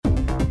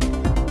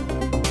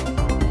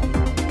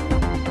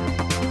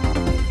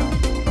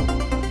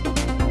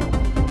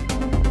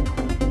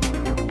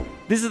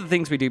This is the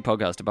Things We Do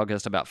podcast, a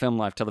podcast about film,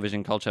 life,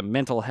 television, culture,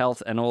 mental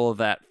health, and all of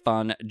that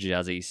fun,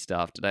 jazzy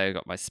stuff. Today I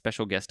got my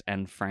special guest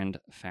and friend,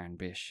 Faron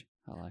Bish.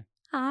 Hello.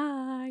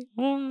 Hi.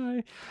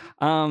 Hi.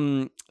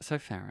 So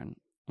Faron, I'm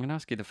going to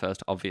ask you the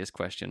first obvious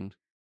question.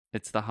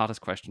 It's the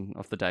hardest question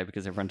of the day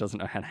because everyone doesn't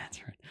know how to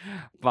answer it.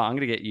 But I'm going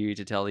to get you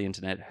to tell the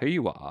internet who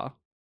you are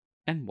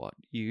and what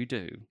you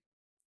do.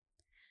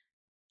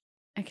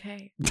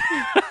 Okay.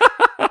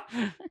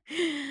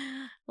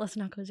 Let's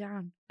knuckle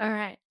down. All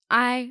right.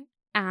 I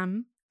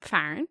am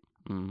Faron.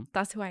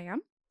 That's who I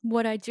am.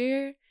 What I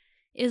do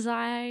is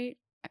I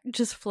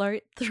just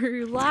float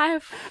through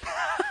life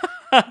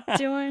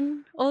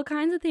doing all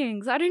kinds of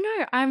things. I don't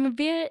know. I'm a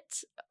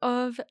bit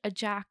of a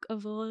jack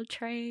of all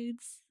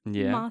trades.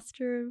 Yeah.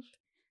 Master of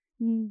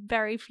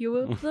very few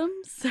of them.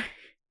 So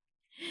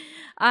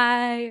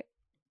I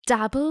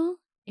dabble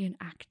in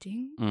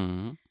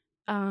acting.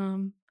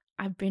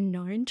 I've been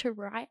known to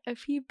write a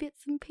few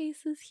bits and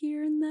pieces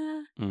here and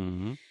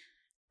there.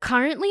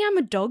 Currently, I'm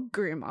a dog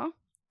groomer.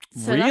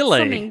 So really?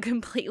 That's something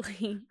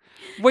completely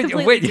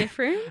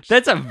different.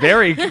 That's a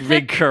very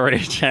big career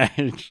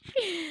change.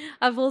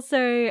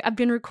 I've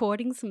been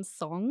recording some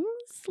songs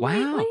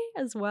lately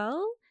as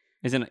well.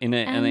 Is it in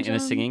a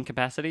singing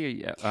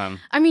capacity?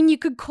 I mean, you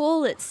could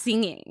call it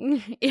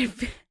singing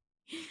if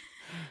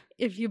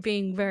you're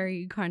being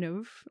very kind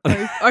of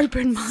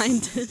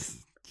open-minded.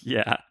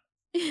 Yeah.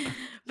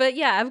 But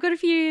yeah, I've got a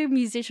few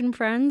musician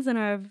friends, and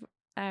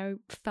I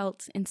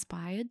felt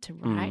inspired to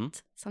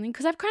write something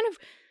because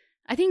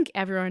I think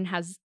everyone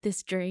has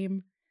this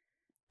dream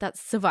that's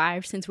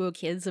survived since we were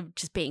kids of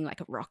just being like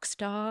a rock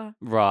star.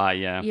 Right,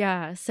 yeah.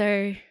 Yeah,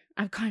 so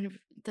I've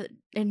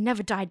it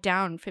never died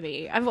down for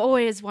me. I've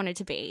always wanted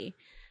to be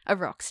a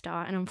rock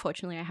star, and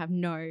unfortunately I have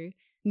no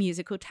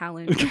musical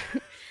talent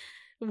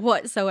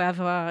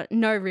whatsoever,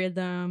 no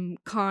rhythm,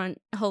 can't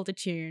hold a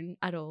tune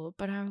at all.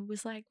 But I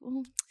was like,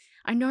 well,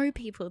 I know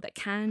people that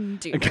can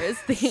do those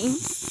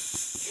things,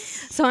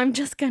 so I'm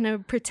just going to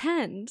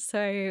pretend.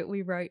 So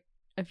we wrote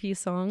a few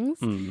songs.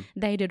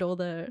 They did all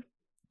the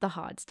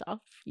hard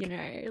stuff,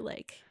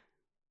 like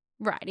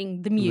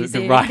writing the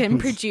music and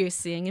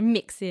producing and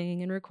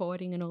mixing and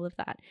recording and all of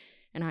that.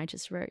 And I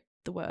just wrote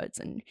the words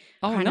and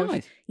kind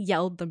of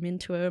yelled them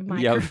into a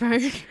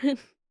microphone.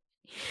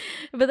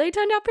 But they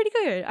turned out pretty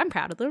good. I'm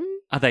proud of them.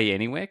 Are they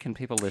anywhere? Can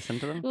people listen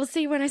to them? Well,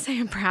 see, when I say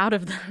I'm proud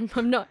of them,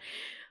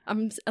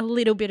 I'm a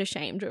little bit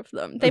ashamed of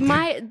them. They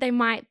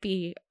might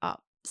be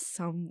up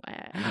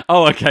somewhere.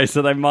 Oh, okay.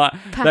 So they might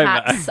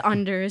perhaps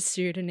under a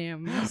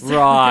pseudonym. So.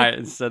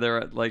 Right. So there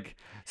are like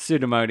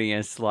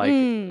pseudomonious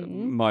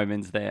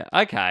moments there.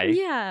 Okay.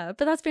 Yeah,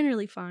 but that's been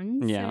really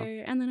fun. Yeah. So,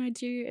 and then I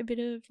do a bit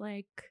of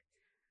like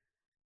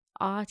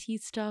arty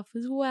stuff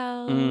as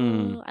well.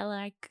 I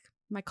like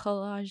my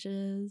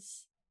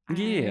collages.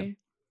 Yeah. I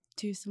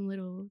do some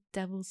little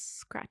devil's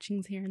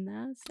scratchings here and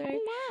there. So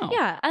wow.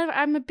 Yeah,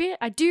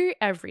 I do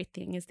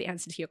everything is the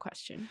answer to your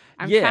question.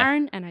 I'm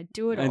Faron and I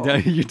do it all.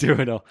 You do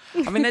it all.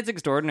 I mean, that's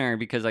extraordinary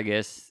because I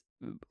guess,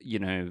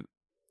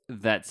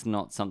 that's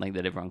not something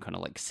that everyone kind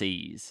of like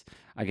sees,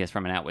 I guess,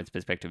 from an outwards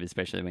perspective,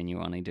 especially when you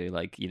only do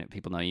like,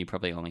 people know you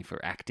probably only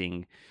for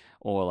acting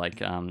or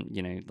like,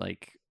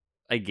 like,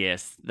 I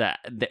guess that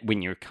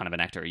when you're kind of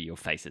an actor, your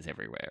face is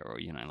everywhere, or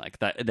like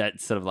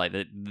that's sort of like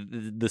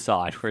the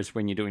side. Whereas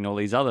when you're doing all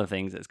these other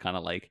things, it's kind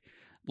of like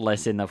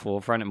less in the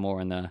forefront and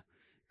more in the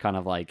kind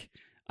of like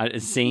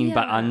seen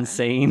but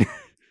unseen.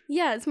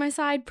 Yeah, it's my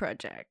side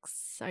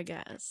projects, I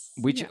guess.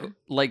 Which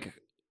like,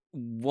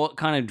 what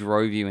kind of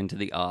drove you into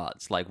the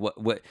arts? Like what?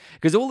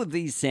 Because all of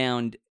these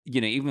sound,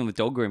 even with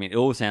dog grooming, it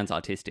all sounds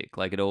artistic.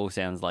 Like it all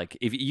sounds like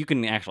if you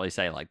can actually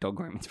say like dog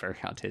grooming is very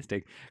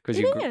artistic because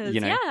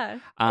yeah.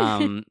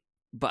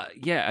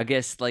 But yeah, I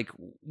guess like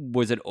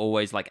was it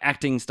always like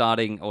acting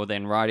starting, or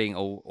then writing,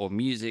 or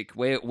music?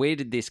 Where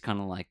did this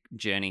kind of like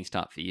journey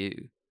start for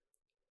you?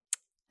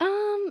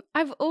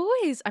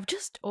 I've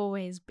just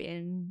always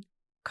been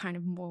kind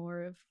of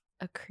more of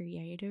a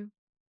creative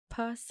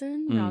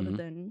person rather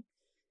than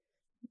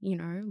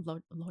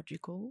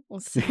logical or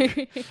so.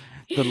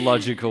 The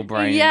logical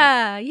brain.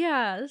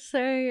 Yeah.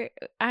 So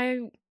I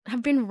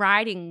have been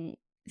writing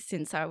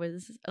since I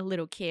was a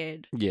little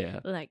kid.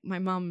 Yeah. Like my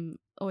mum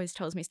always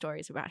tells me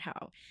stories about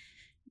how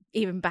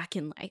even back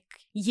in like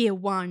year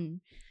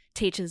 1,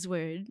 teachers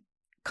would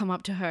come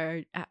up to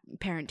her at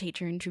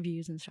parent-teacher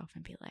interviews and stuff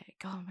and be like,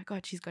 oh my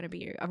God, she's going to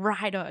be a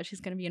writer.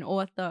 She's going to be an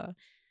author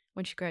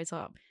when she grows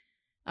up.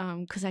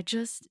 Because I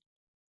just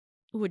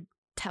would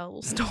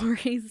tell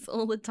stories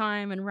all the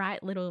time and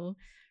write little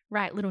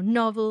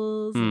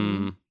novels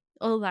and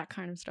all that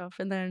kind of stuff.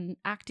 And then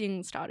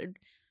acting started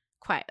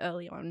quite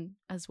early on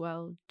as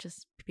well,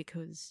 just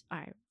because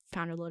I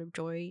found a lot of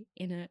joy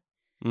in it.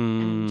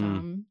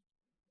 And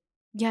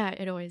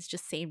it always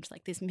just seemed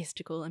like this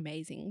mystical,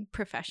 amazing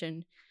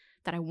profession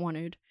that I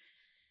wanted.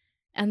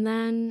 And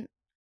then,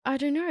 I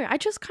don't know, I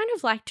just kind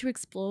of like to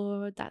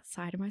explore that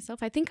side of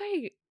myself. I think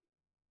I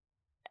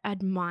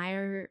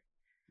admire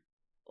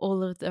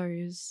all of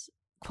those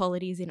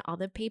qualities in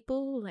other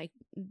people, like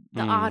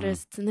the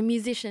artists and the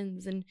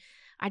musicians, and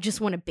I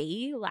just want to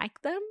be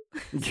like them.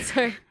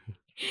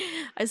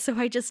 so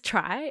I just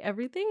try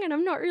everything, and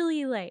I'm not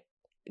really like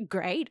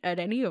great at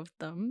any of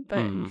them,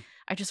 but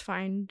I just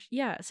find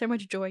so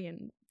much joy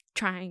in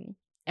trying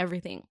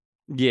everything.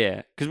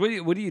 Yeah, because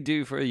what do you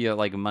do for your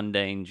like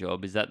mundane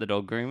job? Is that the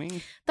dog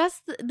grooming?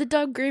 That's the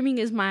dog grooming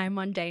is my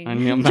mundane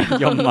job.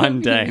 Your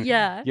mundane,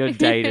 yeah, your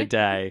day to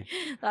day.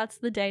 That's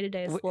the day to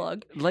day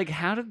slog. Like,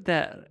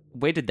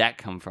 where did that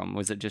come from?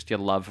 Was it just your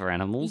love for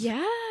animals?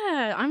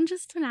 Yeah, I'm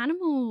just an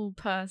animal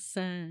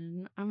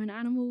person. I'm an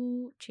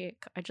animal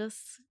chick. I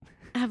just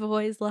have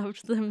always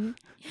loved them,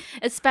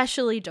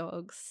 especially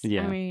dogs.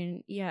 Yeah, I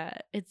mean, yeah,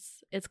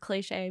 it's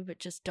cliche, but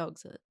just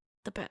dogs are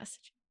the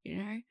best. You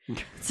know,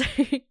 so,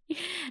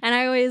 and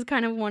I always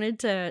kind of wanted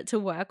to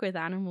work with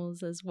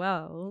animals as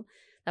well.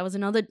 That was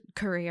another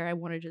career I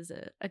wanted as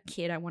a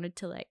kid. I wanted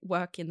to like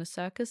work in the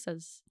circus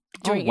as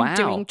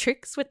doing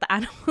tricks with the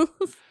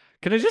animals.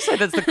 Can I just say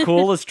that's the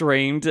coolest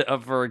dream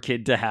for a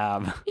kid to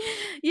have?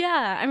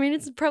 Yeah, I mean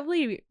it's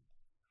probably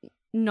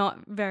not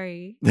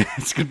very.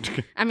 It's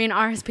good. I mean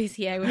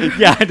RSPCA would.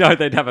 Yeah, I know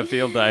they'd have a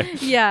field day.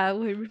 Yeah,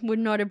 would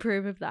not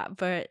approve of that,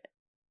 but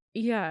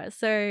yeah,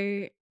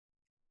 so.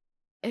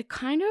 It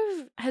kind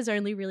of has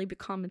only really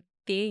become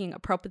a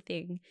proper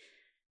thing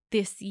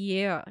this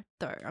year,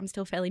 though. I'm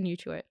still fairly new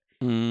to it.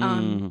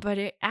 But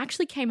it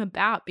actually came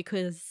about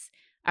because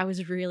I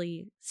was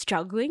really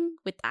struggling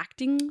with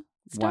acting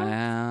stuff.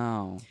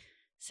 Wow.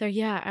 So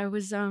yeah, I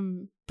was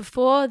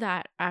before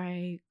that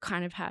I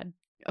kind of had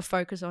a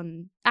focus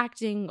on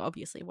acting.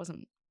 Obviously it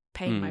wasn't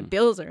paying my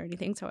bills or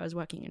anything, so I was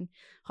working in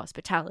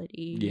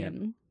hospitality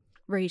and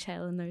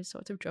retail and those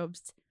sorts of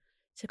jobs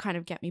to kind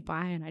of get me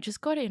by, and I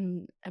just got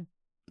in a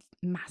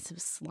massive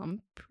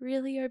slump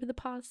really over the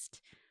past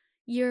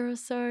year or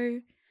so,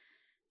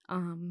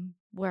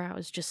 where I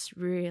was just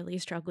really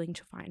struggling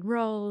to find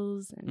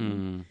roles,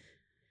 and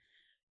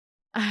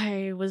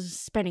I was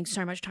spending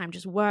so much time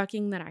just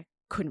working that I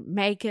couldn't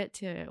make it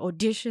to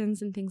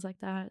auditions and things like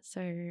that.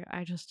 So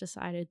I just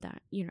decided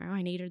that, you know,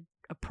 I needed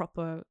a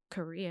proper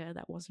career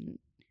that wasn't,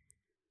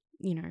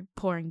 you know,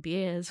 pouring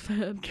beers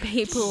for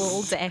people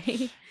all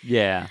day.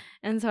 Yeah.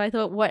 And so I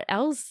thought, what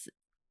else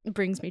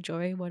brings me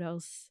joy? What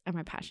else am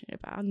I passionate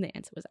about? And the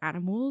answer was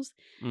animals.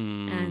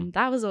 And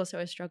that was also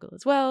a struggle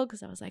as well,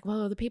 because I was like,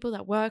 well, the people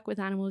that work with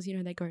animals, you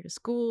know, they go to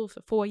school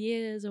for 4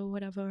 years or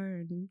whatever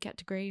and get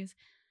degrees.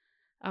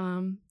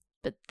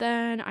 But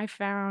then I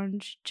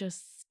found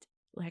just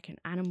like an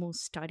animal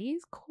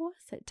studies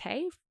course at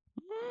TAFE.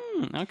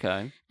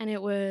 Okay. And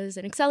it was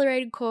an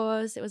accelerated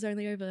course. It was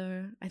only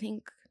over, I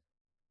think,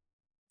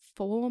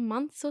 4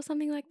 months or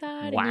something like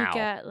that. Wow. And you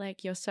get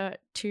like your Cert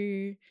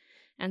 2.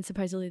 And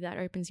supposedly that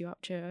opens you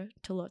up to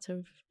lots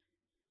of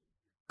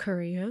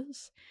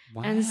careers.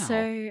 Wow. And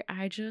so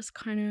I just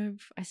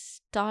I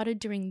started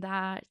doing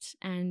that.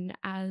 And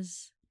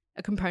as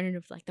a component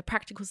of like the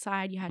practical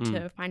side, you had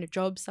to find a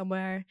job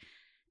somewhere.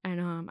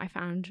 And I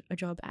found a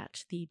job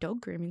at the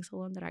dog grooming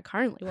salon that I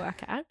currently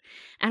work at.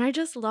 And I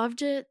just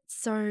loved it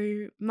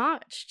so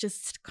much,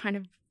 just kind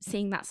of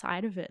seeing that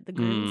side of it, the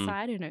grooming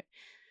side. And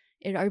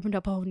it opened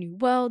up a whole new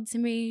world to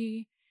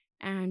me.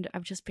 And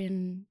I've just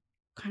been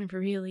kind of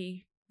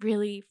really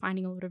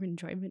finding a lot of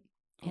enjoyment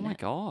in Oh my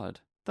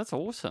God. That's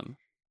awesome.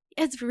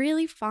 It's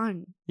really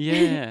fun.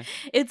 Yeah.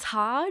 It's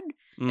hard.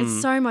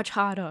 It's so much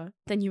harder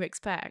than you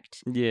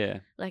expect.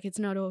 Yeah. Like it's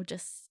not all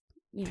just,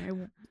 you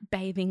know,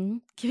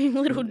 bathing, giving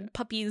little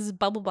puppies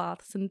bubble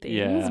baths and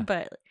things,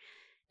 but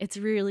it's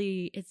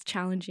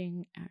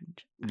challenging,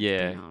 and I've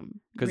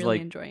been, really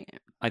like, enjoying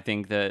it. I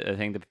think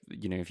that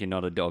you know, if you're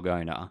not a dog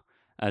owner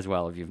as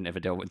well, if you've never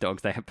dealt with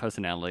dogs, they have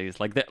personalities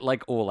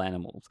like all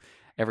animals.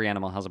 Every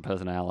animal has a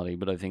personality,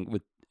 but I think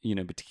with, you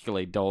know,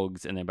 particularly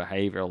dogs and their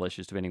behavioral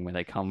issues, depending where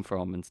they come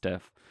from and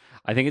stuff,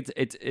 I think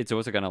it's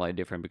also going to like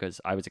different, because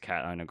I was a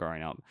cat owner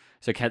growing up.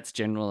 So cats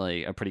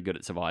generally are pretty good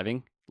at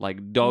surviving.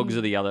 Like dogs,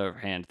 on the other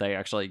hand, they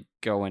actually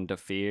go into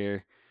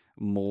fear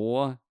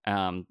more,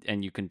 and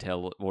you can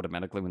tell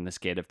automatically when they're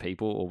scared of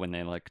people or when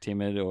they're like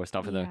timid or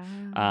stuff.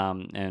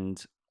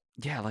 And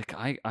yeah, like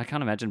I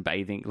can't imagine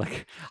bathing.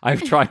 Like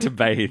I've tried to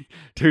bathe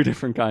 2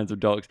 different kinds of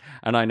dogs,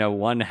 and I know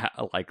one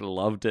like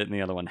loved it and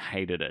the other one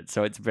hated it.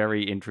 So it's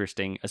very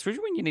interesting,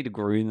 especially when you need to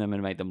groom them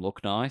and make them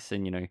look nice,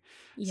 and, you know,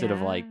 sort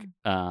of like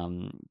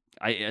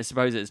I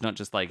suppose it's not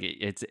just like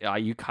are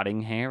you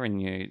cutting hair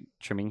and you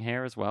trimming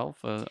hair as well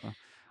for?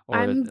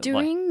 I'm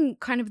doing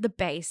kind of the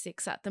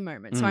basics at the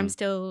moment,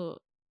 so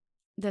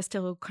they're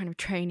still kind of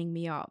training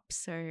me up.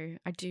 So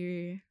I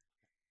do,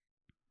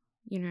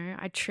 you know,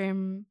 I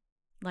trim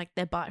like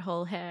their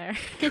butthole hair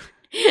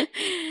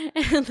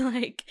and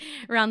like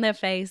around their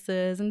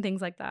faces and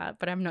things like that,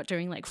 but I'm not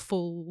doing like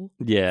full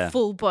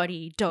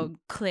body dog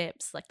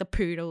clips like the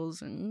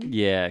poodles and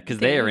because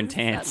they're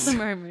intense at the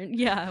moment.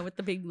 With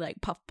the big like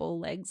puffball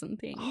legs and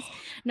things.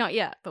 Not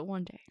yet, but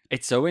one day.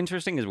 It's so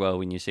interesting as well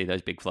when you see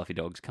those big fluffy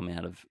dogs come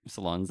out of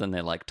salons and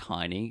they're like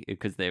tiny,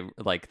 because they're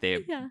like their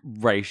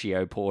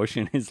ratio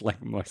portion is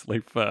like mostly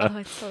fur. Oh,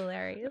 it's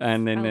hilarious.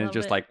 And then they're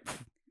just like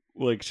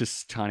like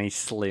just tiny,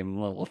 slim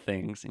little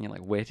things, and you're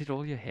like, where did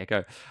all your hair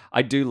go?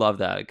 I do love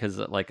that because,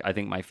 like, I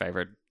think my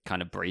favorite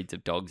kind of breeds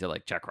of dogs are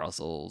like Jack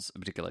Russells,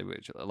 particularly,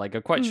 which like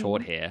are quite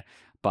short hair,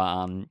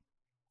 but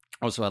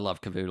also I love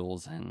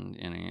cavoodles and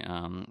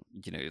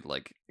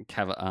like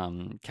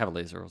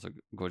cavaliers are also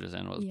gorgeous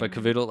animals, but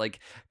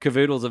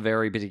cavoodles are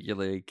very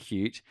particularly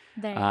cute.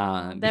 They're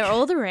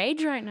all the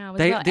rage right now.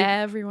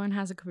 Everyone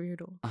has a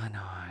cavoodle. I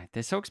know,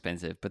 they're so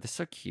expensive, but they're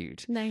so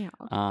cute. They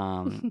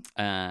are.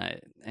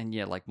 And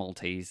yeah, like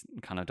Maltese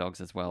kind of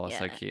dogs as well are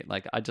so cute.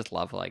 Like I just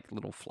love like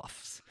little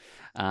fluffs.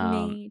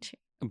 Me too.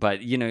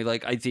 But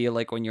like I feel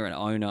like when you're an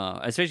owner,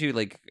 especially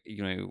like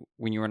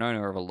when you're an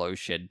owner of a low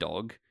shed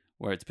dog,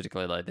 where it's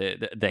particularly like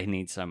they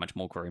need so much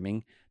more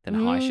grooming than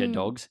high shed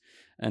dogs,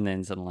 and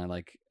then suddenly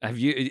like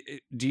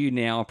do you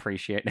now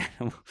appreciate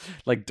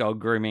like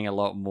dog grooming a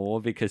lot more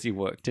because you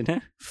worked in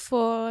it?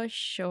 For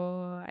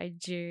sure, I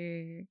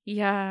do.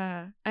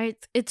 Yeah,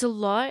 it's a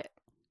lot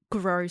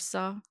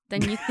grosser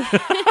than you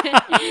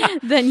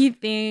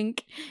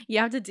think. You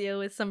have to deal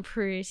with some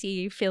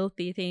pretty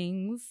filthy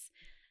things,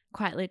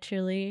 quite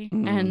literally,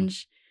 and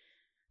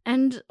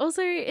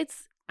also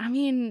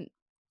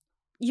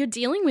you're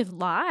dealing with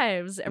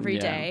lives every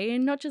day,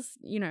 and not just,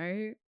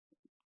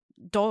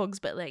 dogs,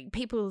 but like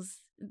people's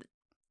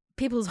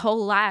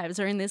whole lives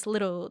are in this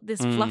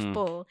fluff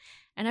ball,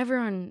 and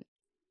everyone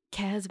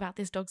cares about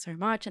this dog so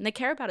much, and they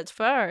care about its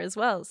fur as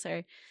well.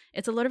 So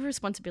it's a lot of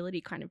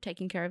responsibility kind of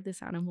taking care of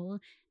this animal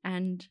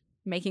and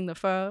making the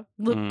fur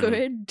look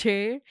good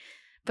too.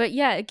 But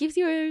yeah, it gives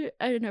you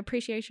an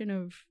appreciation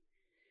of,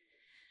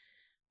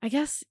 I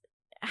guess,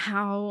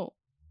 how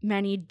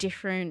many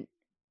different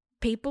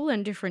people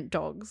and different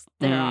dogs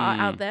there are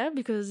out there,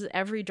 because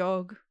every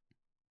dog,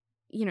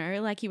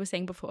 like you were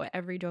saying before,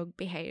 every dog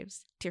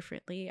behaves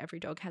differently. Every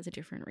dog has a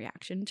different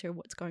reaction to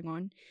what's going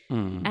on.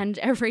 And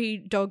every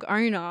dog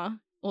owner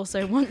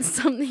also wants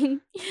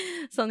something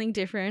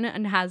different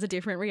and has a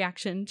different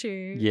reaction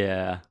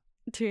to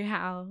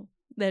how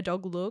their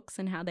dog looks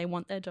and how they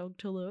want their dog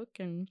to look.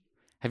 And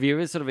have you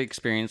ever sort of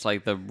experienced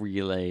like the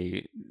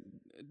really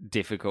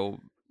difficult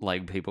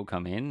like people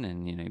come in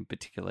and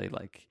particularly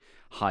like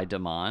high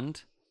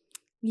demand?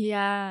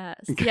 Yes.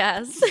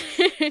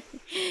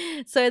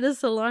 So the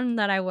salon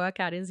that I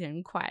work at is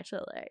in quite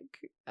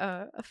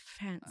a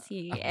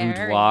fancy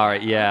area. Boudoir,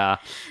 yeah.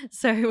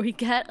 So we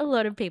get a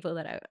lot of people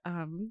that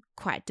are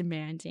quite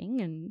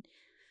demanding, and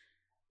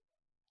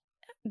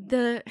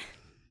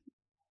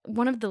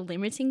one of the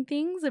limiting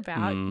things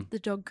about the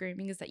dog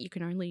grooming is that you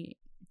can only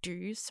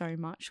do so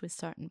much with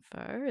certain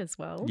fur as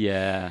well.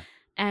 Yeah.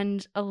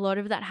 And a lot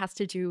of that has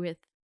to do with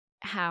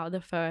how the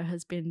fur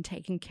has been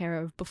taken care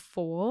of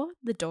before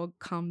the dog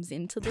comes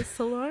into the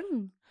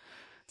salon.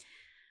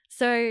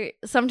 So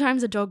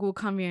sometimes a dog will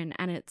come in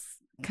and it's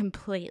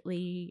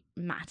completely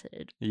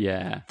matted.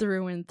 Yeah.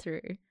 Through and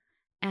through.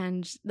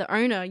 And the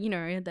owner,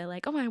 they're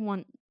like, oh, I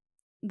want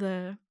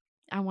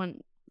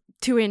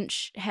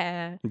 2-inch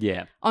hair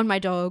on my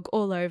dog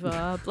all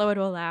over, blow it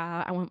all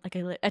out. I want like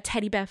a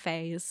teddy bear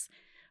face,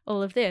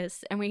 all of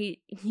this. And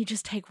you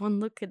just take one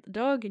look at the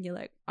dog and you're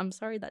like, I'm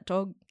sorry, that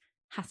dog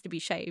has to be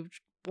shaved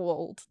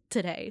bald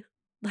today.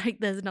 Like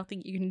there's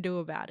nothing you can do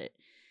about it,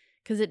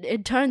 because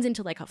it turns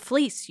into like a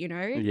fleece,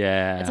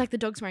 Yeah. It's like the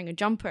dog's wearing a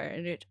jumper,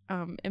 and it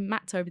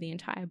mats over the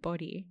entire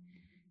body,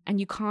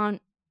 and you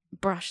can't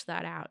brush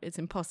that out. It's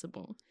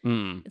impossible.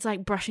 It's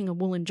like brushing a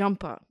woolen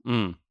jumper.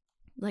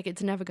 Like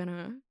it's never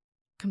gonna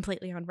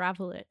completely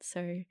unravel it.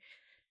 So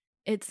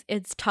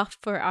it's tough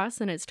for us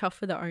and it's tough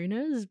for the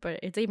owners, but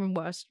it's even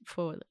worse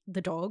for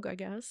the dog, I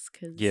guess,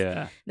 because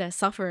they're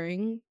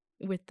suffering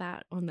with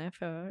that on their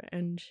fur,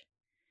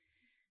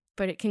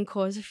 but it can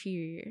cause a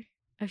few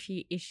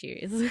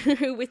issues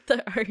with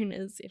the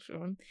owners. If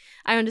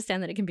I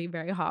understand that it can be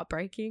very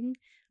heartbreaking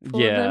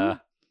for them,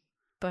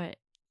 but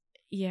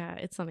yeah,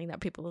 it's something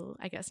that people,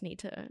 I guess, need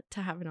to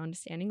have an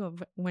understanding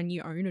of when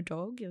you own a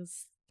dog.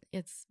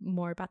 It's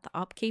more about the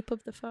upkeep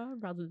of the fur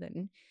rather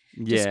than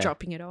just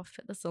dropping it off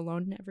at the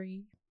salon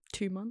every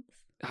 2 months.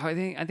 I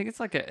think it's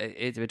like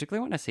it's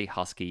particularly when I see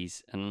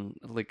huskies, and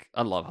like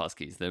I love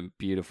huskies. They're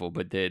beautiful,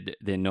 but they're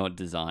not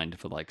designed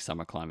for like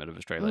summer climate of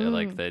Australia.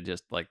 Like they're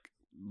just like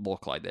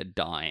look like they're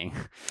dying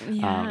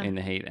in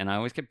the heat. And I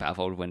always get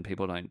baffled when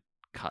people don't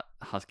cut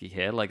husky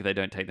hair. Like they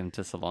don't take them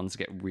to salons to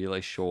get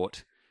really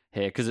short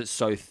hair because it's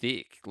so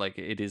thick. Like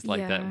it is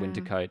like that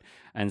winter coat.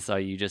 And so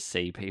you just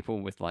see people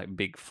with like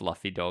big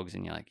fluffy dogs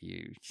and you're like,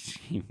 you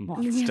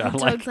monster. The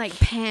dog's like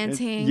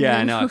panting. Yeah,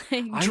 I know.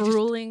 Like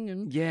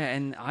drooling.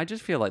 And I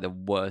just feel like the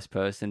worst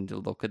person to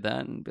look at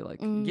that and be like,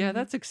 yeah,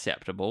 that's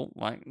acceptable.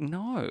 Like,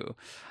 no.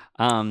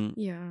 Did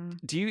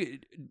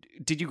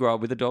you grow up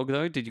with a dog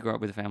though? Did you grow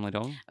up with a family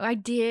dog? I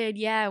did,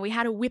 yeah. We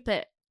had a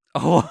whippet.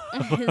 Oh.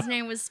 His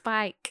name was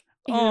Spike.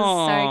 He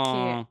was so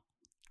cute.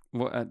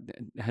 What,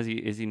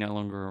 is he no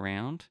longer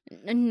around?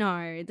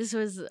 No, this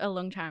was a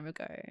long time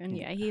ago, and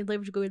he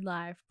lived a good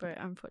life, but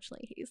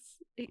unfortunately,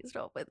 he's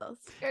not with us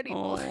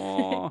anymore.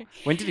 Oh.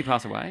 When did he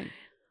pass away?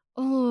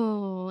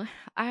 Oh,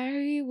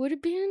 I would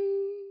have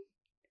been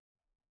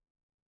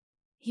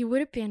he would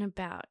have been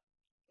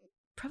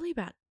probably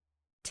about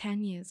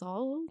 10 years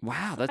old.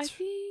 Wow, I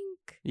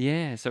think.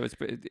 Yeah, so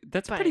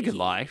that's a pretty good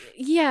life.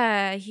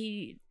 Yeah,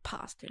 he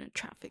passed in a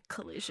traffic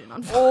collision.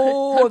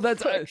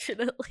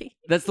 Unfortunately.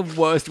 That's the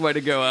worst way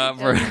to go out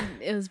for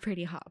it was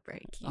pretty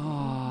heartbreaking.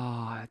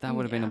 Oh, that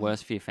would have been the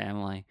worst for your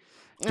family.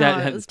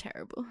 It was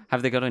terrible.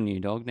 Have they got a new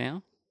dog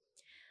now?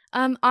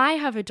 I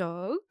have a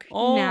dog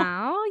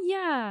now.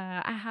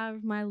 Yeah, I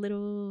have my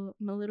little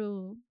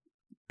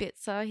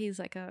Bitzer. He's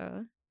like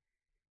a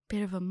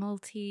bit of a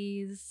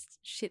Maltese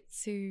Shih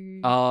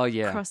Tzu. Oh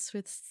yeah, crossed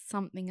with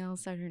something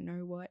else. I don't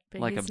know what.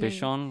 But like a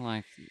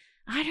Bichon,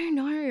 I don't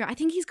know. I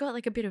think he's got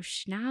like a bit of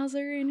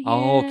Schnauzer in him.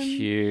 Oh,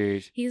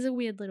 cute. He's a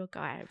weird little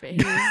guy, but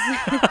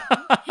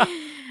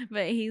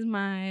he's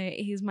my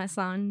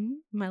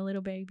son, my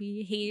little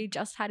baby. He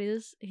just had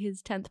his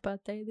 10th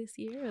birthday this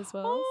year as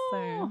well.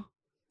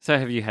 So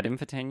have you had him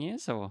for 10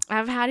 years or?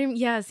 I've had him,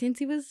 since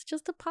he was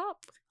just a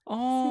pup. Oh.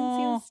 Since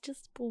he was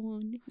just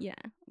born. Yeah.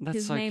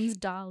 His name's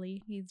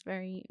Darlie. He's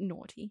very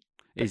naughty.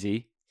 Is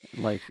he?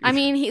 I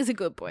mean, he's a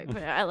good boy,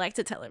 but I like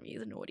to tell him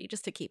he's naughty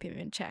just to keep him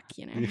in check,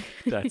 you know.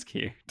 That's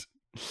cute.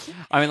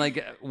 I mean,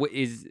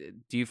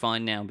 do you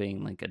find now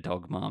being like a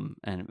dog mum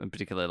and in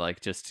particular,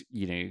 like just,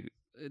 you know,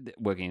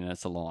 working in a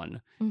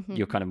salon,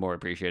 you're kind of more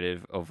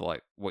appreciative of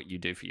like what you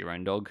do for your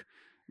own dog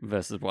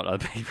versus what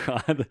other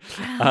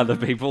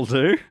people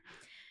do?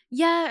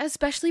 Yeah,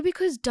 especially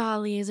because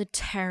Darlie is a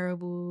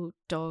terrible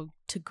dog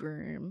to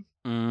groom.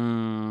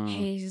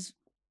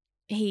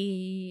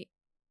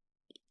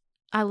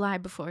 I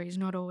lied before. He's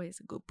not always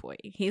a good boy.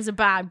 He's a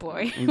bad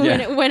boy.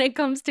 Yeah. when it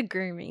comes to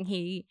grooming,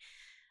 he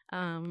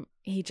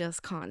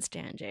just can't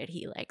stand it.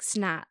 He like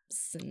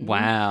snaps and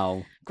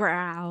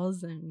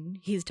growls, and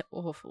he's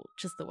awful,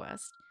 just the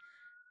worst.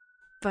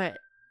 But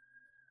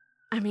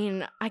I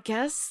mean, I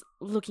guess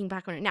looking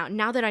back on it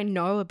now that I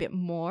know a bit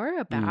more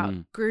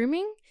about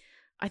grooming,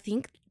 I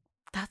think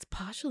that's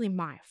partially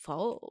my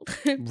fault.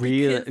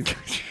 Really?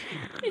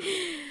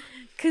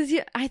 Because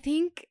I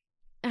think.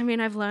 I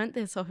mean, I've learned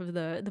this off of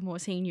the more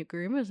senior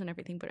groomers and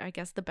everything, but I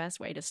guess the best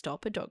way to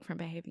stop a dog from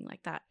behaving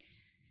like that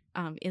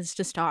is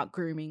to start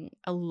grooming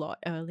a lot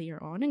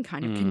earlier on and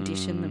kind of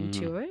condition them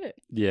to it.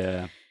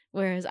 Yeah.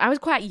 Whereas I was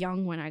quite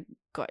young when I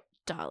got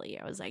Darlie.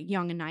 I was like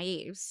young and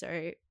naive,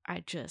 so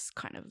I just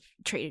kind of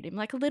treated him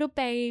like a little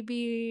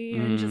baby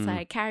and just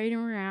like carried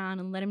him around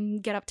and let him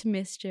get up to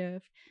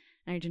mischief.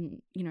 And I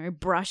didn't, you know,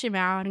 brush him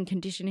out and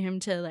condition him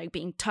to like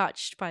being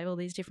touched by all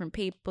these different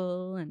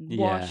people and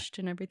washed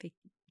and everything.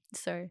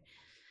 So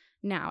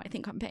now I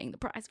think I'm paying the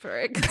price for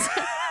it. 'Cause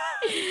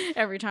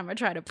every time I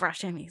try to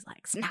brush him, he's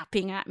like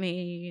snapping at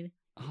me.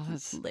 Oh,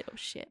 that's little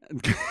shit.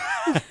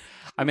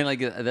 I mean, like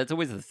that's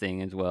always the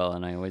thing as well.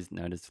 And I always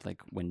notice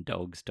like when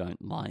dogs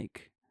don't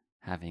like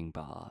having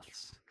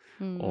baths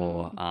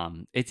or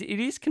it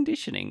is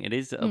conditioning. It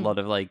is a lot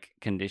of like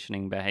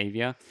conditioning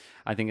behavior.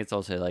 I think it's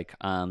also like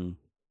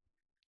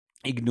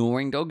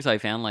ignoring dogs. I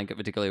found like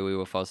particularly we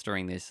were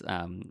fostering this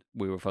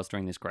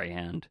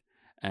greyhound.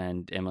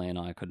 And Emily and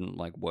I couldn't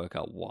like work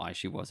out why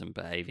she wasn't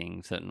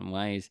behaving certain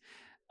ways.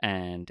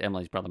 And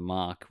Emily's brother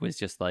Mark was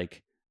just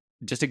like,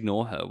 just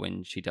ignore her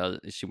when she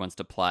wants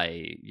to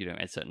play, you know,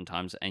 at certain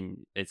times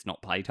and it's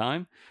not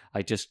playtime.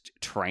 I just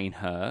train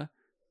her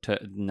to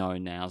know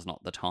now's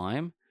not the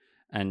time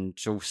and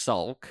she'll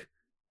sulk,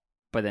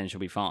 but then she'll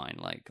be fine.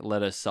 Like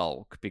let her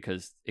sulk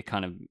because it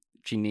kind of,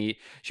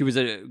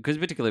 because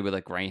particularly with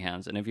like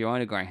greyhounds, and if you own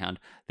a greyhound,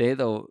 they're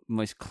the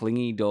most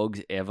clingy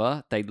dogs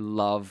ever. They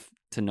love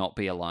to not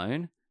be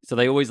alone, so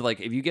they always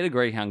like if you get a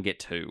greyhound, get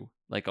two.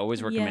 Like I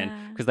always recommend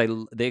because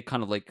they're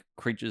kind of like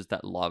creatures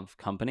that love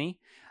company.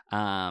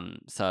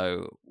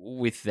 So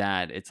with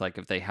that, it's like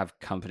if they have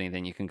company,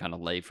 then you can kind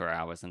of leave for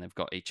hours, and they've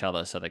got each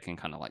other, so they can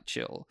kind of like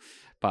chill.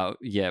 But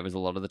yeah, it was a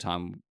lot of the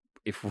time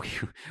if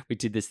we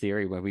did this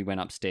theory where we went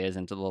upstairs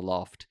into the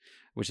loft,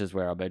 which is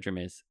where our bedroom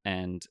is,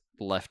 and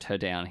left her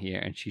down here,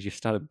 and she just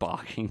started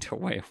barking to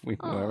where we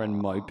were and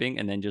moping,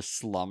 and then just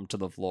slumped to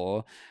the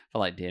floor for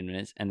like 10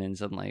 minutes, and then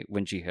suddenly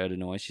when she heard a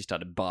noise, she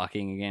started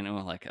barking again, and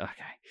we're like,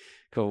 okay,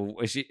 cool.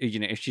 She, you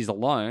know, if she's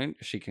alone,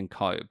 she can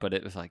cope, but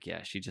it was like,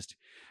 yeah, she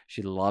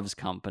loves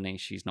company.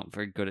 She's not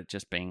very good at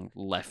just being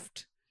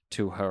left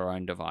to her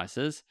own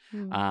devices.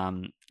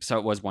 So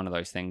it was one of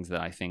those things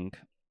that I think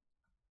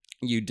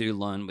you do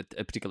learn with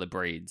particular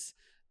breeds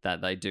that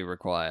they do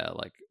require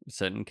like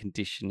certain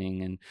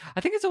conditioning, and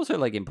I think it's also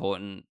like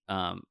important.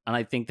 And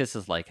I think this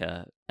is like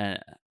I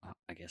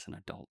guess an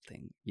adult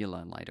thing you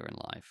learn later in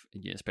life,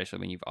 especially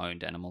when you've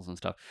owned animals and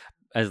stuff.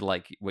 As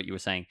like what you were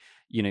saying,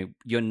 you know,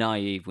 you're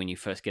naive when you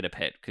first get a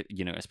pet.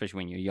 You know, especially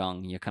when you're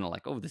young, you're kind of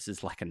like, oh, this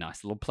is like a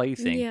nice little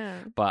plaything. Yeah.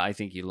 But I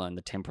think you learn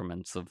the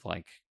temperaments of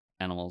like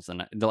animals,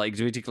 and like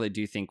particularly,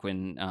 do you think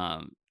when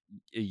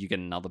you get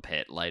another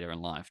pet later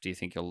in life, do you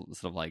think you'll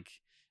sort of like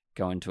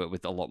go into it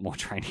with a lot more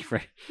training for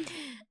it?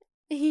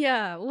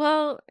 Yeah,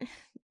 well,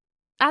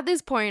 at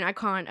this point, I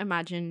can't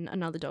imagine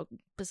another dog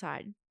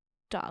beside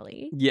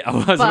Darlie. Yeah, I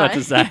was about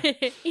to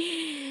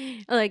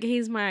say. Like,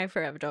 he's my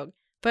forever dog.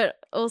 But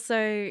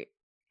also,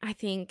 I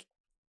think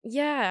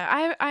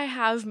Yeah, I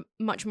have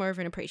much more of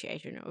an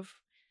appreciation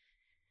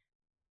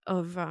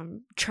of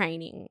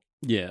training.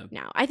 Yeah.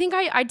 Now, I think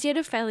I did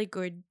a fairly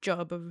good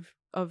job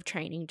of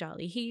training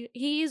Charlie.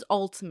 He is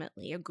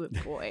ultimately a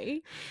good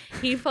boy.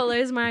 He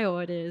follows my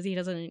orders. He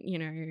doesn't,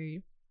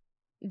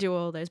 do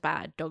all those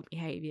bad dog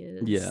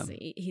behaviors. Yeah.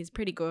 He's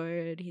pretty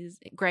good. He's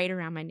great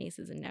around my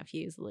nieces and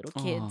nephews, the little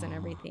kids and Oh.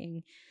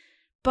 everything.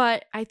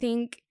 But I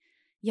think,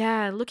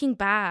 looking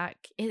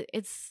back,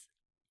 it's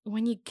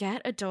when you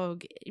get a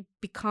dog, it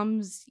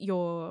becomes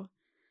your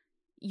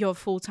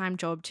full-time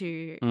job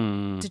to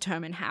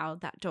determine how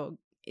that dog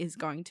is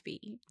going to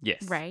be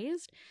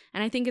raised.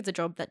 And I think it's a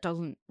job that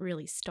doesn't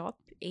really stop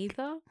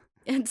either.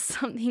 It's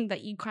something that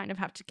you kind of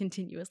have to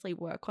continuously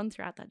work on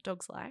throughout that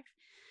dog's life.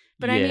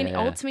 But I mean,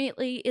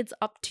 ultimately, it's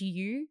up to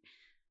you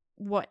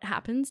what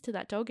happens to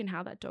that dog and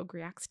how that dog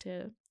reacts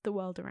to the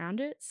world around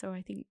it. So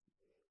I think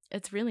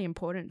it's really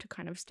important to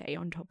kind of stay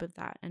on top of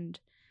that. And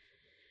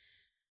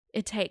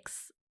it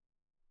takes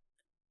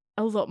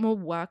a lot more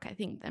work, I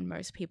think, than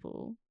most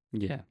people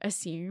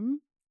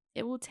assume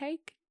it will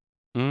take.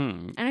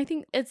 And I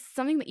think it's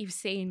something that you've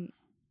seen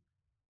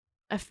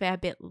a fair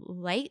bit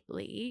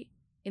lately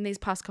in these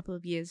past couple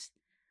of years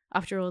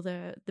after all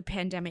the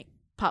pandemic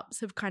pups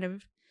have kind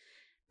of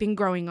been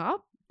growing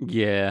up.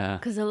 Yeah.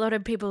 Because a lot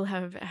of people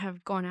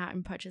have gone out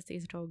and purchased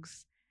these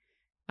dogs,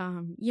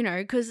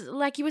 because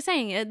like you were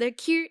saying, they're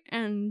cute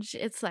and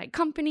it's like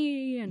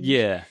company and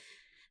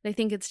they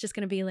think it's just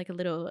going to be like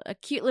a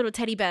cute little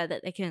teddy bear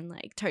that they can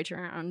like tote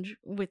around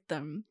with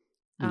them.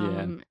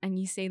 And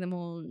you see them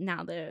all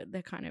now, they're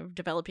kind of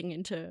developing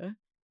into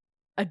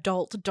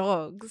adult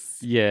dogs.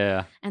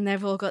 Yeah. And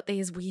they've all got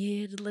these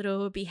weird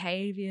little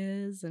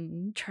behaviors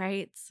and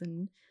traits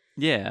and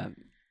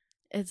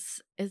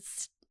it's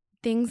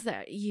things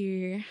that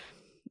you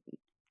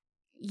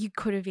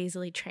could have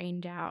easily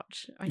trained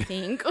out, I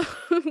think,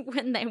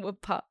 when they were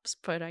pups.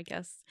 But I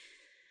guess,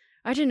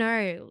 I don't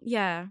know.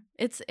 Yeah,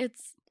 it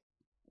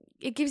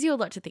gives you a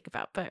lot to think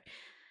about. But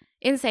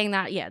in saying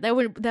that, there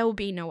will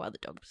be no other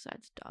dog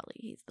besides Darlie.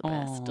 He's the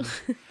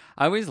best.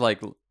 I always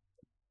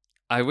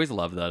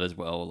love that as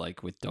well.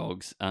 Like with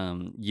dogs,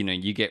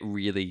 you get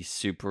really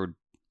super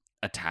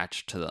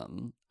attached to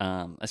them.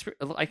 I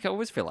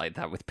always feel like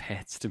that with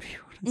pets, to be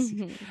honest.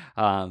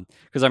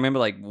 Because I remember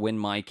like when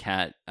my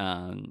cat,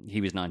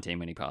 he was 19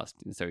 when he passed,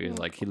 so he was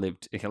like he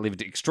lived an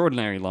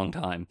extraordinary long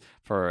time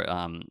for.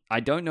 I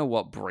don't know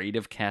what breed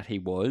of cat he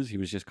was. He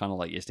was just kind of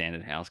like your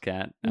standard house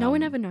cat. No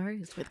one ever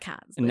knows with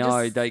cats.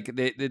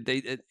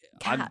 They're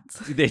cats.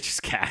 They're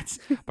just cats.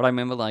 But I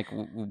remember like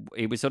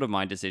it was sort of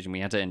my decision.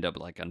 We had to end up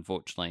like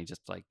unfortunately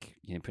just like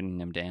putting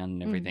them down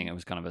and everything. It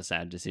was kind of a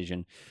sad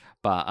decision,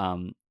 but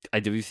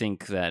I do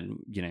think that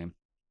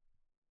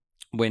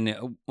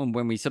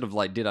when we sort of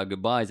like did our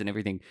goodbyes and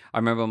everything, I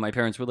remember my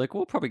parents were like,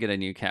 we'll probably get a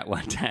new cat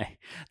one day.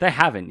 They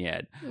haven't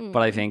yet,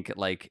 but I think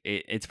like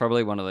it's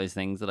probably one of those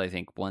things that I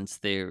think once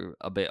they're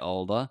a bit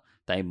older,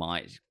 they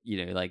might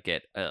like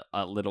get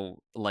a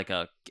little like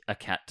a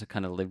cat to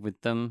kind of live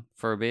with them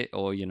for a bit,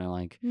 or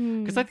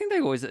because I think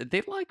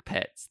they like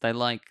pets, they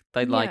like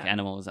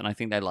animals, and I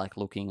think they like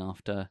looking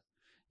after.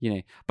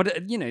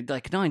 But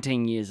like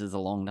 19 years is a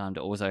long time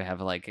to also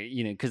have like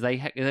because they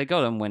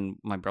got them when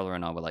my brother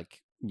and I were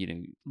like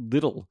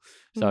little,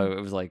 so it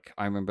was like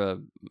I remember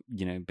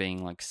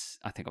being like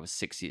I think I was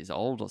 6 years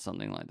old or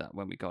something like that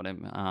when we got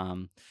him,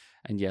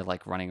 and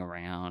like running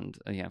around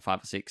 5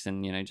 or 6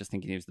 and just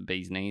thinking he was the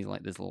bee's knees,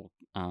 like this little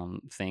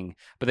thing,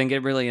 but then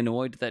get really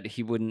annoyed that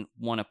he wouldn't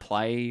want to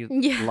play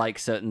like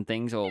certain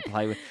things or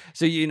play with.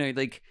 So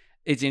like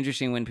it's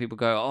interesting when people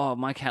go, oh,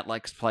 my cat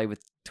likes to play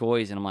with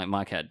toys, and I'm like,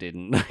 my cat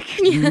didn't.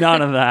 None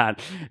of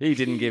that. He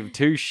didn't give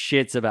two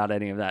shits about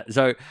any of that.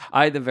 So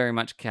I had the very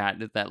much cat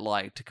that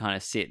liked to kind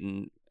of sit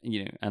and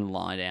and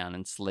lie down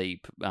and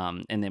sleep,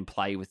 and then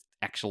play with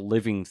actual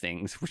living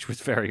things, which was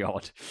very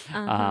odd.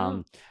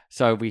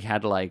 So we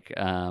had like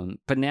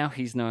but now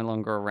he's no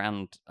longer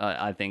around.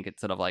 I think it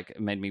sort of like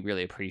made me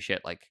really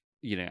appreciate like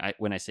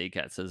when I see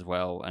cats as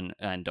well,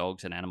 and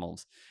dogs and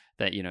animals,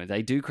 that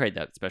they do create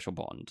that special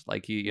bond.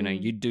 Like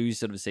you do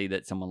sort of see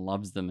that someone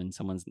loves them and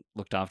someone's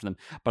looked after them.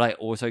 But I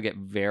also get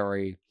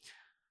very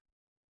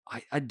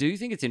I do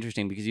think it's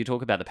interesting because you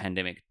talk about the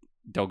pandemic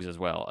dogs as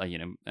well,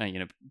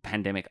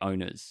 pandemic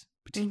owners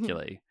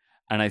particularly.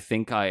 And I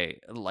think I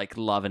like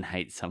love and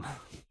hate some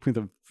with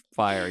a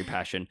fiery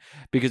passion,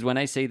 because when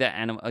I see that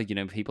animal,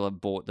 people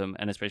have bought them,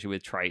 and especially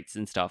with traits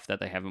and stuff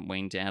that they haven't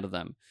weaned out of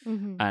them,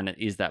 and it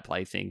is that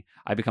plaything,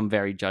 I become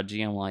very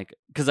judgy. I'm like,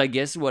 because I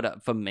guess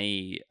what for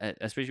me,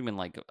 especially when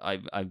like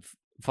I've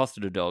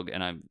fostered a dog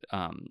and I've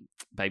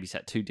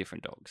babysat 2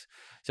 different dogs,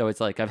 so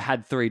it's like I've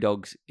had 3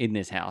 dogs in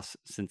this house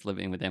since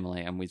living with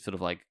Emily, and we've sort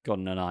of like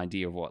gotten an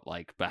idea of what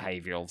like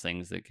behavioral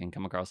things that can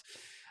come across.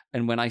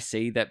 And when I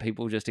see that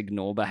people just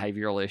ignore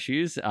behavioral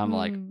issues, I'm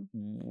like,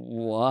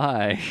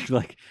 why?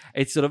 Like,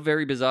 it's sort of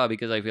very bizarre,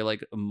 because I feel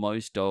like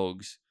most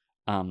dogs,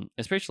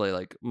 especially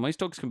like most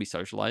dogs can be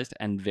socialized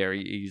and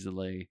very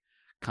easily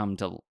come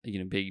to,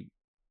 be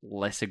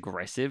less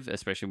aggressive,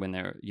 especially when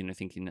they're,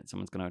 thinking that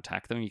someone's going to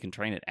attack them. You can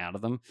train it out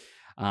of them.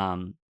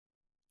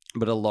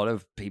 But a lot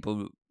of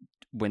people,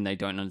 when they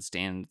don't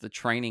understand the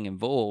training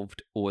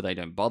involved or they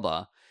don't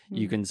bother,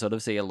 you can sort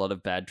of see a lot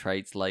of bad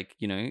traits, like,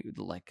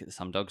 like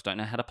some dogs don't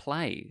know how to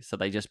play, so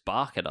they just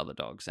bark at other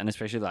dogs. And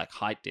especially like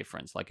height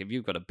difference. Like if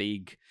you've got a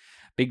big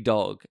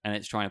dog and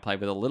it's trying to play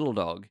with a little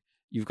dog,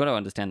 you've got to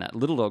understand that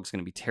little dog's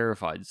going to be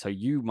terrified. So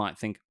you might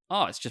think,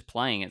 oh, it's just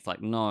playing. It's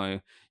like, no,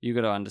 you've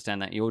got to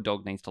understand that your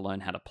dog needs to learn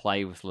how to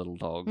play with little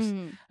dogs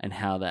and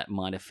how that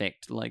might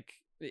affect like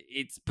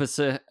its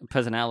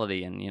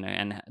personality, and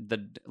and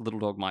the little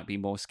dog might be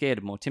more scared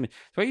and more timid.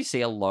 So you see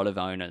a lot of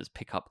owners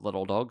pick up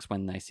little dogs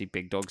when they see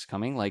big dogs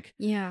coming, like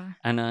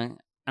and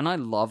I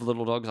love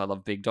little dogs. I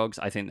love big dogs.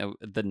 I think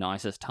the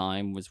nicest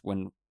time was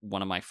when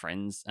one of my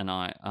friends and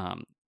I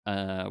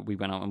we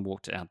went out and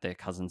walked out their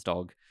cousin's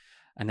dog,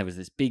 and there was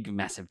this big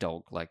massive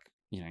dog, like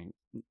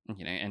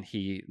and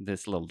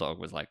this little dog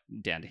was like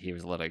down to here,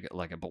 was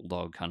like a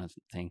bulldog kind of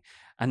thing,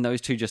 and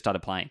those two just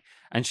started playing.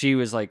 And she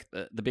was like,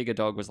 the bigger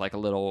dog was like a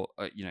little,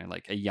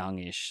 like a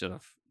youngish sort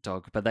of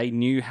dog, but they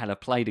knew how to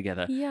play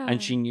together.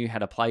 And she knew how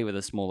to play with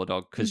a smaller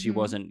dog because she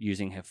wasn't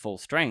using her full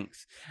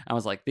strength. I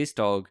was like, this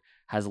dog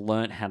has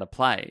learnt how to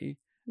play.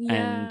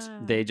 And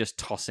they're just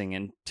tossing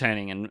and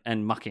turning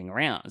and mucking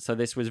around. So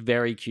this was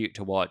very cute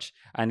to watch.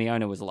 And the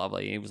owner was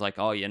lovely. He was like,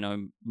 oh,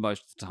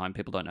 most of the time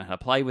people don't know how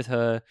to play with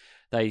her.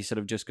 They sort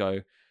of just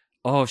go,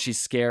 oh, she's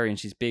scary and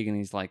she's big. And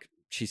he's like,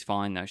 she's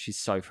fine though. She's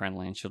so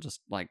friendly and she'll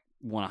just like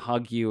want to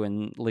hug you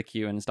and lick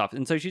you and stuff.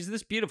 And so she's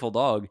this beautiful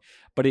dog.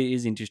 But it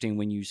is interesting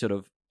when you sort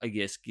of, I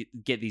guess,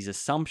 get these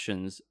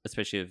assumptions,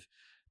 especially of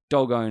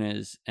dog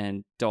owners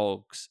and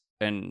dogs,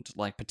 and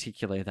like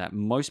particularly that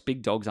most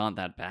big dogs aren't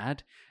that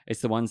bad.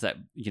 It's the ones that,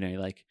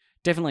 like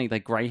definitely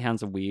like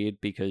greyhounds are weird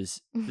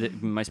because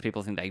most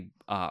people think they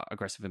are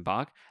aggressive and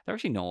bark. They're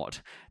actually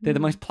not. They're the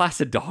most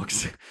placid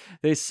dogs.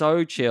 They're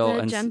so chill. They're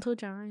and gentle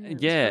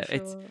giants. Yeah,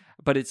 sure.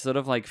 But it's sort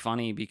of like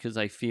funny because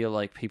I feel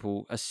like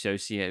people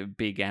associate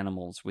big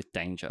animals with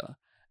danger.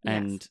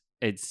 And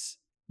it's,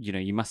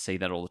 you must see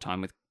that all the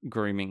time with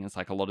grooming. It's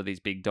like a lot of these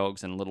big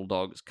dogs and little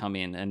dogs come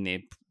in and they're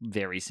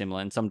very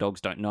similar. And some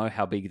dogs don't know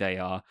how big they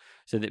are.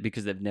 So that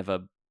because they've never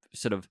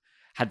sort of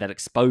had that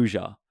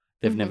exposure,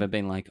 they've never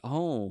been like,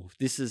 oh,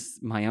 this is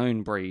my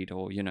own breed,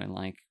 or,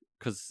 like,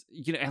 because,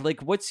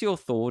 like, what's your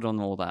thought on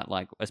all that?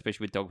 Like,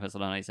 especially with dog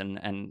personalities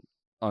and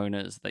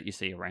owners that you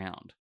see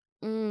around?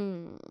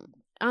 In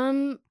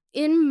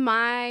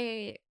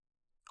my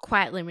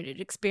quite limited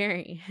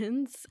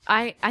experience,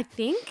 I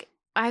think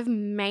I've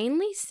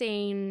mainly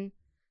seen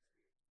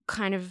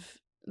kind of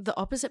the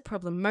opposite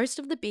problem. Most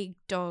of the big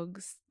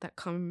dogs that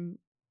come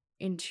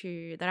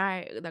into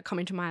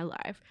my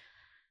life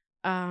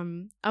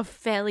are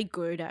fairly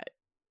good at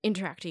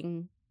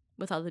interacting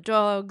with other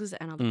dogs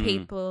and other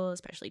people,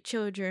 especially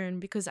children,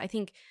 because I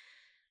think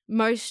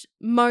most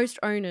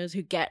owners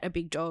who get a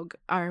big dog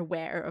are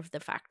aware of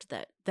the fact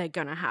that they're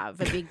gonna have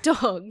a big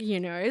dog,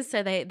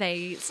 so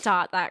they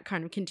start that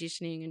kind of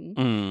conditioning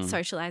and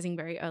socializing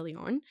very early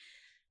on.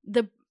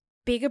 The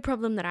bigger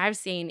problem that I've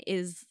seen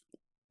is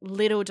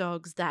little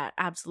dogs that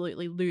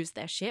absolutely lose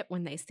their shit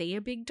when they see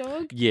a big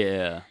dog.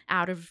 Yeah.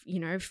 Out of,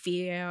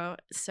 fear.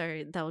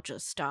 So they'll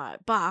just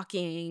start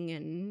barking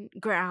and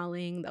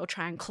growling. They'll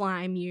try and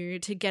climb you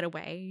to get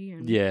away.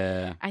 And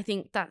yeah. I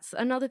think that's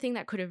another thing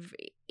that could have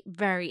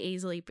very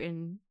easily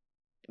been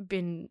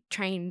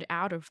trained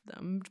out of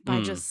them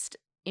by just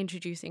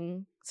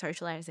introducing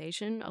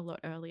socialization a lot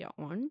earlier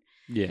on.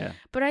 Yeah.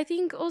 But I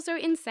think also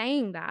in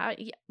saying that,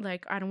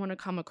 like, I don't want to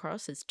come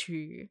across as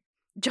too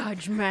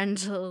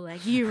judgmental,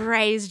 like you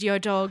raised your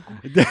dog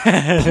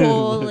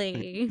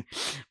poorly.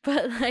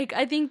 But like,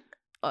 I think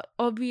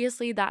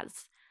obviously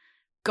that's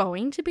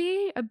going to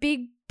be a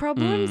big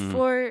problem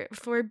for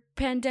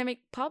pandemic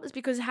pups,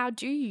 because how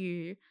do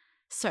you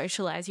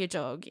socialize your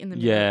dog in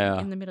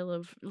the middle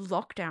of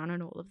lockdown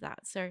and all of that?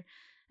 So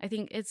I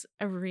think it's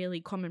a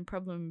really common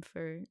problem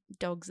for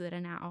dogs that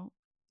are now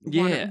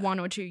 1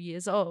 or 2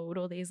 years old,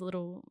 or these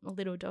little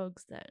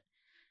dogs that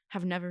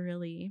have never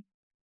really,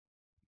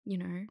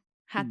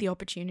 had the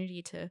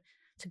opportunity to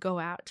go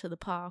out to the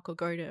park or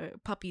go to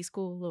puppy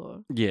school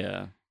or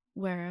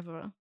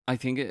wherever. I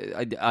think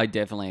I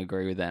definitely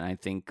agree with that. I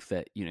think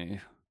that,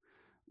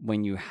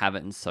 when you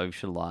haven't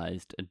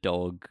socialized a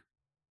dog,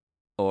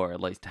 or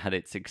at least had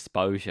its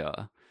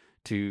exposure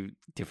to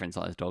different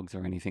sized dogs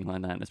or anything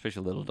like that,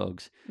 especially little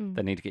dogs,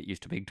 they need to get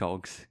used to big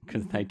dogs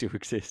because they do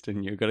exist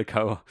and you've got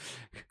to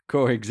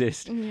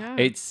coexist.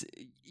 Yeah.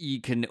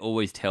 You can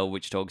always tell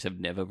which dogs have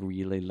never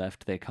really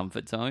left their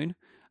comfort zone.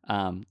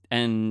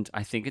 And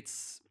I think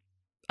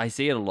I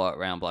see it a lot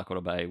around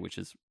Blackwater Bay, which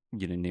is,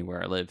 near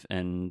where I live,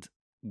 and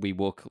we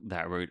walk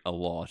that route a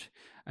lot,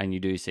 and you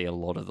do see a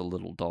lot of the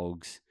little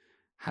dogs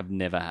have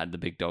never had the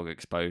big dog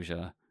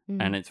exposure.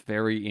 And it's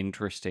very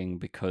interesting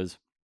because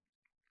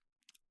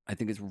I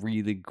think it's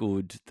really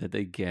good that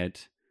they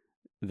get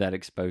that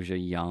exposure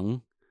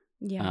young,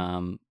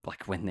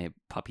 like when they're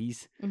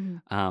puppies,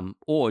 Mm-hmm.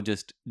 or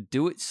just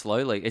do it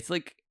slowly. It's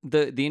like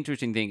the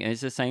interesting thing, and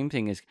it's the same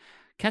thing as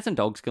cats and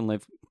dogs can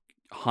live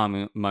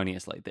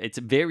harmoniously. It's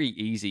very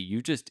easy.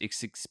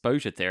 It's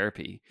exposure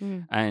therapy.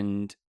 Mm.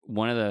 And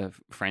one of the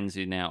friends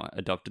who now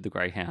adopted the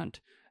greyhound,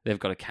 they've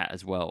got a cat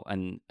as well,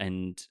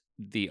 and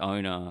the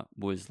owner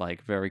was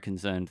like very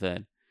concerned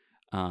that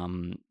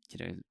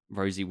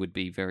Rosie would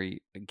be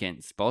very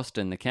against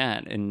Boston the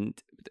cat,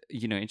 and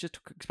it just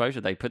took exposure.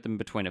 They put them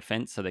between a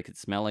fence so they could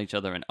smell each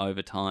other, and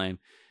over time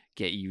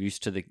get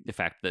used to the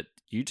fact that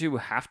you two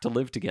have to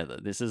live together.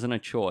 This isn't a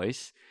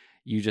choice.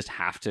 You just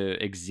have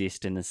to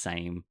exist in the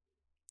same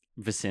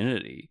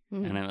vicinity.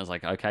 And I was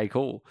like, okay,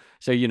 cool.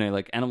 So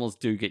like animals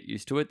do get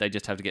used to it. They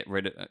just have to get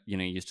rid of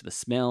used to the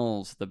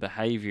smells, the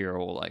behavior,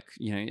 or like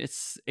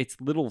it's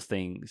little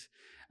things.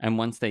 And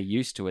once they're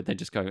used to it, they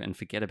just go and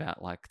forget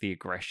about like the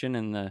aggression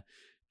and the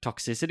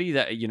toxicity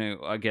that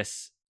I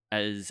guess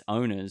as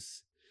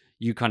owners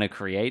you kind of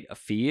create a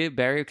fear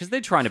barrier because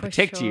they're trying to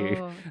protect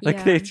you.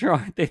 Like they're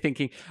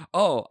thinking,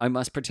 oh, I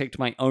must protect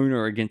my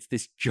owner against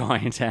this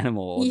giant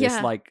animal, or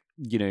this like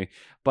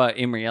but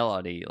in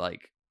reality,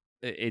 like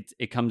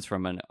it comes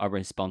from a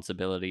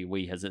responsibility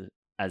we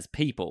as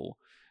people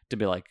to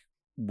be like,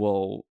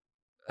 well,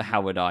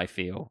 how would I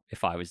feel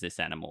if I was this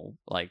animal?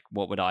 Like,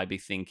 what would I be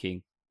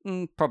thinking?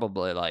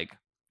 Probably like,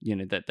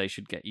 that they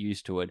should get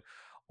used to it.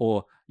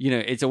 Or,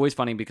 it's always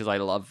funny because I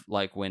love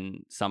like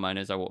when some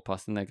owners I walk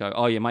past and they go,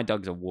 oh yeah, my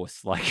dog's a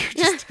wuss. Like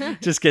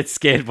just get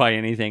scared by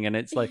anything. And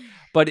it's like,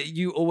 but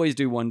you always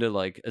do wonder,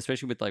 like,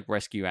 especially with like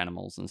rescue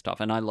animals and stuff.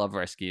 And I love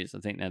rescues. I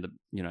think they're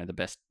the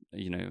best,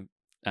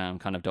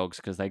 kind of dogs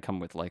because they come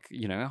with like,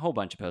 a whole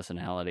bunch of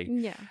personality.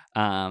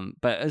 Yeah.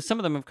 But some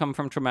of them have come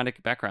from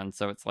traumatic backgrounds.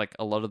 So it's like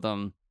a lot of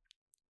them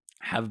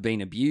have been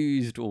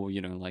abused or,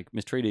 like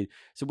mistreated.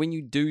 So when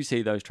you do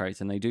see those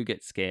traits and they do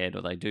get scared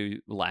or they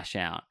do lash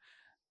out,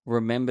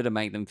 remember to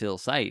make them feel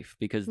safe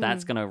because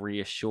that's going to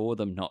reassure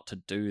them not to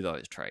do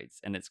those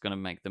traits, and it's going to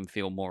make them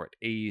feel more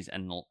at ease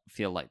and not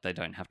feel like they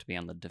don't have to be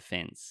on the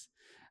defense.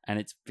 And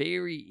it's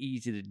very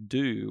easy to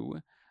do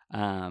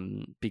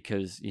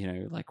because,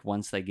 like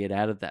once they get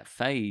out of that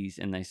phase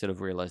and they sort of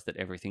realize that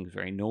everything's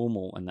very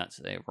normal and that's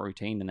their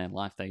routine in their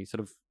life, they sort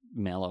of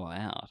mellow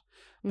out.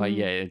 But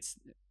yeah,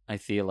 I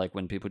feel like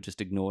when people just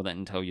ignore that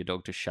and tell your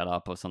dog to shut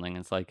up or something,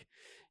 it's like,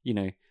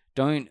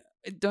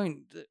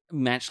 don't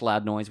match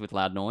loud noise with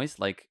loud noise.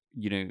 Like,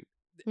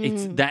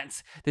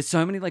 there's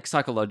so many like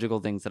psychological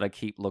things that I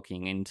keep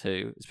looking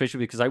into, especially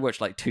because I watched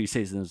like 2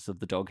 seasons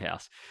of The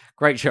Doghouse.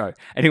 Great show.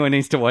 Anyone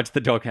needs to watch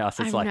The Doghouse.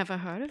 It's I've never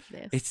heard of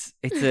this.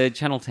 It's a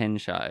Channel 10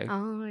 show.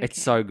 Oh, okay.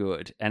 It's so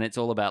good. And it's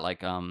all about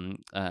like,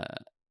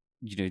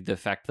 the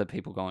fact that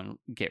people go and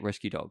get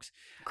rescue dogs.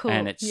 Cool.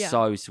 And it's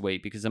so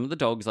sweet because some of the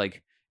dogs,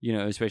 like,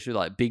 especially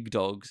like big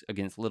dogs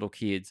against little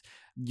kids,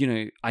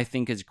 I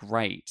think is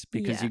great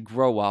because you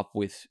grow up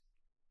with,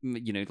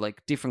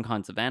 like different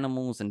kinds of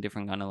animals and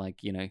different kind of like,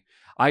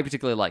 I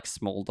particularly like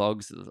small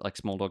dogs. Like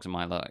small dogs are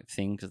my like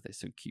thing because they're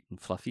so cute and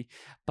fluffy.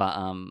 But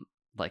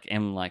like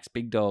Em likes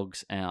big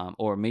dogs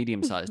or a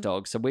medium-sized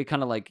dog. So we're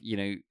kind of like,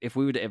 if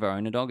we would ever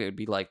own a dog, it would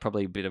be like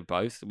probably a bit of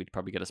both. We'd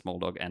probably get a small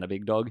dog and a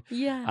big dog.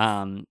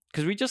 Yeah.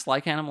 Because we just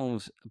like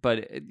animals,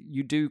 but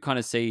you do kind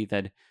of see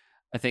that.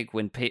 I think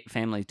when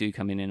families do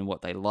come in and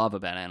what they love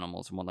about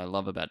animals and what they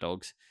love about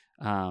dogs,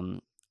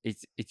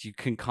 it's you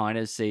can kind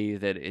of see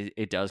that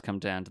it does come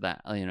down to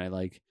that,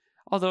 like,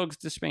 oh, dogs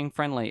just being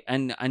friendly,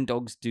 and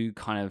dogs do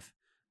kind of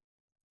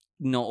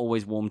not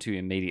always warm to you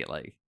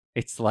immediately.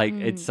 It's like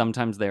it's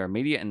sometimes they're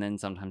immediate and then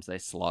sometimes they're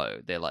slow.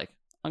 They're like,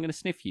 I'm going to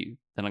sniff you,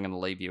 then I'm going to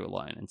leave you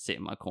alone and sit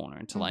in my corner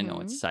until I know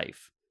it's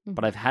safe.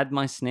 But I've had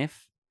my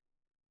sniff.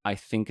 I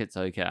think it's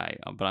okay,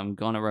 but I'm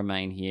going to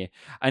remain here.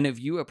 And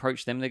if you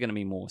approach them, they're going to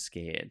be more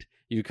scared.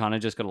 You kind of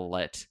just got to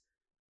let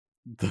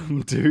them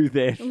do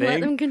their thing.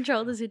 Let them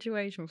control the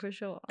situation for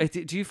sure.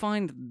 Do you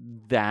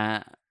find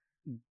that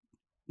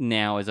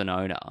now as an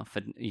owner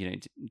for,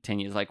 10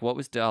 years, like what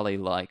was Dali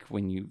like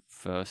when you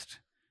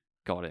first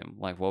got him?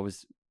 Like what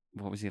was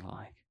he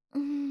like?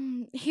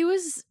 He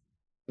was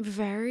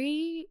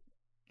very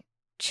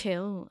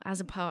chill as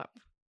a pup.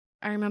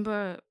 I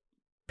remember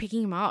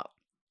picking him up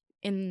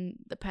in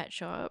the pet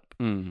shop.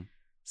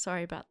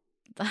 Sorry about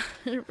that.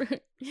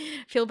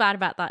 Feel bad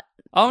about that.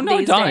 Oh no,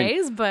 these don't.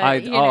 Days, but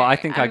I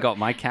think I got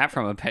my cat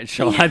from a pet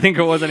shop. I think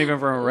it wasn't even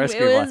from a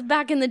rescue. It was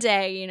back in the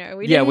day,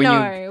 we didn't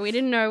know. We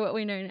didn't know what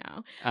we know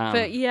now.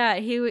 But yeah,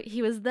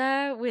 he was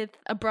there with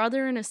a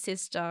brother and a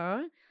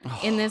sister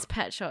in this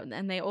pet shop,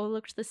 and they all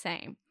looked the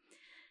same.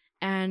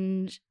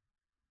 And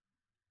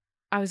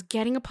I was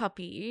getting a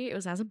puppy. It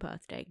was as a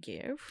birthday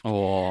gift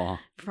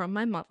from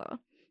my mother.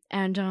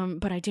 And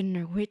but I didn't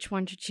know which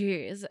one to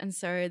choose. And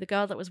so the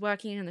girl that was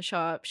working in the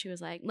shop, she was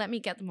like, let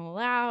me get them all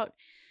out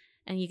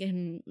and you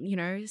can,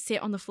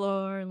 sit on the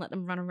floor and let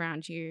them run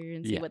around you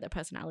and see what their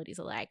personalities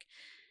are like.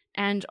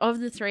 And of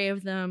the 3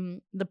 of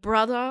them, the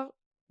brother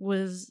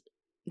was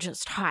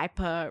just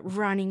hyper,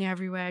 running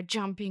everywhere,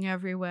 jumping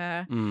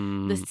everywhere.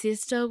 The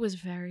sister was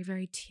very,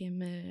 very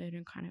timid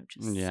and kind of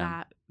just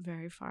sat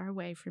very far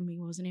away from me,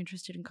 wasn't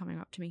interested in coming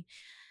up to me.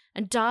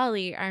 And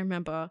Darlie, I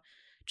remember,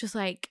 just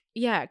like,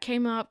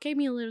 came up, gave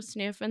me a little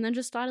sniff, and then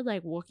just started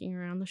like walking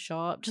around the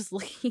shop, just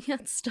looking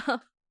at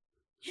stuff.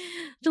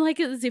 Like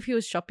as if he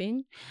was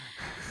shopping.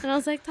 And I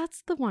was like,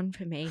 that's the one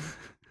for me.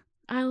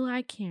 I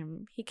like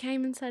him. He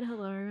came and said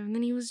hello, and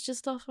then he was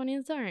just off on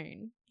his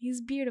own.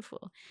 He's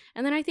beautiful.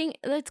 And then I think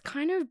that's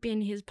kind of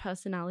been his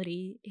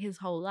personality his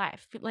whole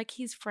life. Like,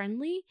 he's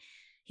friendly.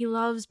 He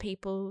loves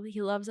people.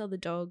 He loves other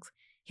dogs.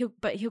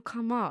 But he'll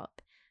come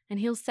up and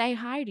he'll say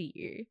hi to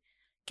you,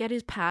 get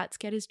his pats,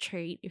 get his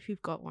treat if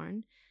you've got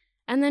one.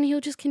 And then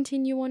he'll just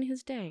continue on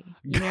his day,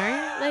 you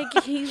know?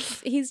 Like,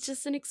 he's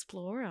just an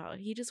explorer.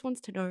 He just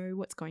wants to know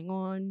what's going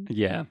on.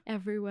 Yeah.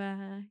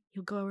 Everywhere.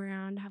 He'll go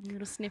around, have a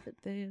little sniff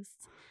at this,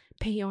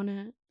 pee on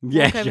it,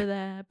 walk over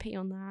there, pee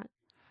on that.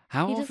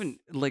 How often,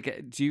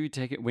 do you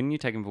take it, when you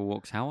take him for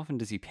walks, how often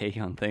does he pee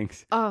on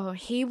things? Oh,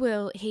 he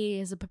will. He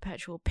is a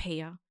perpetual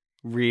peer.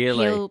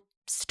 Really? He'll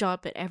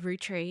stop at every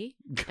tree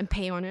and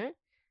pee on it.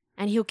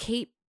 And he'll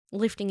keep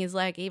lifting his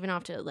leg even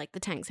after like the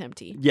tank's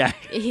empty. Yeah.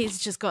 He's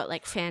just got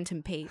like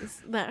phantom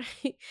pees. But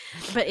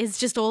it's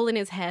just all in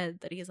his head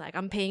that he's like,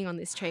 I'm peeing on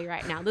this tree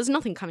right now. There's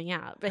nothing coming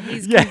out, but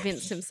he's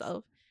convinced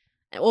himself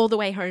all the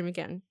way home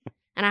again.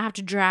 And I have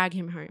to drag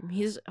him home.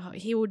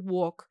 He would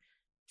walk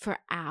for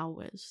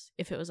hours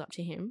if it was up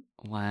to him.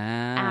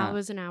 Wow.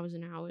 Hours and hours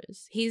and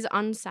hours. He's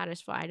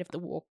unsatisfied if the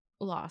walk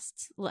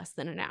lasts less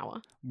than an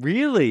hour.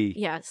 Really?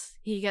 Yes.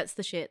 He gets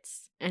the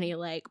shits and he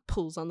like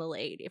pulls on the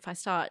lead. If I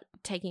start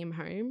taking him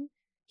home,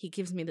 he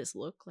gives me this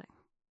look like,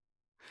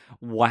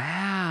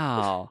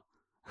 wow.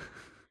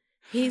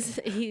 He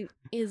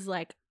is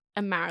like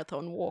a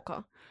marathon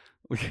walker.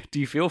 Do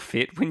you feel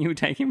fit when you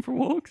take him for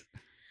walks?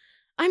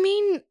 I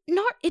mean,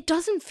 it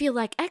doesn't feel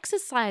like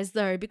exercise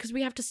though, because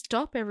we have to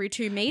stop every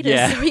 2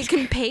 meters so we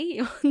can pee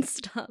on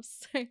stuff.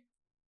 So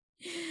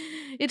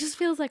it just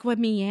feels like we're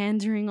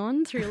meandering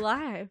on through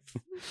life.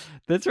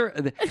 That's right.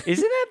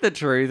 Isn't that the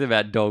truth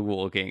about dog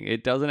walking?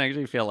 It doesn't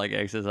actually feel like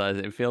exercise.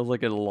 It feels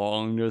like a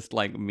long, just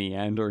like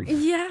meandering.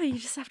 Yeah, you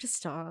just have to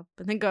stop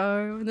and then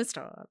go and then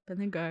stop and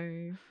then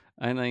go.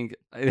 I think,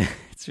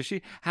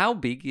 especially, how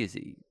big is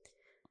he?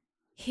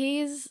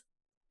 He's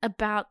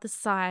about the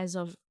size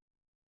of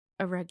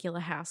a regular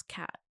house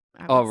cat.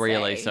 Oh,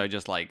 really? So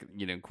just like,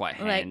 quite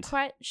hand. Like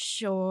quite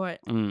short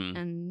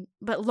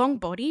but long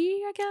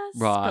body, I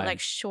guess. Right. But like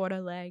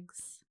shorter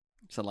legs.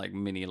 So like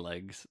mini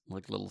legs,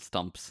 like little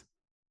stumps.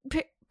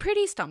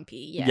 Pretty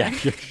stumpy, yeah.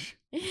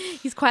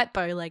 He's quite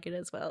bow-legged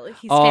as well.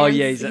 He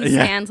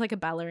stands like a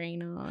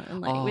ballerina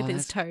and like with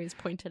his toes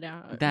pointed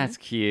out. That's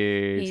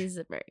cute. He's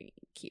a very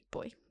cute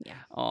boy. Yeah.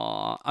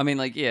 Oh, I mean,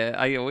 like,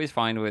 I always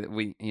find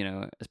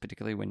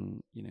particularly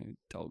when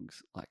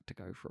dogs like to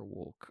go for a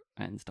walk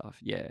and stuff.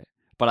 Yeah,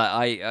 but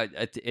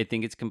I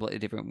think it's completely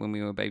different when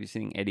we were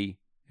babysitting Eddie,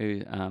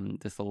 who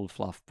this little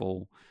fluff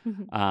ball.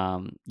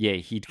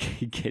 He'd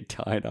get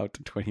tired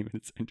after 20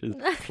 minutes and just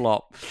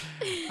flop.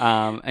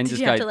 And Did just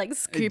you go, have to like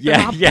scoop him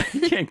up? Yeah,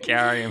 you can't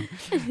carry him.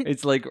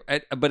 It's like,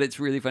 but it's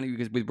really funny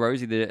because with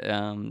Rosie,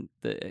 the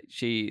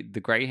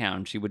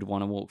greyhound, she would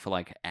want to walk for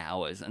like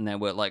hours, and they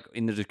were like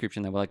in the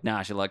description, they were like,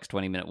 nah, she likes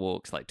 20-minute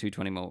walks, like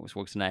 20-minute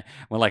walks a day.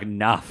 We're like,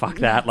 nah, fuck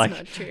that. That's like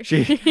not true.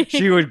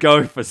 she would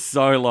go for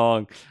so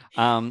long.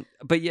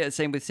 But yeah,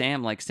 same with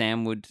Sam. Like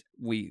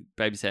we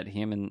babysat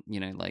him, and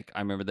like I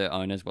remember the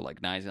owners were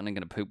like, "No, he's only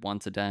going to poop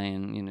once a day,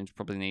 and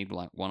probably need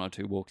like 1 or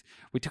 2 walks."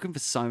 We took him for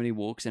so many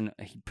walks, and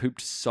he pooped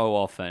so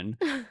often,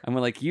 and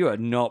we're like, "You are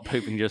not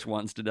pooping just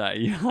once a day."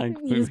 You're like,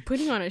 he's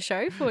putting on a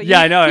show for you.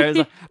 Yeah, I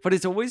know. But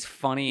it's always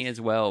funny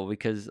as well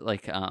because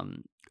like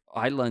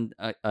I learned,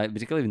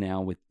 particularly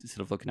now with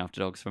sort of looking after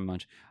dogs so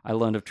much, I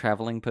learned of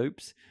traveling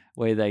poops,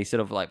 where they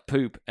sort of like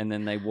poop and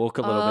then they walk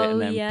a little bit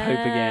and then poop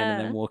again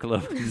and then walk a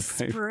little bit and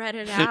poop. Spread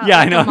it out. Yeah,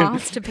 I know. Like a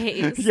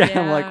masterpiece. Yeah,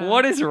 I'm like,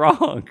 what is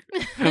wrong?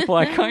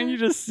 Why can't you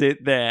just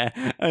sit there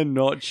and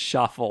not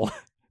shuffle?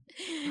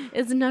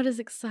 It's not as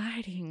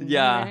exciting.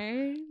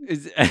 Yeah.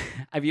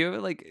 Have you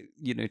ever like,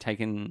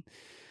 taken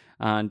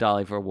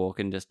Darlie for a walk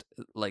and just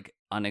like,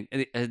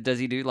 does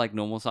he do like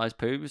normal size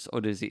poops,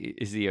 or is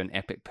he an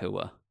epic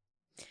pooer?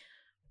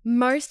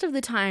 Most of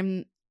the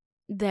time,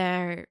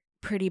 they're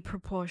pretty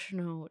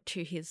proportional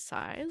to his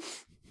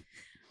size.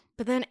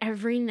 But then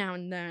every now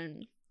and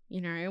then,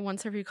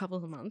 once every couple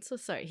of months or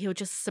so, he'll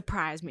just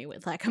surprise me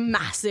with like a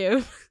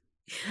massive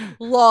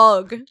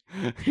log.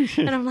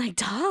 And I'm like,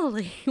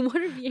 Darlie,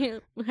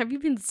 what have you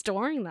been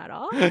storing that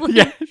off?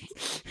 Like,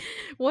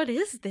 what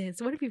is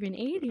this? What have you been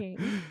eating?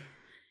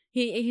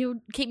 He'll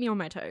keep me on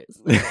my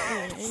toes.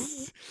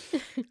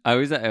 I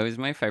always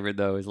my favorite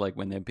though is like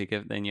when they pick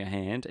it in your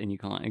hand and you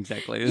can't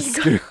exactly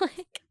scoop.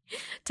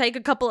 Take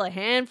a couple of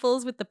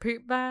handfuls with the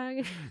poop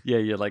bag. Yeah,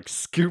 you're like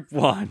scoop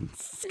 1,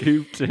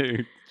 scoop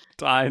 2,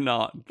 tie a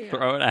knot,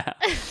 throw it out.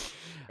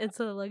 It's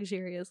a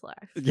luxurious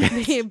life.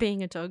 Yes.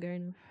 Being a dog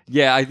owner.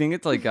 Yeah, I think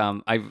it's like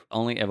I've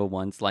only ever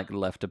once like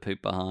left a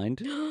poop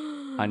behind.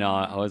 I know.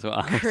 I was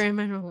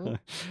criminal.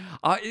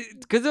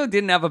 Because I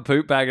didn't have a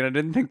poop bag and I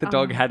didn't think the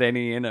dog had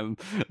any in him.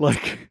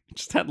 Like,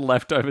 just had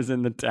leftovers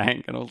in the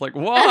tank, and I was like,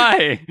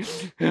 "Why?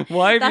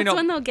 Why have you not?" That's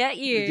when they'll get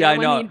you. Yeah, I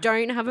know. When you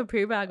don't have a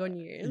poo bag on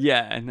you.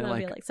 Yeah, and they'll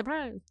like, be like,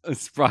 "Surprise!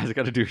 Surprise! I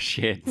got to do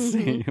shit.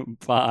 See you.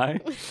 Bye."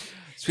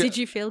 Did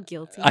you feel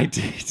guilty? I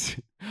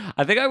did.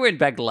 I think I went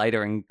back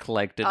later and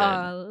collected it.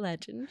 Oh,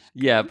 legend.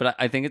 Yeah, but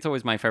I think it's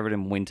always my favorite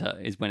in winter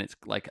is when it's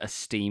like a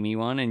steamy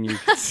one and you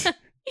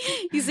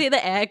you see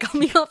the air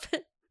coming off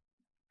it.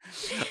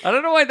 I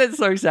don't know why that's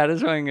so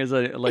satisfying as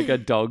a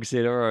dog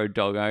sitter or a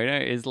dog owner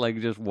is like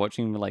just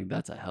watching like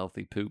that's a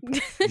healthy poop.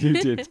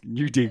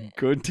 You did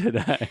good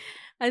today.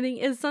 I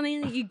think it's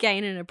something that you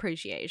gain an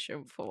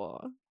appreciation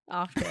for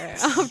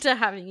after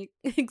having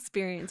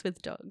experience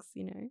with dogs,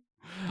 you know.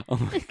 Oh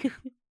my God.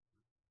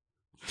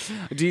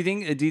 Do you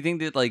think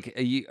that like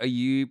are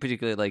you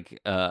particularly like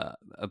a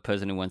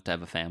person who wants to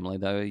have a family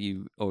though?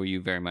 Are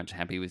you very much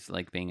happy with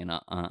like being an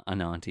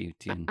auntie?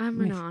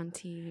 I'm an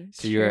auntie.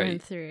 So through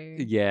and through.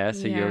 Yeah.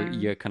 So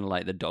you're kind of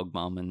like the dog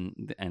mom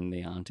and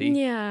the auntie.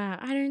 Yeah,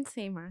 I don't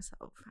see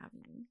myself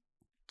having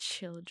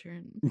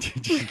children.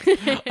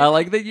 I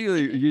like that you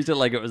used it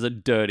like it was a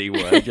dirty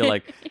word. You're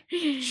like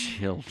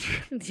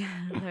children.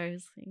 Yeah,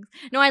 those things.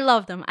 No, I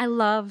love them. I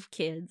love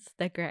kids.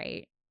 They're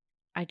great.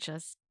 I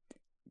just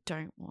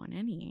don't want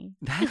any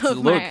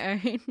of my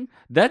own.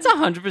 That's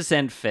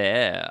 100%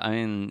 fair. I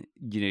mean,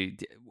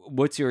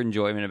 what's your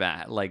enjoyment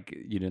about like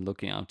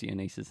looking after your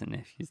nieces and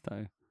nephews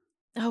though?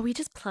 Oh, we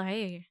just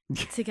play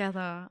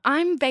together.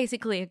 I'm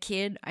basically a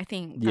kid. I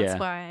think that's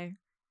why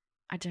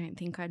I don't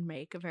think I'd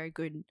make a very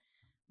good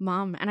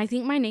mum. And I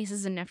think my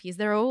nieces and nephews,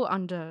 they're all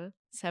under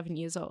 7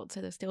 years old, so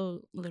they're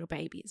still little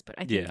babies. But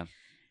I think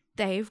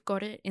they've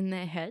got it in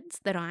their heads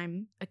that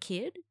I'm a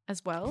kid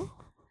as well.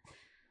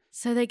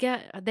 So they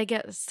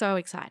get so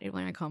excited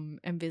when I come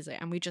and visit,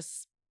 and we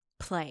just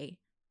play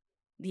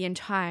the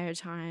entire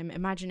time.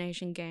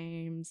 Imagination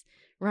games,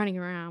 running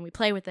around. We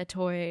play with their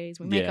toys.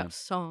 We make up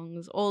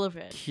songs, all of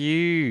it.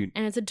 Cute.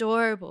 And it's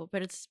adorable,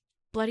 but it's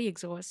bloody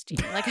exhausting.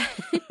 Like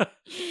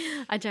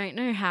I don't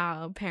know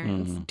how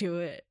parents do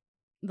it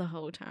the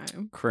whole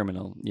time.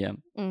 Criminal, yeah.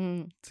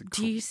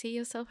 Do you see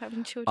yourself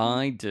having children?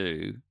 I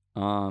do.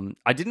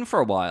 I didn't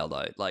for a while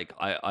though. Like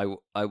I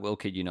will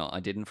kid you not, I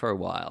didn't for a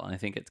while, and I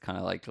think it's kind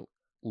of like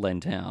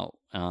lent out.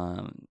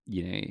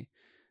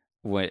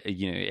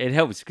 It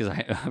helps because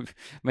I've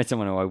met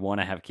someone who I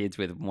want to have kids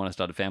with, want to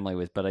start a family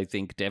with. But I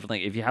think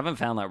definitely if you haven't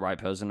found that right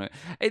person,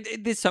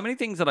 there's so many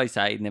things that I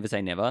say never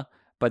say never.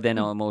 But then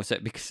I'm also,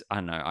 because I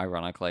don't know,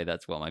 ironically,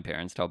 that's what my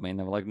parents told me, and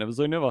they were like, never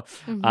say never.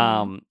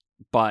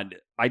 But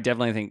I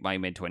definitely think my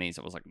mid-20s,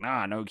 I was like,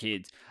 nah, no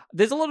kids.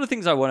 There's a lot of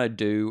things I want to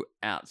do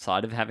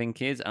outside of having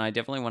kids, and I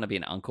definitely want to be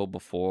an uncle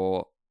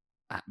before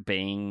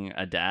being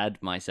a dad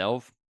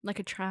myself. Like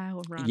a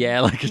trial run. Yeah,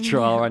 like a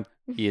trial run.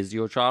 Here's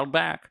your child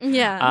back.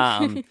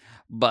 Yeah.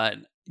 But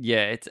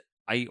yeah,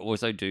 I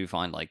also do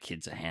find like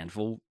kids a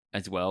handful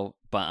as well.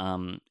 But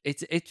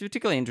it's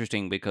particularly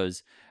interesting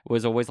because it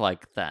was always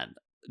like that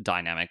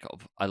dynamic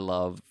of I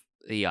love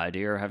the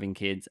idea of having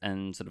kids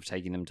and sort of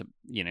taking them to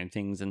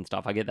things and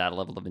stuff. I get that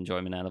level of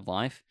enjoyment out of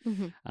life.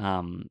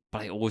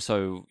 But I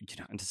also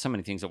there's so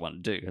many things I want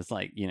to do. It's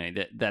like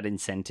that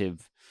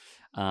incentive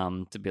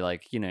to be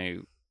like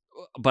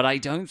but I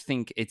don't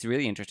think it's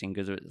really interesting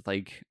because it's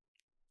like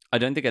I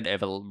don't think I'd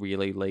ever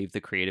really leave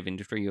the creative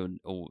industry or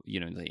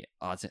the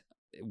arts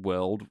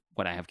world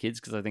when I have kids,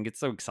 because I think it's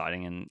so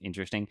exciting and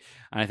interesting.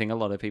 And I think a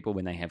lot of people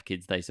when they have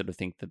kids, they sort of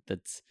think that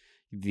that's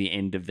the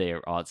end of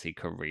their artsy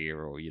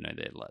career or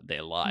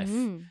their life.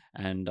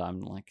 And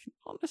I'm like,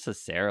 not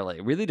necessarily.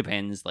 It really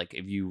depends like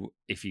if you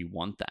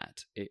want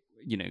that,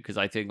 because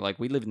I think like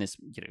we live in this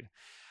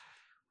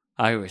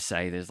I always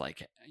say there's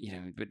like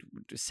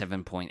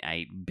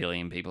 7.8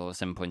 billion people or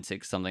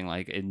 7.6 something,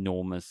 like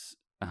enormous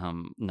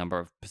number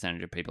of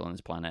percentage of people on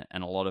this planet,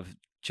 and a lot of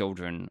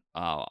children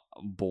are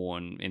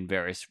born in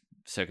various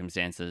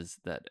circumstances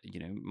that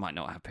might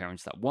not have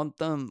parents that want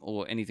them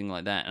or anything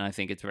like that. And I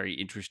think it's very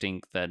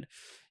interesting that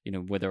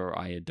whether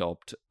I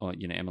adopt or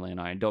Emily and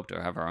I adopt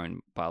or have our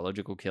own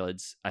biological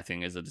kids, I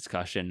think is a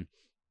discussion.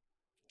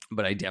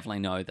 But I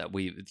definitely know that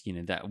we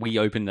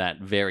opened that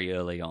very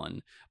early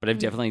on. But I've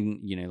definitely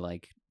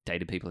like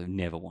dated people who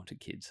never wanted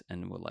kids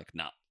and were like,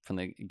 nah, from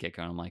the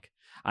get-go. And I'm like,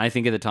 I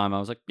think at the time I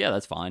was like, yeah,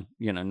 that's fine,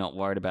 not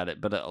worried about it.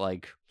 But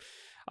like,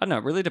 I don't know,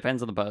 it really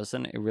depends on the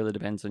person. It really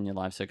depends on your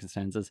life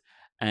circumstances.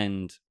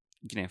 And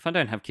if I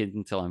don't have kids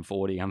until I'm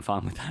 40, I'm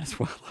fine with that as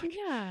well. Like,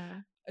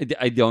 yeah,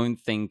 I don't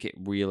think it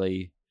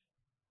really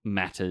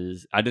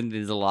matters. I don't think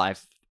there's a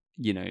life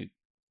that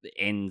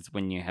ends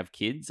when you have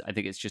kids. I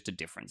think it's just a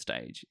different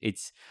stage.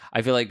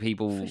 I feel like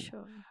people for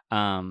sure.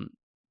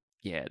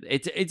 Yeah,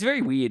 it's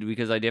very weird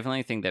because I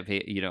definitely think that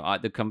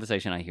the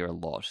conversation I hear a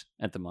lot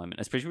at the moment,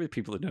 especially with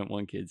people who don't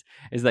want kids,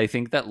 is they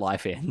think that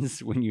life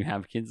ends when you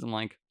have kids. I'm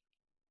like,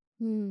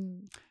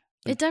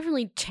 it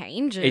definitely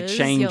changes. It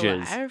changes, your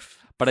life,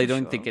 but I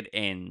don't think it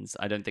ends.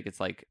 I don't think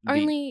it's like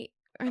only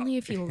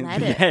if you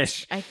let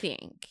it. I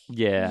think.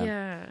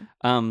 Yeah.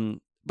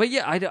 But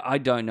yeah, I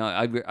don't know.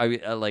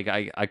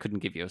 I couldn't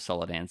give you a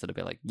solid answer to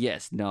be like,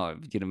 yes, no,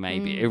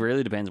 maybe. It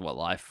really depends what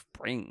life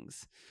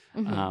brings,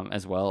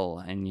 as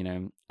well.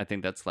 And, I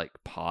think that's like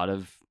part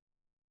of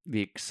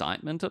the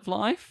excitement of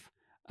life.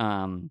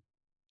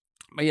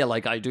 But yeah,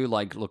 like I do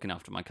like looking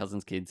after my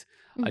cousin's kids.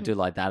 I do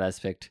like that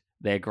aspect.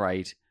 They're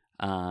great.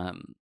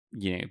 And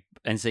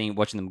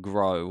watching them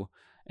grow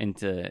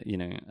into,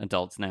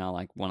 adults now.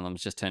 Like one of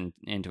them's just turned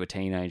into a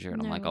teenager,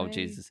 and I'm like, oh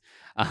Jesus,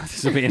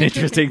 this will be an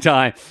interesting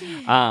time.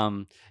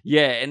 And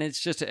it's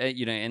just,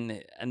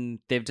 and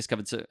they've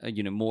discovered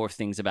more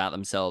things about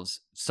themselves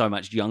so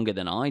much younger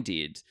than I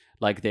did.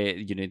 Like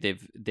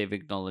they've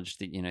acknowledged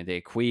that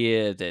they're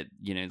queer, that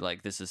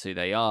like this is who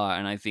they are,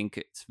 and I think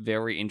it's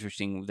very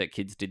interesting that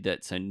kids did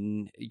that so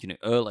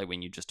early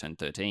when you just turned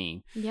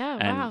 13. Yeah,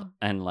 wow.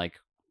 And like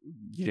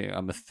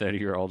I'm a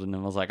 30-year-old, and I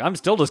was like, I'm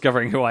still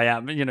discovering who I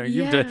am.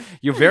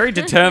 You're very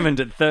determined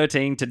at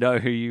 13 to know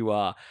who you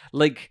are.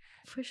 Like,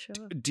 for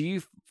sure. Do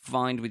you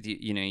find with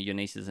your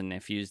nieces and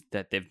nephews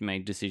that they've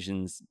made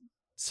decisions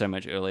so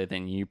much earlier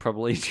than you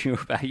probably do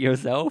about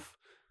yourself?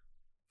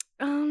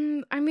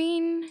 I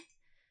mean,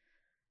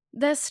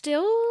 they're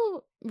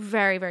still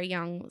very, very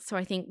young, so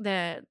I think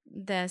their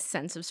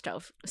sense of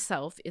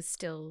self is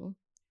still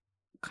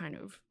kind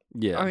of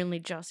only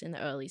just in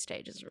the early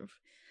stages of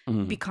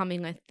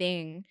becoming a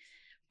thing.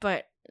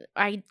 But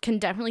I can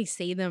definitely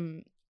see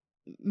them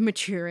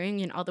maturing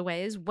in other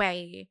ways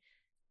way,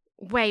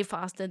 way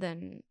faster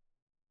than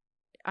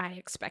I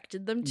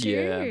expected them to.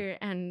 Yeah.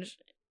 And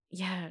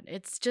yeah,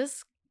 it's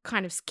just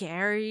kind of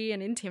scary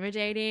and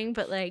intimidating,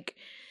 but like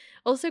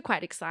also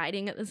quite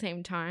exciting at the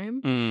same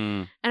time.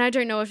 And I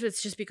don't know if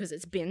it's just because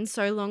it's been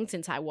so long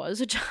since I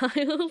was a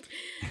child,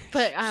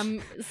 but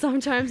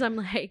sometimes I'm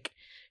like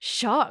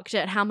shocked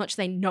at how much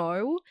they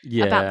know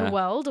about the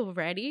world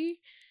already.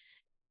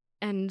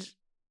 And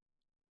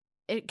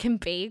it can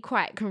be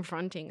quite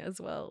confronting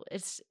as well.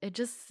 It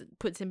just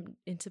puts him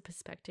into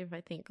perspective, I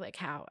think, like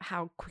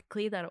how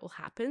quickly that all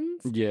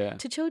happens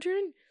to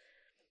children.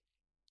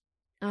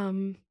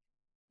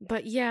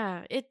 But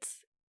yeah,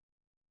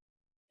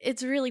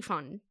 it's really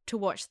fun to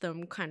watch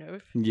them kind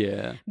of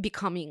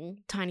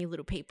becoming tiny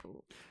little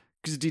people.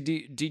 Because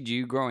did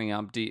you growing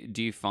up, do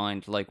you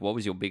find, like, what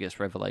was your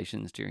biggest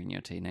revelations during your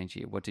teenage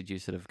year? What did you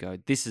sort of go,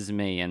 this is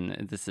me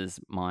and this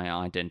is my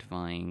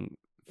identifying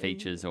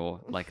features, or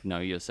like know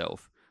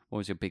yourself? What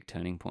was your big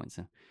turning points?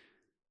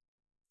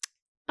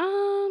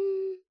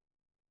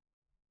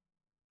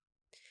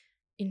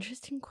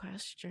 Interesting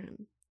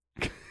question.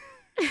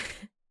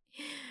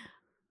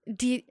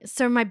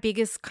 So my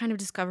biggest kind of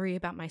discovery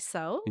about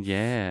myself?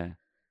 Yeah.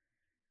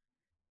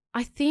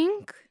 I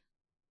think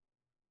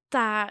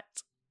that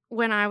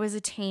when I was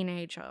a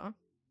teenager,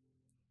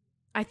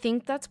 I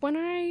think that's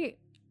when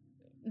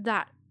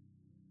that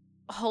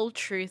whole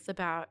truth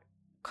about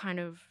kind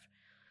of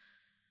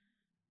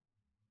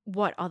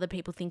what other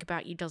people think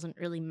about you doesn't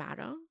really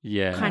matter.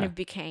 Yeah. Kind of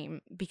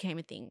became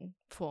a thing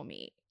for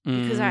me.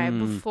 Because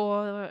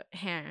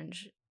beforehand,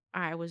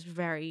 I was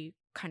very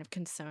kind of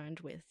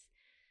concerned with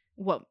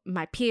what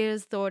my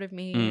peers thought of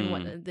me and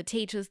what the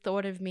teachers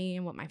thought of me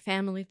and what my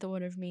family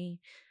thought of me.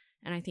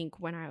 And I think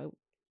when I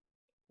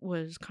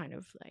was kind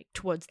of like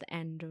towards the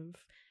end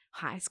of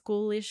high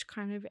school-ish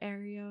kind of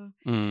area,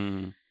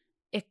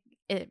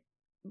 it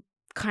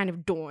kind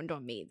of dawned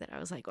on me that I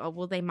was like, oh,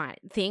 well, they might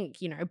think,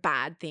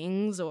 bad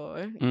things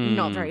or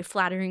not very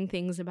flattering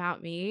things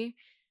about me.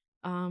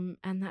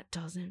 And that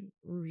doesn't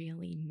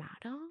really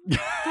matter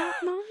that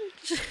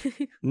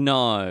much.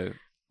 No.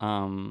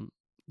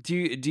 Do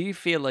you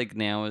feel like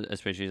now,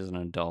 especially as an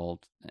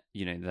adult,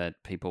 that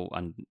people,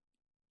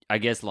 I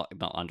guess, like,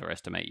 not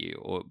underestimate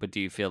you, but do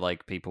you feel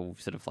like people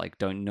sort of like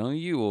don't know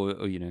you, or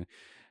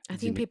I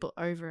think people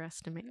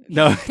overestimate me.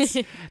 No,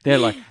 they're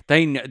like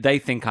they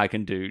think I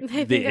can do.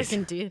 They think I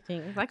can do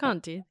things. I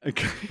can't do.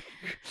 Okay.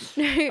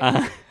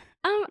 No.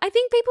 I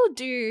think people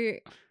do.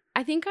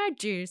 I think I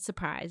do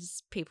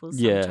surprise people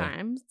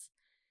sometimes.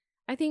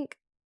 I think.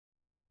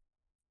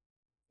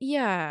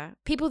 Yeah,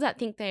 people that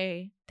think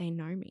they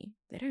know me,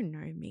 they don't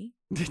know me.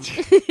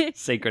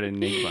 Secret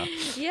enigma.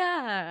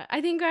 Yeah,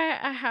 I think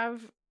I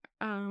have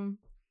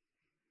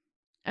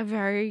a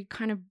very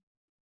kind of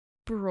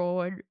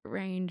broad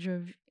range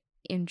of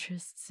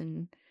interests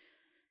and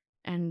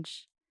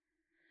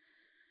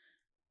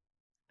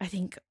I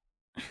think,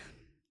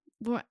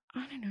 well,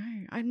 I don't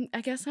know.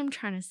 I guess I'm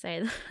trying to say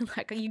that,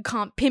 like, you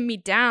can't pin me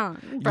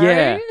down, bro.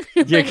 Yeah,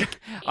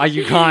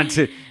 you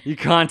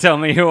can't tell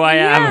me who I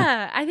am.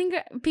 Yeah, I think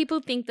people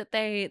think that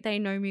they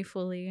know me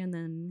fully, and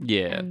then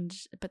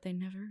but they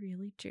never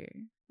really do.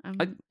 I'm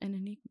an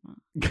enigma.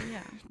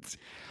 Yeah,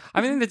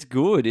 I mean that's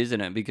good, isn't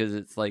it? Because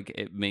it's like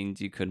it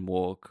means you can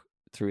walk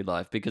through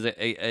life. Because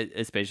it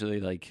especially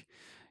like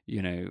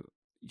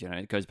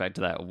it goes back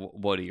to that.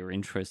 What are your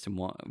interests and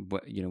what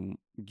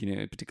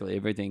particularly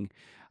everything.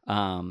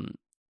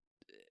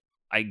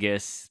 I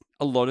guess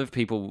a lot of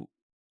people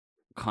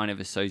kind of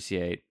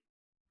associate,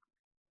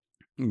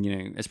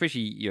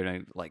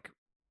 especially like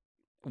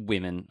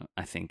women,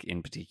 I think,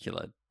 in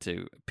particular,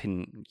 to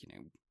pin,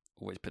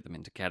 always put them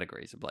into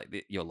categories of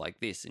like, you're like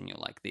this and you're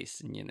like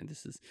this, and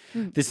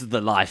this is the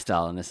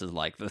lifestyle, and this is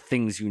like the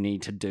things you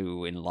need to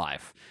do in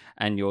life,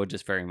 and you're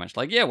just very much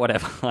like, yeah,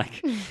 whatever,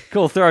 like,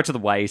 cool, throw it to the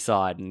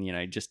wayside,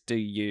 and just do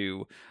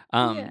you.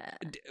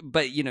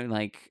 But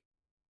like,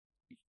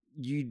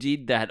 you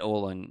did that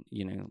all on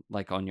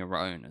like on your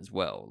own as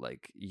well,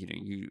 like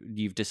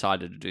you've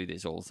decided to do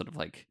this all sort of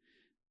like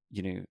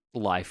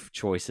life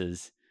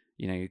choices,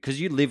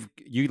 because you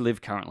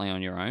live currently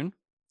on your own.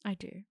 I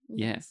do.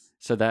 Yes. Yeah.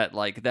 So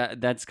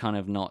that's kind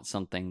of not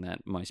something that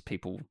most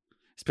people,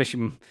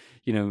 especially,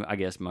 I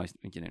guess most,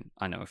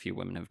 I know a few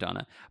women have done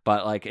it,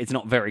 but like it's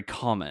not very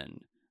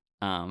common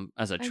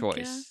as a choice. I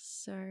guess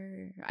so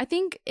I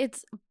think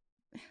it's,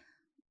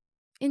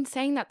 in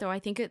saying that though, I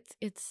think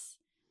it's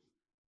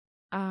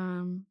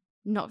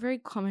not very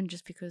common,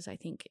 just because I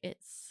think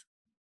it's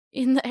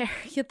in the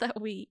area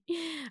that we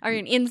are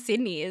in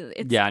Sydney.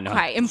 It's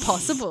quite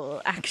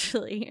impossible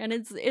actually, and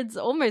it's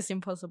almost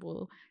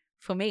impossible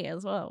for me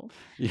as well.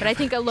 Yeah. But I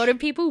think a lot of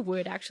people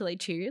would actually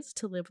choose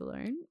to live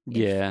alone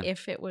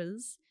if it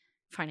was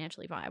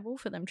financially viable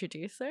for them to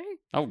do so.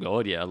 Oh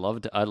God, yeah,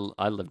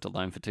 I lived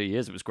alone for 2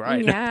 years. It was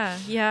great.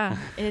 Yeah,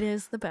 it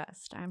is the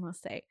best, I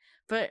must say.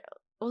 But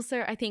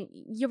also, I think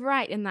you're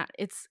right in that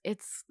it's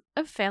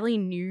a fairly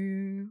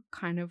new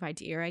kind of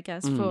idea, I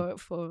guess,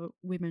 for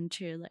women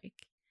to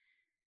like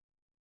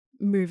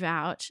move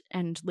out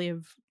and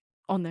live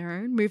on their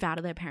own, move out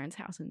of their parents'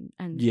 house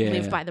and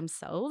live by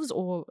themselves,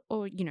 or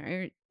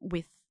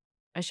with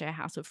a share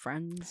house of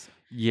friends,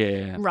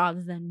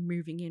 rather than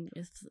moving in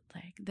with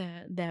like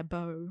their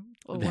beau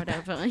or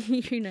whatever.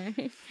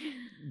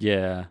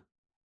 Yeah,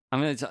 I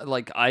mean, it's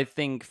like, I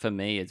think for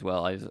me as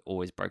well, I've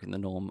always broken the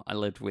norm. I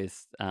lived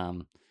with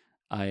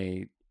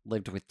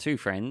two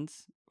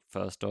friends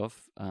first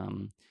off,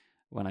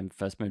 when I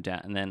first moved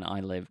out, and then I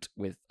lived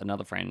with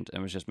another friend, and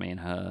it was just me and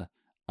her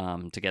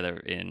together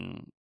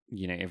in,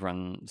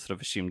 everyone sort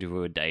of assumed we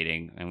were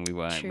dating, and we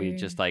weren't. True. We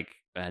just like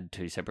had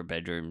 2 separate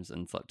bedrooms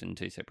and slept in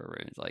 2 separate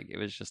rooms. Like, it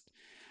was just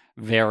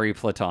very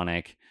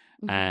platonic.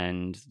 Mm-hmm.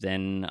 And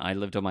then I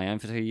lived on my own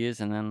for 2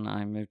 years, and then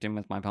I moved in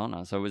with my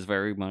partner. So it was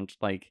very much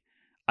like,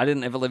 I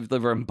didn't ever live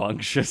the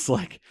rambunctious,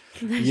 like,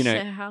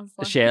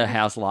 share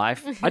house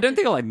life. I don't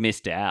think I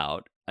missed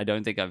out. I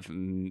don't think I've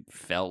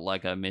felt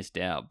like I missed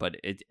out, but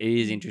it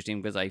is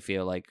interesting because I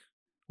feel like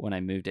when I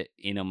moved it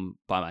in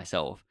by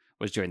myself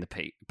was during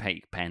the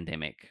peak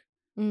pandemic.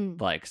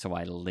 Like, so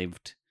I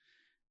lived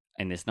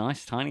in this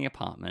nice tiny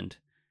apartment,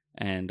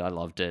 and I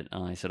loved it.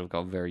 And I sort of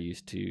got very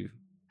used to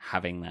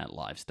having that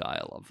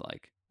lifestyle of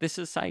like, this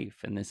is safe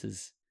and this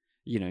is,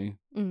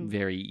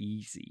 very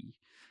easy.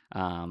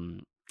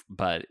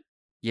 But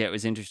yeah, it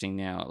was interesting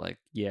now. Like,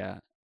 yeah,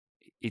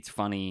 it's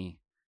funny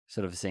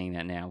sort of seeing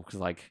that now, because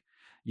like,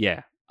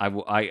 yeah,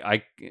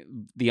 I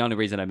the only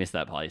reason I miss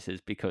that place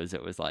is because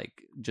it was like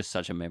just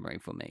such a memory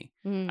for me.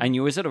 And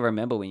you always sort of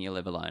remember when you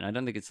live alone. I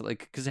don't think it's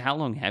like, because how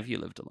long have you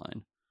lived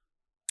alone?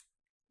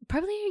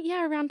 Probably,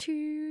 around 2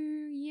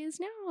 years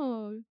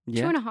now.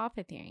 Yeah. 2.5,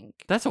 I think.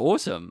 That's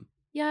awesome.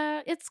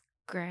 Yeah, it's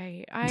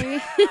great.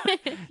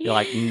 You're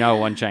like, no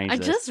one changed I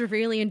just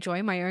really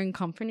enjoy my own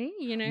company,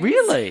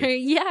 Really? So,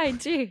 yeah, I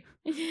do.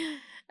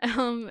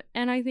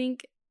 And I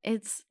think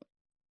it's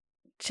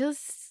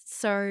just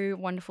so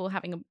wonderful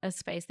having a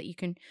space that you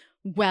can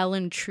well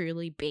and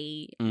truly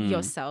be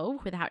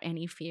yourself without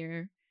any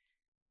fear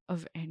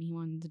of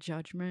anyone's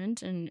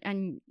judgment,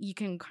 and you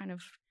can kind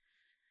of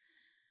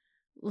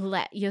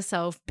let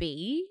yourself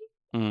be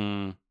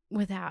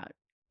without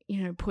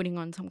putting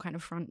on some kind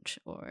of front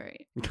or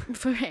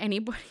for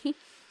anybody.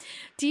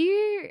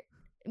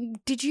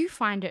 Did you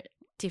find it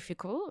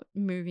difficult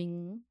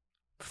moving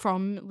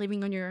from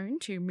living on your own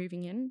to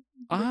moving in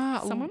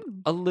with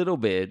someone? A little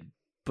bit,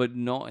 but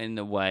not in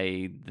the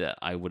way that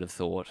I would have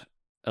thought.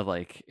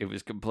 Like, it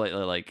was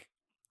completely like,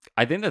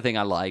 I think the thing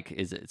I like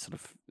is it's sort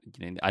of,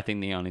 I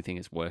think the only thing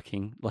is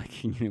working, like,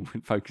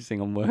 when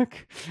focusing on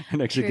work and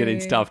actually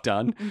getting stuff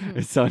done.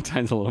 It's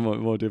sometimes a little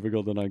more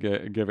difficult than I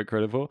give it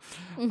credit for.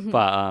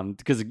 But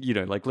because,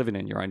 like, living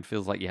in your own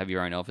feels like you have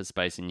your own office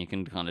space and you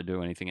can kind of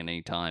do anything at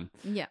any time.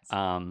 Yes.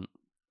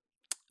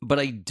 But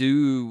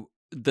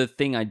the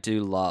thing I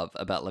do love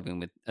about living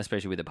with,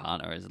 especially with a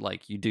partner, is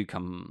like, you do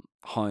come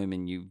home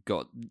and you've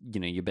got,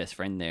 your best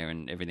friend there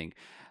and everything.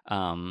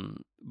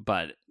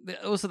 But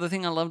also the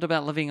thing I loved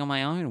about living on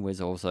my own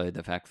was also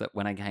the fact that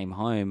when I came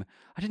home,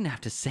 I didn't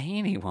have to see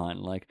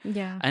anyone. Like,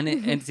 yeah. And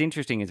it's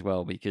interesting as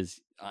well because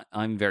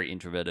I'm very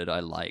introverted. I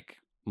like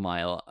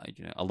my,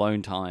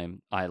 alone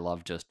time. I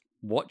love just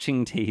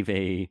watching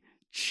TV,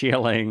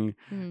 chilling,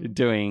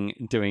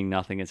 doing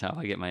nothing is how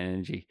I get my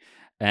energy.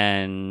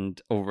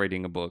 Or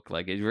reading a book.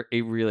 Like,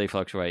 it really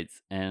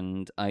fluctuates.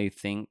 And I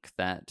think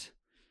that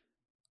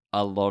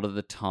a lot of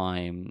the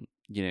time,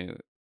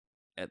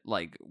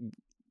 like,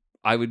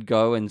 I would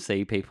go and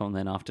see people, and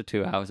then after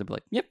 2 hours I'd be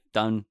like, yep,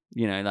 done.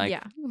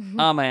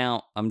 I'm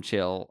out, I'm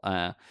chill.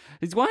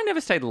 It's why I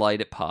never stayed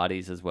late at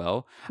parties as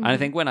well. And I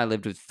think when I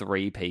lived with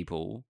 3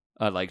 people,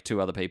 like 2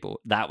 other people.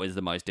 That was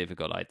the most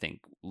difficult, I think,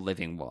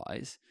 living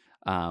wise.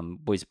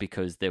 Was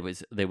because there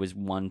was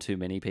one too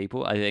many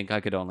people. I think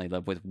I could only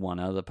live with one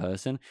other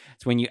person.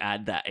 It's when you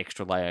add that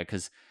extra layer,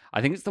 because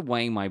I think it's the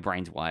way my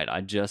brain's wired.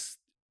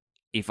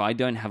 If I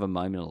don't have a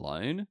moment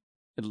alone,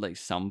 at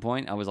least some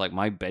point, I was like,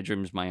 my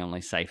bedroom's my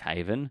only safe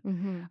haven.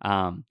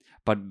 Mm-hmm.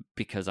 But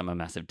because I'm a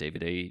massive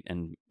DVD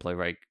and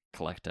Blu-ray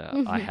collector,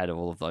 I had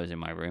all of those in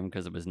my room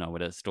because there was nowhere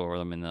to store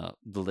them in the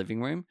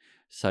living room.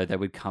 So they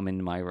would come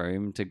into my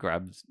room to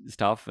grab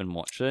stuff and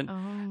watch it.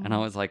 And I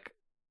was like,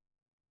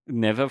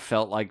 never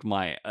felt like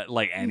my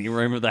any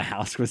room of the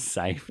house was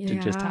safe to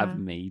just have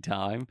me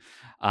time.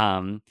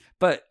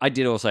 But I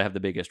did also have the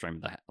biggest room,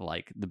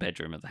 the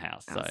bedroom of the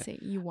house. So see,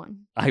 you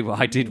won.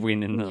 I did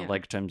win in the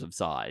terms of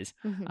size.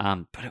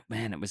 Mm-hmm. But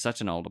man, it was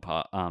such an old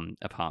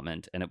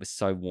apartment, and it was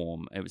so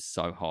warm. It was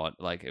so hot.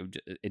 Like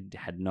it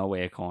had no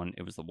aircon.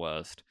 It was the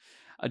worst.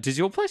 Does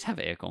your place have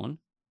aircon?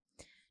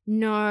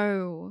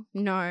 No.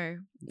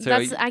 So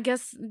that's, I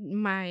guess,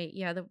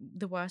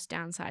 the worst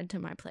downside to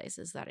my place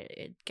is that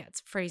it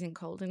gets freezing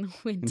cold in the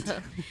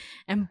winter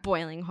and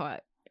boiling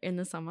hot in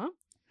the summer.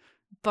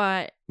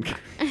 But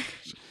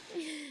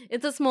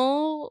it's a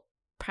small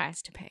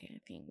price to pay, I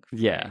think.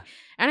 Yeah.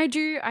 And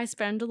I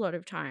spend a lot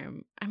of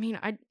time. I mean,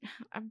 I've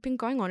been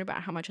going on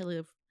about how much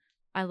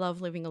I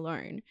love living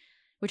alone,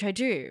 which I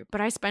do, but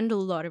I spend a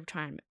lot of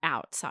time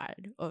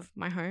outside of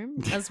my home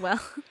as well.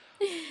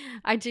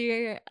 I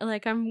do,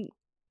 I'm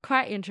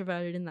quite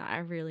introverted in that I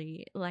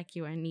really, like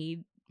you, I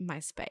need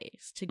my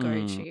space to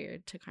go to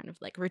kind of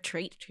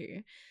retreat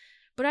to.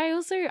 But I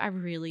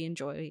really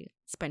enjoy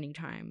spending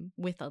time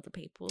with other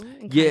people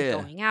and kind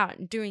of going out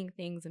and doing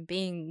things and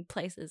being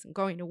places and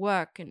going to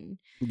work and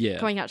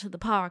going out to the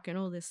park and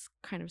all this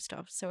kind of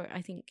stuff. So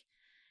I think,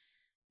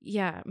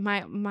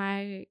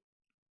 my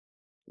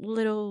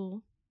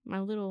little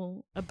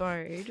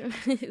abode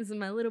is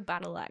my little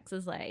battle axe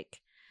is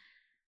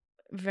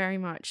very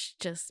much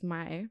just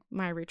my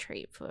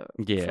retreat for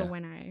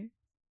when I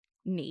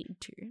need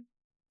to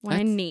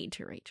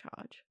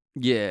recharge.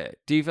 Yeah.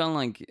 Do you feel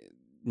like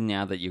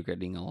now that you're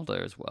getting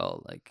older as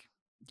well,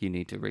 you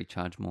need to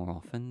recharge more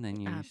often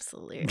than you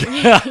Absolutely.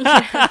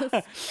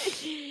 Yes.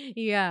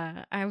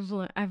 Yeah. I've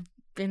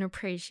been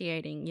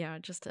appreciating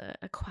just a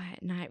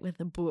quiet night with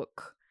a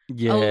book.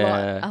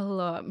 A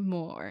lot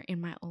more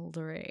in my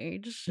older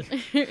age.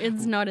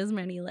 It's not as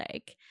many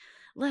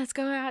let's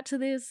go out to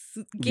this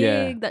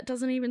gig that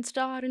doesn't even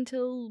start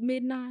until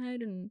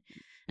midnight, and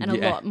a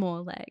lot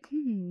more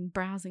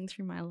browsing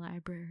through my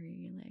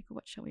library,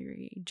 what shall we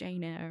read?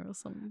 Jane Eyre or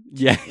something.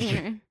 Yeah.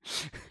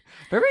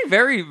 Very,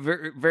 very,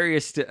 very, very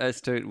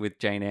astute with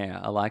Jane Eyre.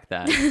 I like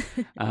that.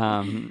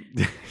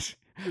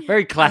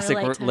 Very classic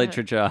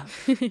literature.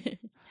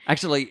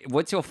 Actually,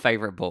 what's your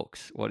favorite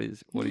books? What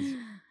is?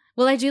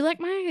 Well, I do like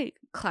my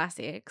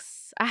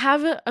classics. I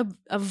have a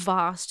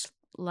vast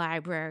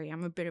library.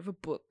 I'm a bit of a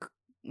book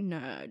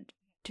nerd,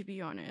 to be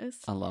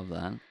honest. I love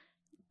that.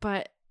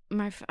 But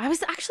I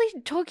was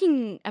actually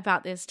talking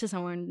about this to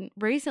someone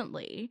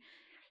recently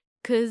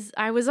because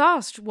I was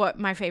asked what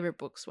my favorite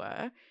books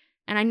were,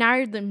 and I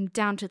narrowed them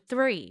down to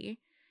 3,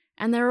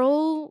 and they're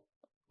all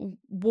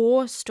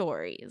war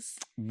stories.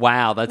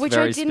 Wow, that's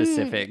very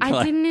specific.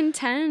 I didn't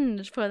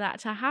intend for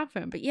that to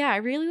happen, but I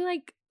really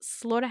like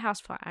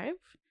Slaughterhouse-Five.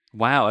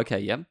 Wow, okay,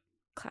 yep.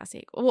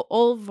 Classic.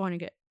 All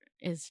Vonnegut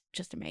is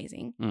just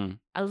amazing.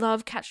 I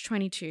love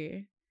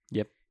Catch-22.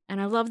 Yep. And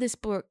I love this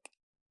book,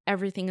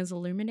 Everything is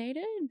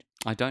Illuminated.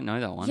 I don't know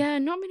that one. Yeah,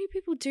 not many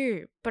people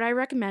do, but I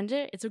recommend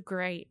it. It's a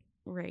great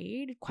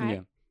read,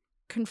 quite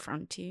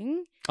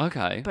confronting.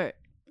 Okay. But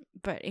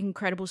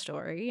incredible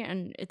story,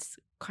 and it's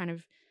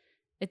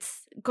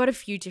got a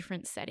few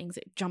different settings.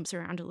 It jumps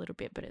around a little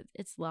bit, but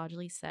it's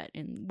largely set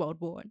in World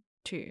War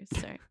II,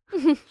 so...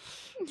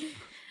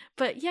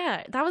 But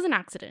that was an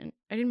accident.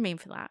 I didn't mean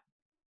for that.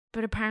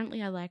 But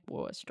apparently I like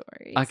war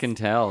stories. I can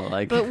tell.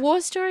 But war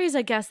stories,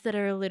 I guess, that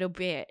are a little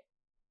bit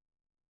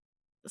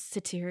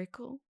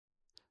satirical.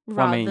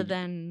 Rather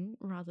than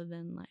go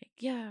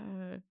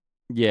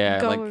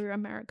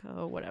America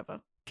or whatever.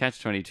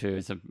 Catch-22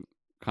 is a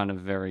kind of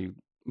very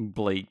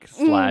bleak /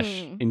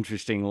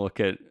 interesting look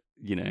at,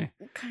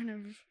 kind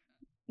of,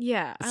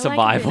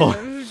 survival. I like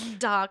a bit of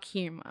dark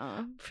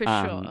humor, for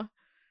sure.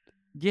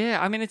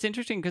 Yeah, I mean, it's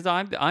interesting because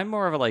I'm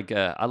more of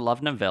I love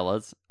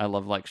novellas. I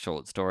love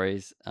short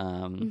stories.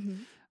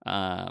 One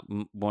of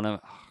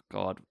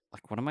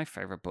my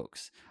favorite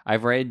books I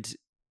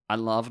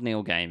love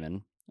Neil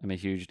Gaiman. I'm a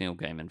huge Neil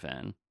Gaiman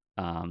fan.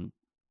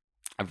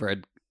 I've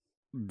read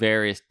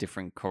various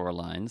different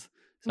Coralines.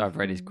 So I've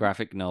read his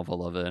graphic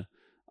novel of it.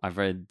 I've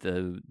read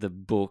the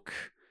book,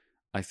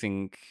 I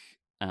think,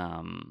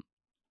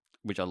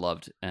 which I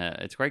loved.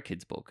 It's a great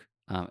kids book.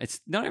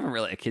 It's not even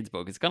really a kid's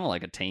book. It's kind of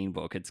like a teen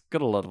book. It's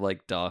got a lot of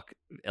dark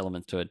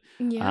elements to it.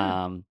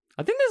 Yeah.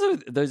 I think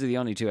those are the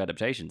only 2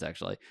 adaptations,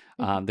 actually.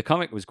 The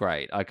comic was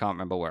great. I can't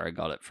remember where I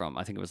got it from.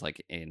 I think it was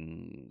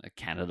in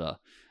Canada.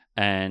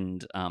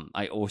 And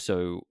I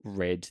also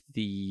read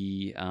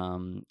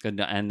and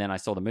then I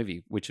saw the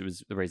movie, which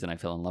was the reason I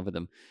fell in love with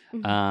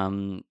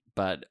them.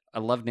 But I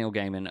love Neil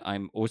Gaiman.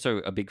 I'm also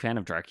a big fan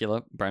of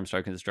Dracula, Bram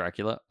Stoker's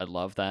Dracula. I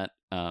love that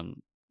to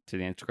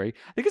the nth degree.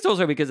 I think it's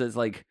also because it's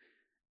like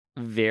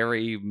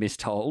very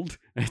mistold.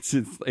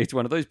 It's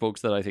one of those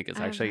books that I think it's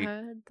actually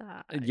heard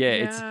that.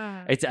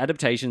 Its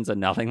adaptations are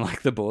nothing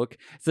like the book.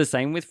 It's the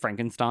same with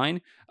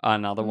Frankenstein.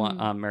 Another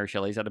one, Mary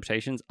Shelley's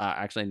adaptations are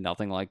actually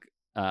nothing like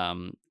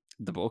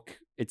the book.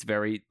 It's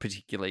very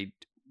particularly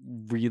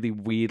really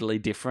weirdly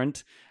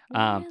different.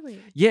 Really?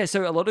 Yeah,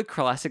 so a lot of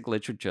classic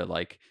literature,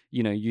 like,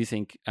 you know, you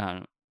think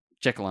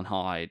Jekyll and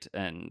Hyde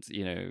and,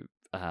 you know,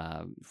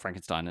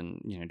 Frankenstein and,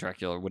 you know,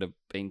 Dracula would have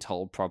been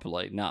told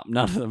properly. No,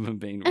 none of them have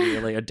been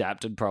really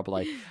adapted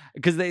properly,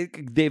 because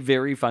they're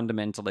very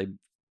fundamentally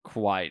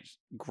quite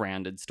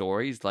grounded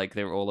stories. Like,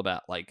 they're all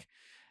about like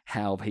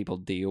how people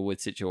deal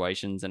with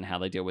situations and how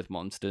they deal with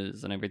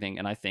monsters and everything.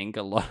 And I think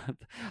a lot of,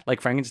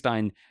 like,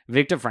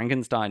 Victor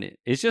Frankenstein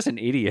is just an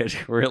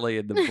idiot, really,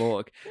 in the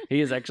book. He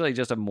is actually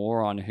just a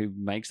moron who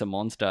makes a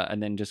monster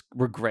and then just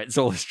regrets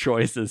all his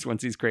choices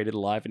once he's created a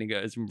life, and he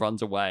goes and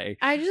runs away.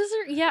 I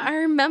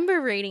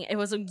remember reading it. It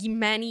was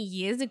many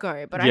years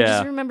ago, but I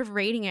just remember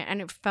reading it,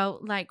 and it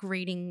felt like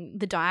reading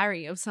the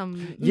diary of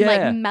some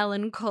like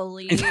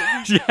melancholy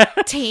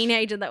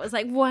teenager that was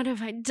like, what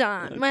have I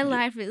done? My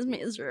life is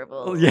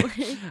miserable. Yeah.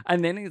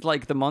 And then he's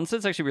like, the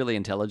monster's actually really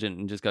intelligent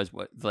and just goes,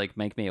 what, like,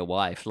 make me a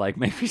wife, like,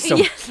 make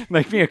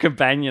me a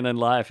companion in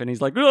life. And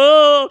he's like,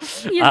 oh!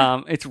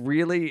 It's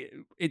really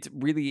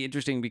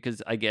interesting,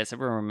 because I guess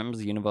everyone remembers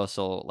the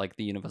Universal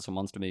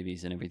monster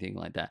movies and everything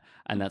like that,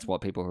 and that's what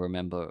people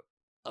remember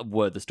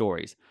were the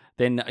stories.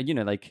 Then, you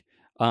know, like,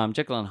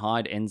 Jekyll and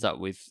Hyde ends up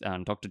with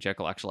Dr.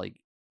 Jekyll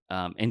actually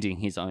ending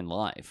his own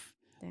life.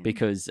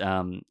 Because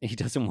he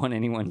doesn't want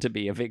anyone to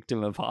be a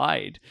victim of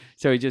Hyde.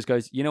 So he just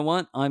goes, you know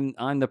what?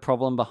 I'm the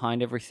problem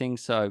behind everything.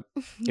 So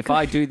if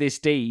I do this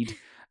deed,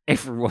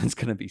 everyone's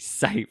going to be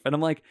safe. And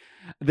I'm like,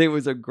 there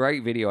was a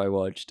great video I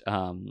watched,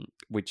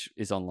 which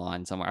is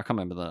online somewhere. I can't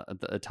remember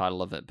the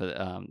title of it,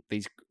 but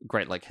these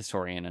great, like,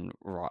 historian and,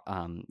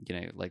 you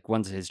know, like,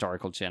 one's a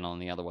historical channel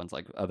and the other one's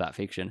like about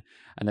fiction.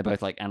 And they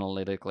both like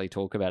analytically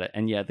talk about it.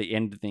 And yeah, the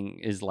end thing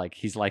is like,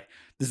 he's like,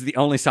 this is the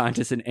only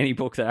scientist in any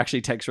book that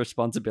actually takes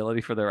responsibility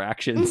for their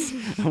actions.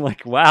 I'm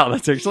like, wow,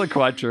 that's actually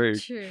quite true.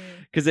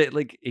 Because it,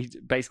 like,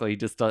 he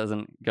just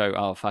doesn't go,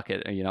 oh, fuck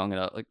it, you know, I'm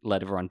going to, like,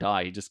 let everyone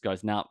die. He just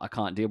goes, nah, I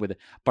can't deal with it.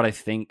 But I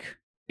think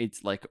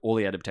it's like all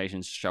the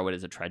adaptations show it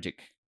as a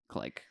tragic,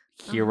 like,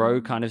 hero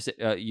kind of,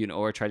 you know,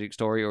 or a tragic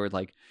story, or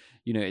like,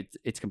 you know,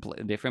 it's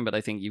completely different. But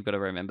I think you've got to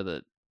remember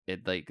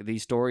that like,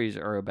 these stories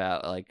are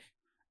about, like,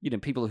 you know,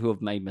 people who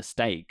have made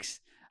mistakes,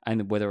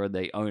 and whether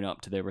they own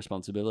up to their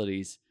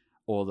responsibilities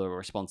or the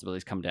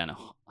responsibilities come down and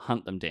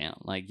hunt them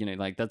down. Like, you know,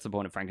 like, that's the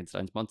point of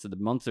Frankenstein's monster. The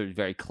monster is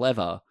very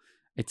clever.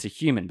 It's a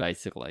human,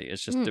 basically.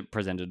 It's just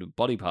presented with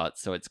body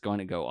parts, so it's going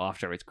to go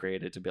after its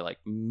creator to be like,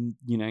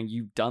 you know,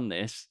 you've done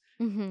this.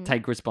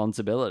 Take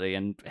responsibility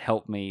and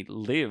help me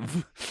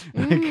live.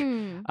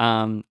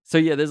 Like, so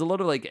yeah, there's a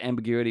lot of, like,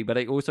 ambiguity, but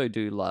I also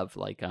do love,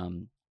 like,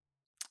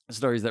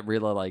 stories that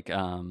really, like,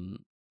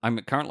 I'm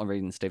currently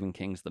reading Stephen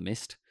King's The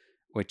Mist,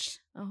 which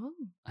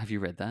have you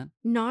read that?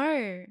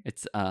 No.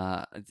 It's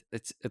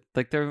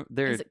like they're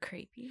Is it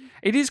creepy?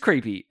 It is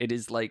creepy. It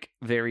is, like,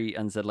 very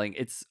unsettling.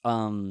 It's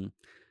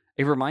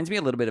it reminds me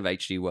a little bit of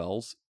H.G.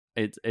 Wells.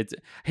 It's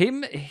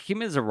him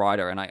as a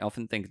writer, and I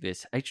often think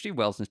this. H.G.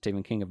 Wells and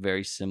Stephen King are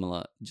very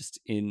similar, just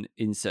in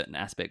certain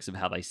aspects of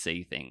how they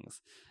see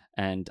things.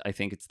 And I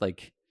think it's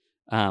like,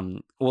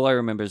 all I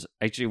remember is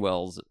H.G.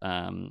 Wells.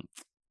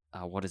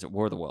 What is it?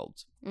 War of the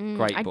Worlds.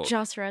 Great book. I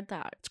just read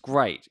that. It's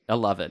great. I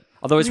love it.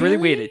 Although it's really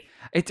weird.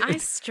 I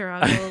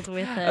struggled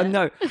with it.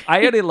 No,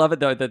 I only love it,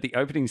 though, that the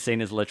opening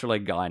scene is literally a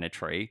guy in a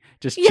tree,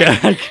 just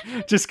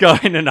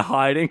going and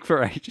hiding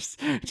for ages.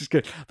 Just go,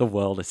 the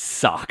world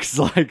sucks.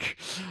 Like,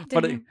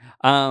 but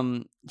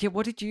yeah.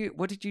 What did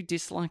you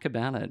dislike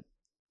about it?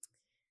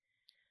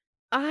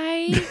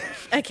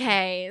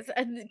 Okay, it's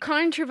a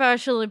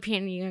controversial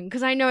opinion,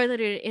 because I know that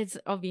it's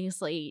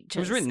obviously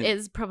just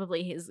is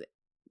probably his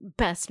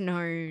best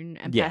known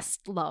and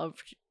best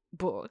loved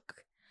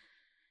book.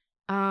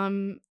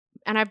 And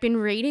I've been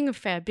reading a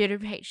fair bit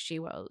of H.G.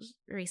 Wells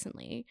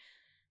recently,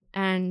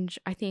 and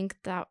I think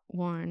that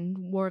one,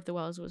 War of the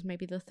Worlds, was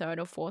maybe the third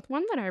or fourth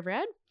one that I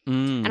read.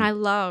 And I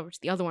loved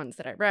the other ones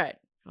that I read.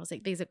 I was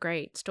like, these are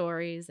great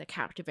stories, they're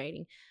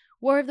captivating.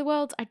 War of the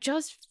Worlds, I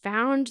just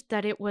found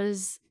that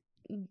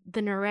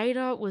the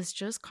narrator was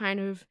just kind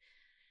of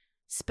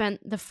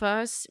spent the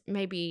first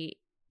maybe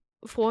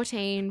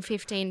 14,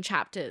 15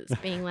 chapters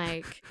being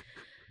like,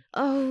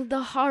 oh,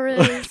 the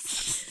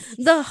horrors,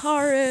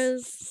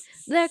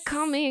 they're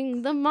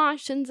coming, the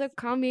Martians are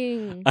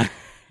coming.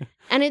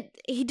 And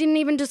he didn't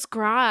even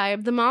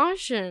describe the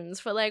Martians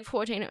for like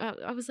 14.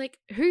 I was like,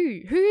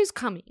 who's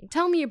coming?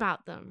 Tell me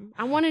about them.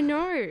 I want to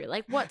know,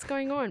 like, what's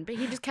going on. But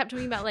he just kept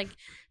talking about, like,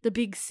 the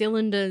big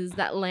cylinders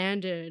that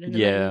landed, and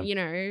then, you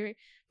know,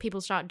 people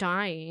start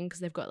dying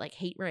because they've got like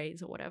heat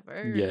rays or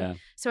whatever. Yeah.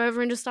 So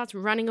everyone just starts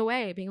running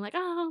away, being like,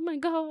 oh my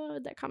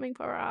God, they're coming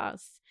for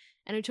us.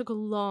 And it took a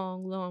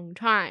long, long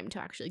time to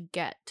actually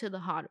get to the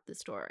heart of the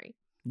story.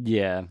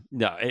 Yeah.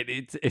 No,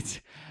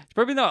 it's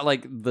probably not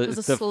like it was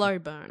a slow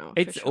burner.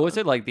 It's for sure.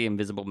 also like The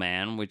Invisible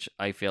Man, which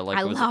I feel like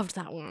I loved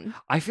that one.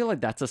 I feel like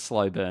that's a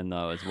slow burn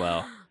though as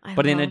well,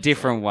 but in a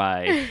different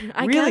way.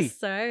 I really? guess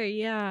so.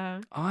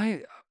 Yeah.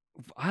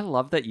 I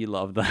love that you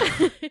love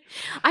that.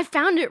 I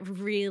found it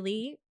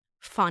really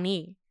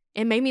funny.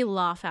 It made me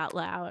laugh out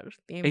loud.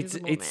 It's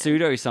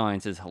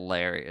pseudoscience is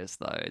hilarious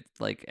though. It's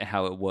like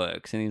how it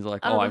works, and he's like,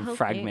 "Oh, I'm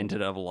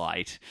fragmented of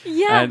light."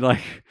 Yeah, and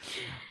like,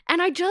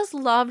 and I just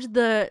loved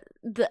the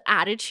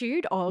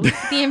attitude of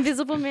the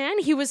Invisible Man.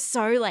 He was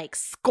so like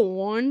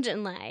scorned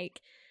and like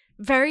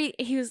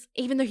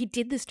even though he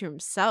did this to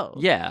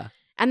himself. Yeah,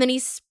 and then he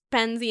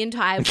spends the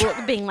entire book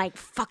being like,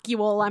 "Fuck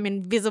you all! I'm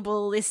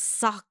invisible. This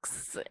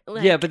sucks."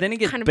 Like, yeah, but then he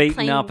gets kind of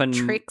beaten up and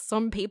tricks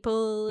on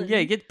people. Yeah,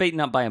 he gets beaten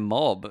up by a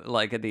mob.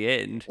 Like at the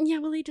end. Yeah,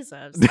 well, he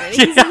deserves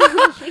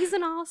it. He's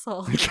an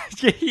asshole.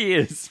 Yeah, he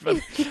is.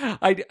 But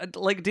I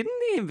like. Didn't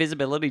the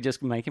invisibility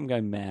just make him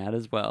go mad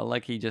as well?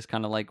 Like he just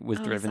kind of like was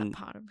driven. Is that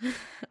part of it?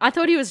 I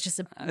thought he was just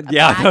a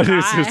yeah. I thought guy. it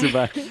was just a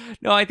bad.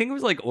 No, I think it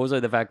was like also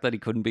the fact that he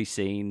couldn't be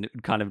seen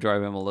kind of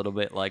drove him a little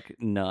bit like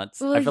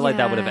nuts. Well, I feel like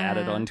that would have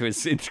added on to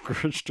his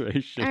frustration.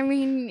 I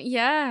mean,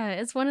 yeah,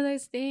 it's one of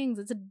those things.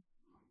 It's a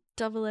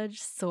double-edged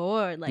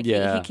sword. Like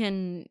he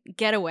can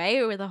get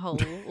away with a whole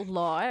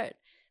lot,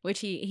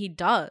 which he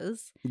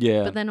does.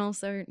 Yeah. But then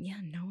also,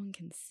 no one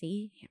can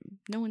see him.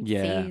 No one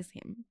sees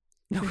him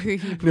for who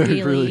he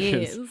really really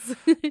is.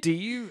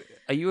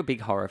 Are you a big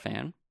horror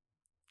fan?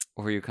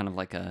 Or are you kind of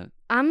like a...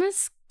 I'm a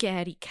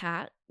scaredy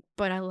cat,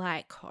 but I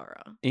like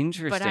horror.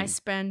 Interesting. But I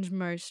spend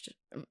most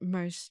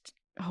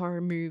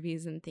horror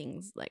movies and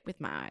things like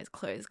with my eyes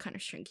closed, kind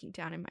of shrinking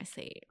down in my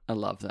seat. I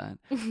love that.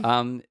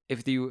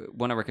 If you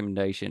want a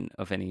recommendation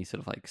of any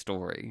sort of like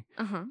story,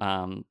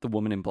 The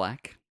Woman in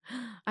Black.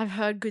 I've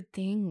heard good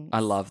things. I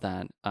love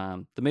that.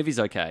 The movie's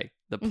okay.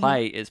 The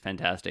play is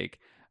fantastic,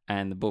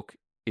 and the book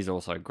is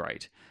also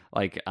great.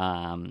 Like,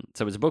 so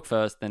it was a book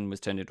first, then was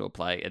turned into a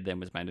play, and then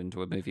was made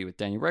into a movie with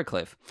Daniel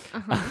Radcliffe,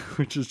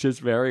 which is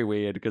just very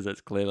weird because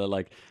it's clearly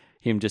like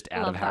him just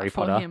out of Harry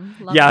Potter.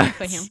 Love that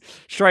for him.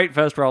 Straight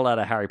first roll out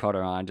of Harry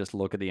Potter, and just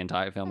look at the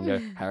entire film and go,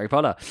 Harry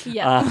Potter.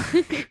 Yeah.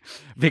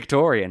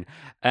 Victorian.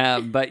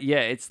 But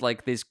yeah, it's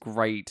like this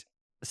great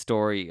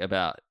story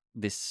about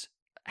this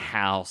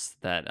house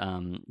that,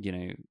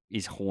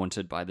 is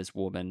haunted by this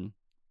woman.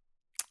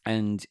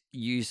 And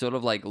you sort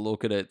of like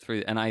look at it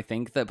through, and I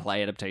think the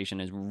play adaptation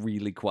is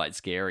really quite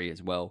scary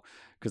as well.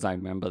 Because I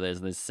remember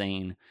there's this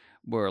scene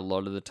where a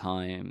lot of the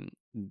time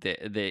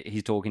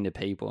he's talking to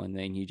people, and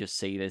then you just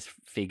see this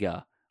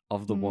figure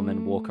of the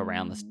woman walk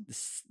around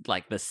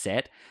the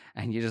set,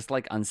 and you're just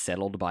like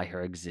unsettled by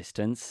her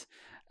existence.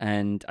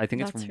 And I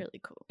think that's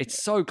really cool.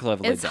 It's so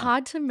cleverly done. It's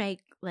hard to make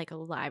like a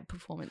live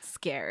performance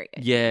scary.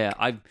 Yeah,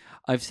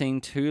 I've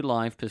seen 2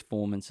 live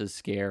performances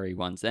scary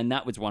once, and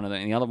that was one of them.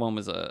 And the other one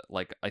was an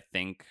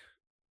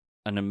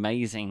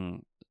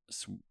amazing.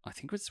 I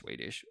think it was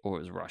Swedish or it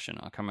was Russian.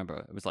 I can't remember.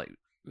 It was like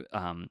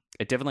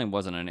it definitely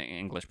wasn't an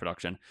English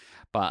production,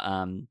 but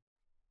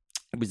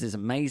it was this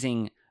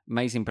amazing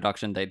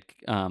production they'd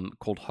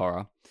called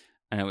Horror,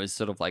 and it was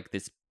sort of like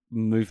this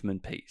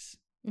movement piece.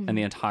 And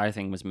the entire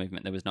thing was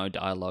movement. There was no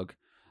dialogue.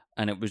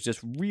 And it was just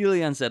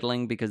really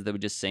unsettling because there were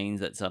just scenes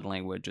that suddenly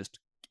were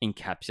just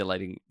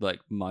encapsulating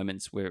like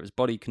moments where it was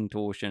body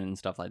contortion and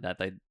stuff like that.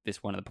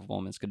 This one of the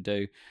performers could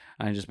do.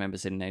 And I just remember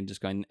sitting there and just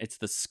going, it's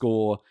the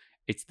score,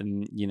 it's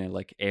the,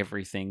 like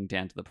everything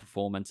down to the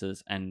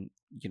performances and,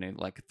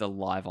 like the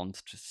live on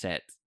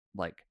set,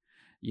 like,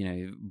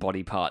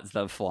 body parts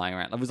that were flying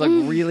around. It was like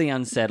really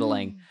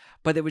unsettling.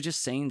 But there were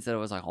just scenes that I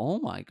was like, oh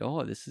my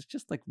God, this is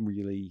just like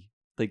really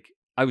like,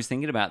 I was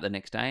thinking about it the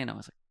next day and I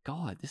was like,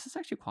 God, this is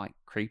actually quite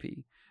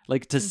creepy.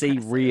 Like to see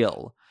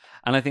real.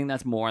 And I think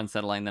that's more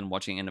unsettling than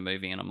watching in a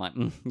movie. And I'm like,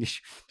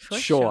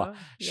 sure.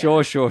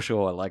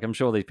 Like I'm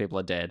sure these people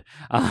are dead.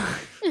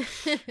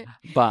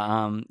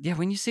 But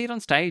when you see it on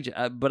stage,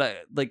 but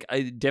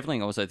I definitely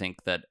also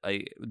think that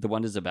the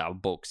wonders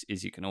about books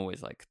is you can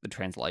always like the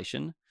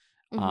translation.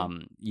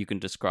 You can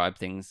describe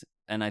things.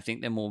 And I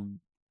think they're more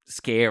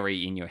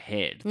scary in your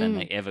head than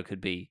they ever could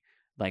be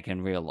like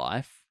in real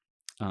life.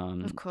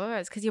 Of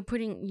course, because you're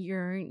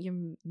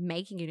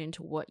making it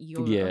into what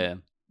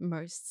you're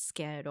most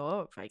scared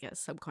of, I guess,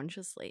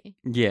 subconsciously.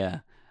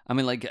 Yeah, I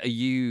mean, like, do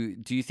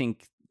you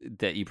think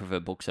that you prefer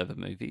books over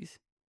movies?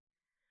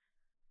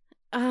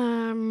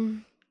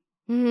 Asking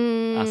you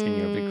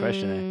a big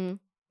question there.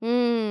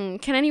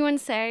 Can anyone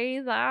say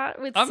that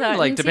with certainty? I mean,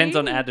 like, depends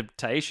on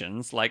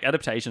adaptations. Like,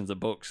 adaptations of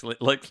books.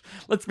 Like,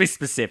 let's be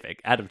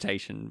specific.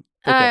 Adaptation.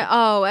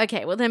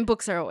 Okay. Well, then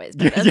books are always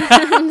better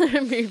than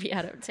the movie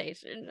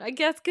adaptation, I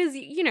guess, because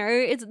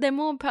they're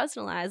more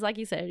personalized. Like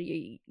you said,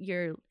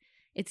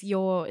 it's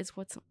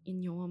what's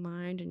in your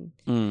mind,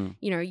 and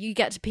you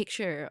get to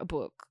picture a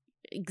book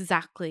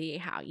exactly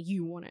how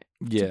you want it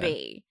to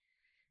be.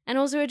 And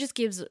also it just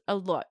gives a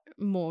lot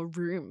more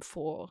room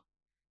to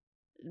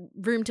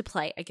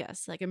play, I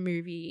guess. Like a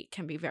movie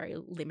can be very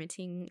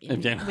limiting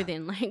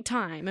within like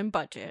time and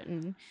budget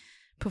and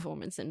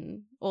performance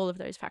and all of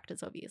those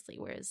factors, obviously.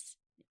 Whereas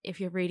if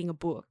you're reading a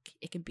book,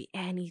 it can be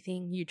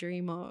anything you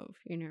dream of,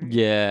 you know?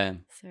 Yeah.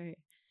 So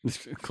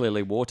it's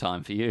clearly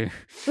wartime for you.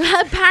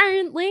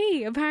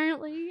 Apparently,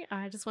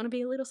 I just want to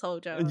be a little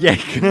soldier. Yeah.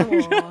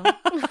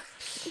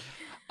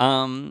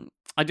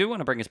 I do want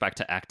to bring us back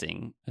to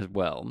acting as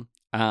well.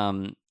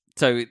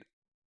 So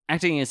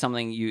acting is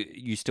something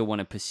you still want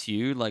to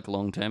pursue like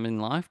long term in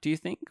life, do you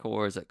think?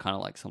 Or is it kind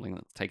of like something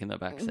that's taken the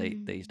back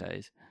seat these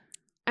days?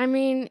 I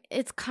mean,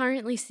 it's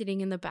currently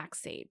sitting in the back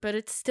seat, but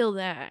it's still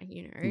there,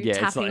 you know,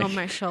 tapping on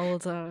my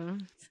shoulder,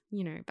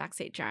 you know,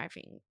 backseat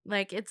driving.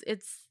 Like it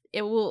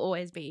will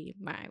always be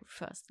my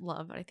first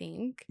love, I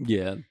think.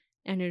 Yeah.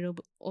 And it'll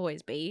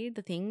always be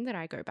the thing that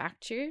I go back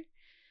to.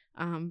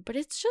 But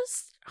it's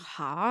just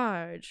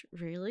hard,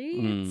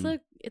 really.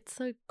 It's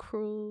a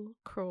cruel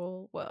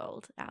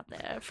world out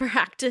there for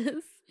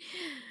actors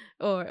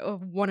or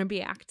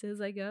wannabe actors,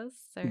 I guess.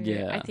 So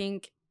yeah. I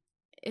think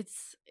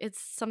it's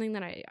something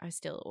that I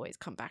still always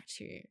come back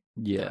to.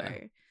 Yeah.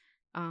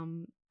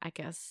 Though. I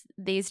guess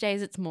these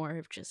days it's more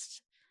of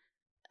just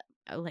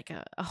like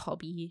a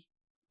hobby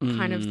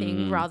kind of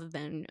thing rather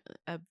than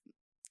a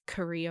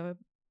career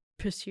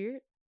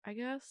pursuit, I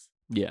guess.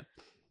 Yeah.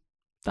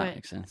 That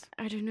makes sense.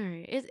 I don't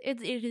know.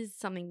 It is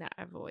something that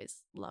I've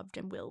always loved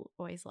and will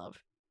always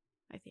love,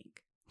 I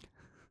think.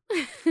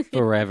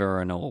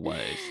 Forever and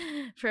always.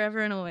 Forever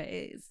and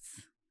always.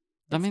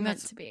 I mean,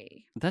 meant to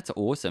be. That's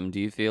awesome. Do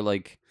you feel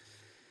like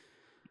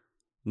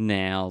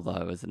now,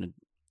 though, as an,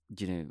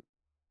 you know,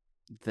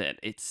 that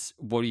it's,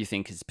 what do you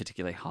think is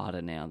particularly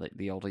harder now that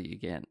the older you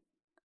get?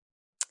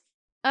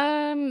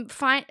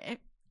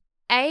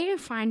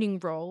 Finding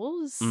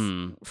roles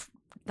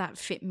that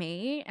fit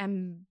me,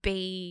 and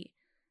B,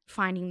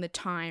 finding the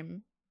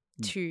time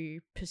to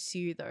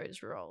pursue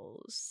those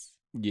roles.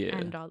 Yeah.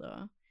 And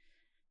other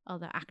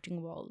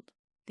acting world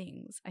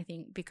things, I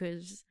think,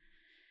 because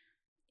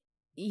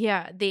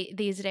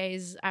these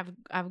days I've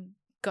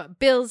got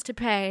bills to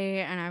pay,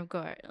 and I've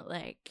got,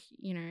 like,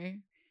 you know,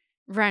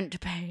 rent to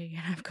pay,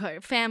 and I've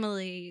got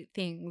family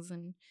things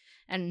and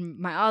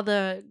my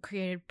other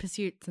creative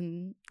pursuits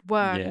and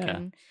work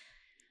and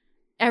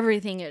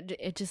everything.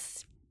 It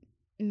just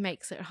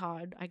makes it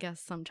hard, I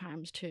guess,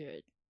 sometimes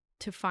to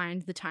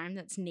find the time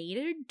that's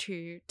needed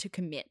to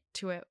commit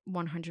to it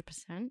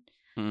 100%.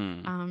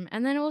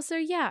 And then also,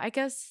 I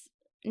guess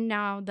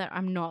now that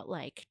I'm not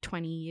like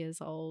 20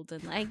 years old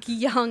and like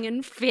young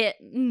and fit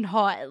and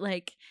hot,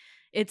 like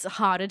it's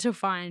harder to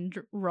find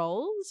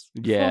roles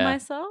for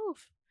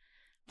myself.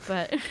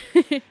 But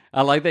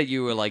I like that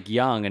you were like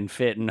young and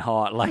fit and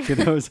hot. Like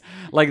it was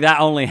like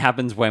that only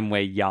happens when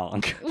we're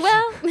young.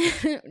 Well,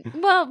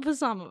 for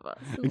some of us.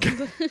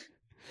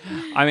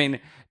 I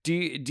mean, do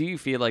you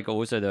feel like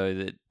also though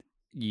that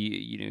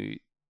you know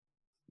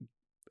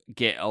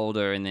get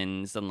older and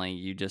then suddenly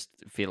you just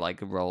feel like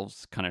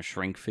roles kind of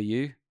shrink for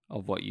you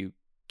of what you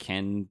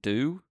can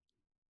do?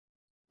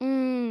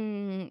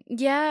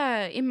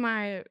 Yeah, in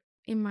my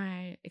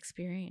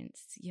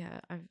experience,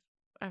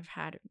 I've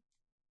had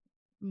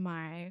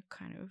my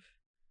kind of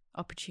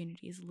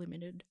opportunities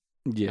limited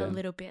a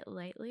little bit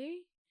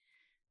lately,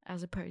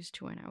 as opposed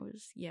to when I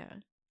was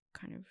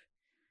kind of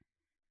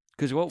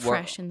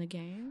fresh in the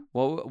game.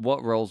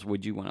 What roles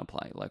would you want to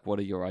play? Like, what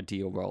are your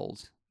ideal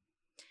roles?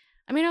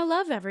 I mean, I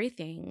love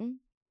everything,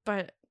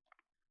 but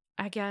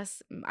I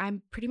guess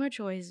I'm pretty much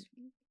always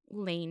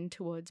lean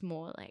towards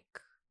more like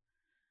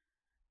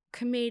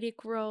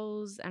comedic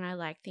roles, and I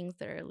like things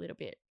that are a little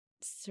bit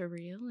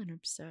surreal and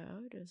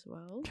absurd as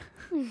well.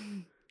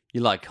 You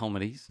like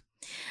comedies?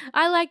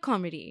 I like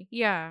comedy,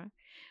 yeah.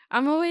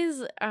 I'm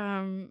always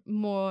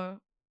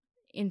more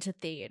into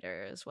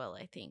theater as well,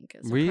 I think.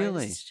 As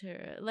opposed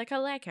to, like, I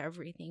like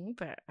everything,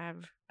 but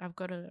I've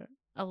got a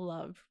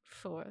love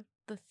for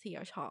the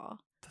theater.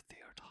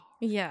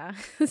 Yeah.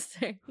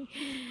 So,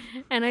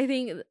 and I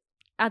think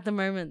at the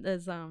moment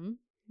there's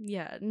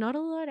not a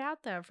lot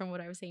out there from what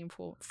I was seeing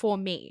for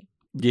me.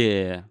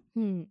 Yeah.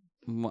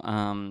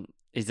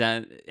 Is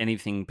that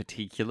anything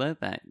particular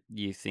that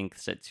you think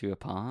sets you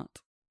apart?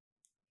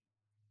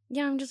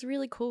 Yeah, I'm just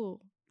really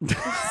cool.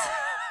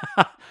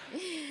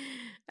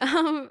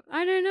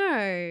 I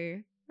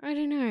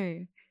don't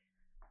know.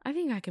 I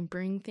think I can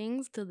bring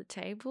things to the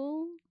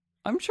table.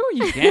 I'm sure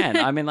you can.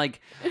 I mean,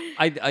 like,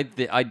 I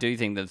do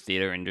think the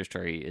theatre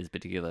industry is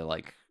particularly,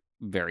 like,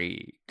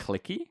 very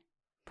cliquey,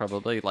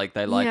 probably. Like,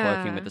 they like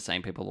working with the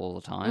same people all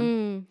the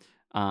time.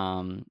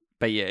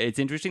 But yeah, it's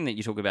interesting that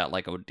you talk about,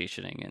 like,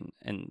 auditioning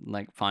and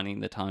like,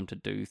 finding the time to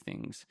do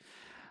things.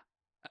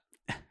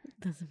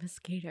 There's a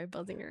mosquito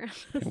buzzing around.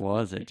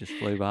 It just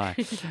flew by.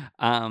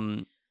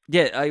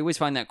 Yeah, I always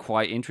find that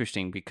quite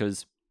interesting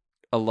because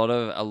a lot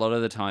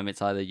of the time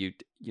it's either you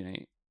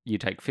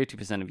take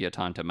 50% of your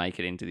time to make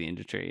it into the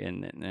industry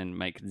and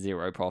make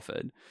zero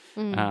profit,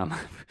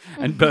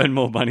 and burn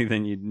more money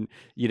than you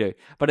do.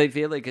 But I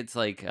feel like it's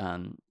like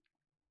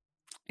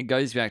it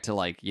goes back to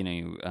like,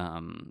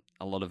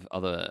 a lot of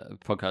other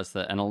podcasts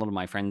and a lot of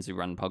my friends who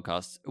run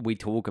podcasts, we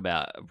talk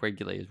about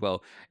regularly as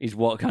well, is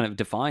what kind of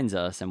defines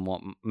us and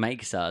what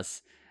makes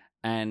us.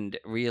 And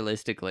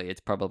realistically,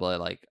 it's probably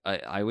like,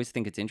 I always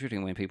think it's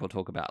interesting when people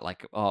talk about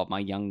like, oh, my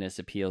youngness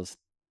appeals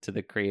to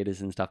the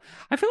creators and stuff.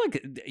 I feel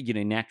like,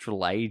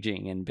 natural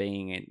aging and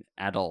being an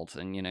adult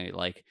and,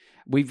 like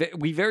we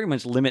very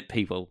much limit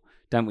people,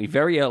 don't we?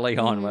 Very early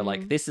on, we're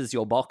like, this is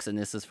your box and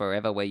this is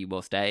forever where you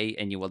will stay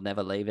and you will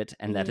never leave it.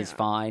 And that is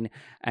fine.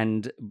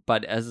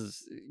 But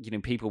as,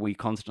 people, we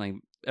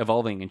constantly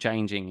evolving and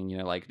changing.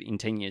 And, like in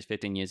 10 years,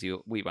 15 years,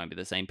 we won't be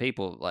the same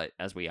people like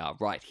as we are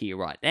right here,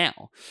 right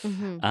now.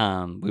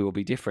 We will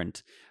be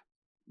different.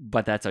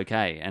 But that's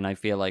okay. And I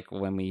feel like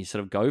when we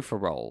sort of go for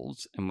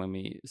roles and when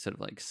we sort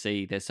of like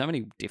see there's so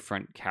many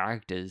different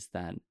characters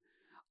that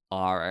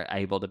are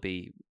able to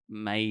be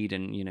made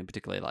and,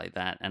 particularly like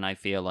that. And I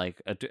feel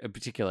like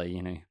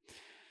particularly,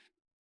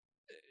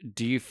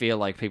 do you feel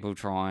like people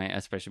try,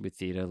 especially with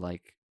theatre,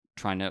 like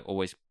trying to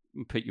always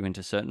put you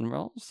into certain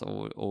roles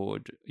or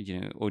do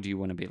you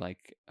want to be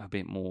like a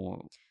bit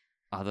more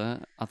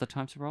other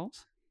types of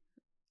roles?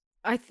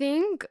 I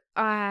think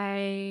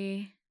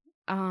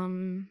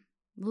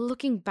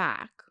looking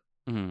back,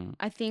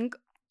 I think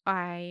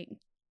I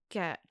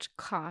get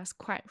cast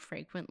quite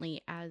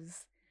frequently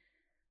as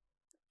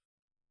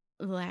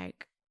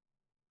like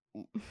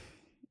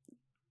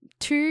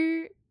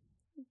two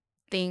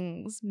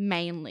things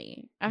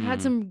mainly. I've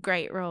had some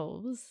great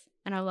roles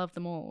and I love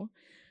them all,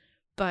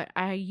 but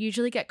I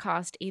usually get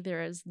cast either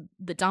as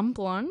the dumb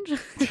blonde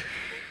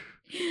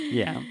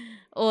yeah,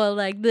 or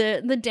like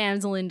the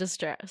damsel in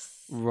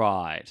distress.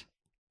 Right.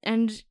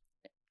 And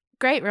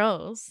great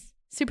roles,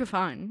 super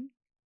fun,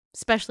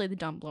 especially the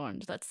dumb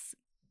blonde. That's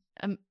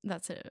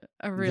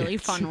a really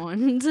fun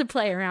one to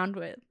play around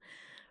with.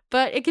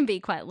 But it can be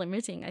quite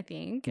limiting, I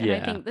think. And I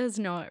think there's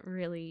not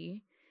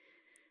really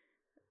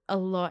a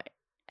lot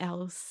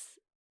else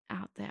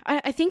out there.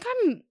 I think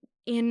I'm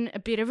in a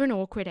bit of an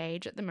awkward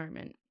age at the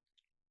moment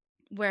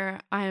where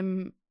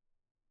I'm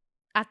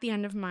at the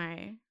end of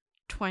my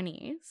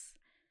 20s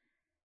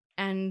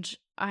and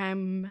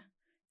I'm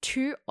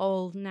too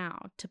old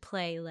now to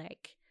play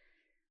like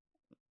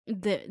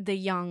the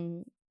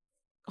young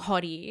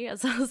hottie,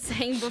 as I was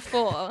saying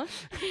before,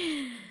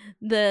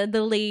 the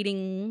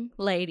leading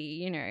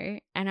lady,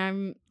 and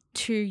I'm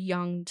too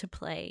young to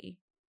play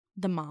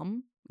the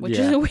mum, which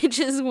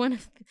is one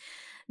of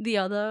the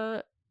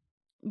other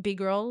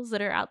big roles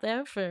that are out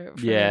there for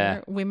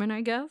women,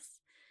 I guess.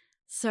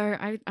 So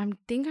I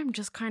think I'm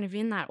just kind of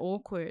in that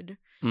awkward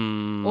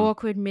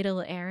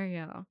middle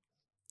area.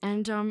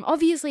 And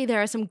obviously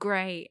there are some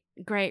great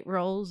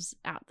roles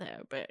out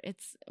there, but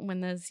it's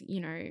when there's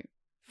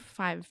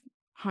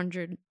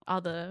 500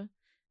 other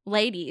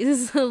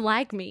ladies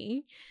like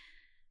me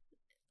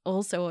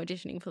also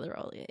auditioning for the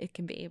role, it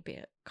can be a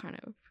bit kind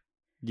of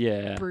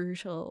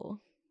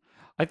brutal.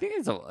 I think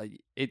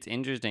it's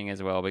interesting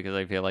as well because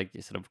I feel like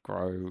you sort of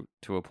grow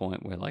to a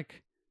point where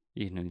like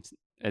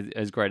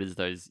as great as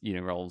those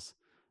roles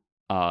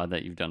are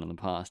that you've done in the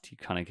past, you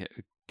kind of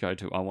go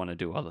to I want to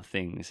do other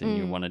things and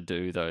you want to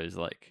do those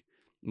like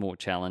more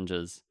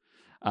challenges.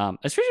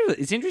 Especially,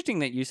 it's interesting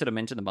that you sort of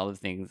mentioned the other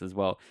things as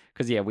well,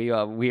 because we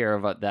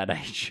are at that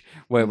age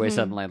where we're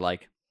suddenly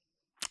like,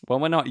 well,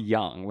 we're not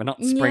young, we're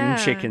not spring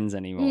chickens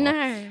anymore.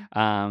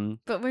 No,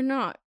 but we're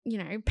not,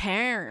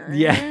 parents.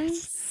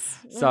 Yes,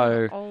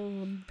 so we're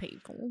old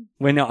people.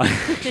 We're not.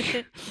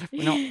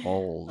 We're not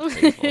old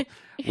people.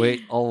 We're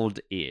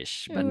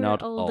old-ish, but we're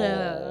not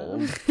older.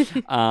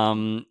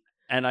 Old.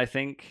 And I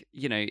think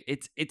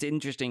it's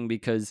interesting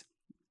because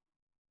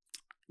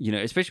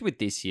especially with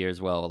this year as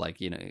well, like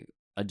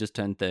I just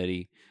turned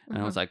 30 and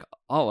I was like,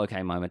 oh,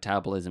 okay, my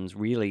metabolism's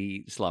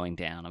really slowing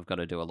down. I've got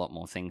to do a lot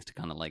more things to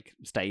kind of like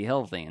stay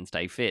healthy and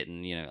stay fit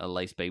and, at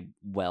least be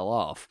well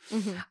off.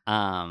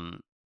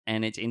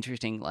 And it's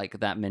interesting, like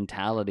that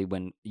mentality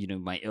when,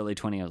 my early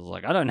 20s, I was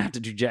like, I don't have to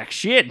do jack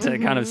shit to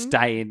kind of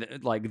stay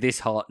like this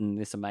hot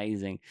and this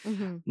amazing.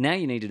 Now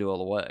you need to do all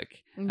the work.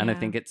 And I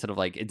think it's sort of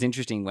like, it's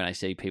interesting when I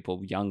see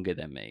people younger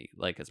than me,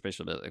 like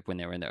especially like when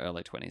they're in their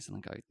early 20s and I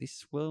go,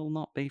 this will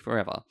not be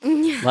forever.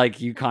 Like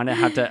you kind of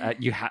have to,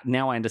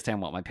 now I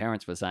understand what my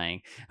parents were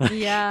saying.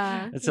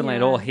 It's suddenly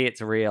it all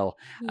hits real.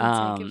 You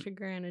take it for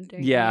granted,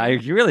 don't you?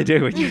 You really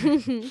do.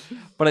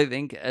 But I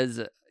think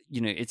as...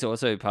 it's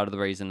also part of the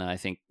reason that I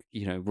think,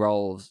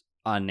 roles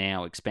are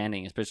now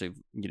expanding, especially,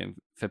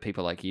 for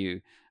people like you,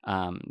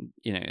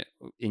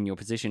 in your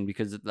position,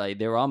 because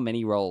there are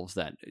many roles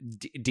that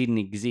didn't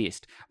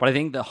exist. But I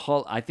think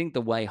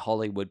the way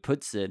Hollywood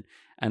puts it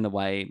and the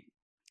way,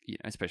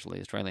 especially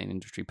Australian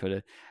industry put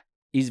it,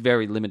 is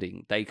very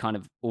limiting. They kind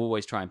of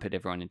always try and put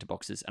everyone into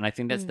boxes. And I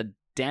think that's the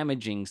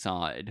damaging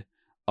side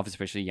of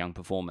especially young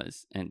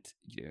performers and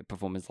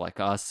performers like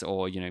us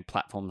or,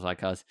 platforms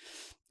like us.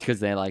 Because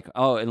they're like,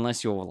 oh,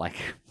 unless you're like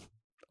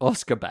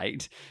Oscar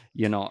bait,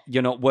 you're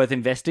not worth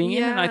investing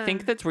in. And I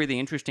think that's really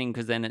interesting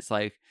because then it's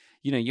like,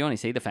 you only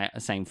see the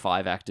same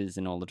 5 actors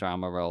in all the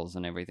drama roles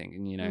and everything.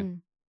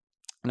 And,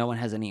 no one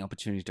has any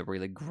opportunity to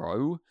really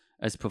grow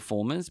as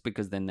performers,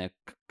 because then they're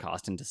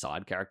cast into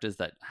side characters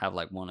that have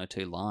like 1 or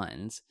 2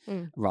 lines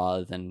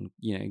rather than,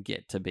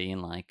 get to be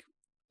in like,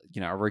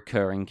 a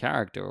recurring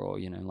character or,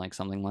 like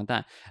something like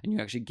that. And you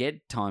actually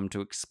get time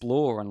to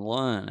explore and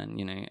learn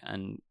and,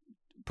 and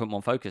put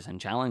more focus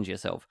and challenge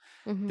yourself.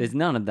 Mm-hmm. There's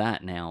none of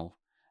that now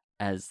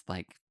as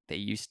like there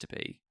used to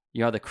be.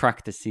 You either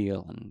crack the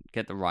seal and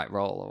get the right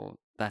role, or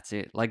that's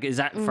it. Like, is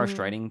that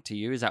frustrating to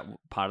you? Is that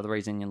part of the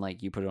reason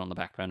you put it on the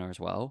back burner as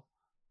well?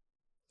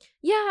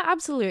 Yeah,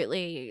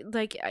 absolutely.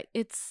 Like,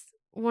 it's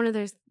one of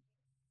those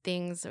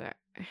things where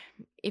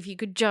if you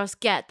could just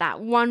get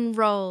that one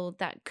role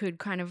that could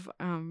kind of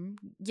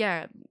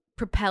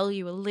propel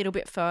you a little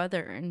bit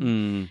further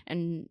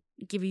and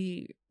give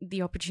you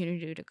the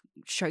opportunity to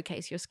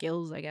showcase your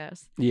skills, I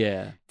guess.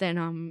 Yeah.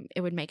 Then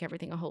it would make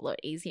everything a whole lot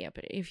easier.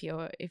 But if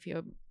you're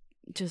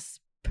just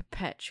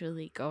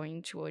perpetually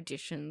going to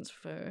auditions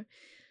for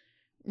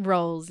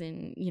roles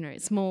in,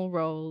 small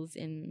roles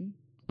in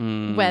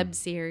web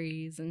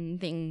series and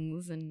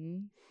things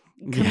and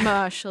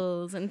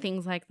commercials and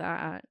things like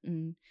that,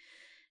 and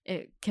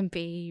it can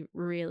be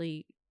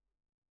really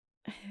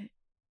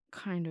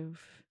kind of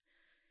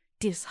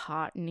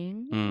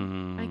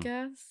disheartening, I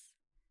guess.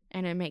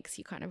 And it makes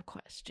you kind of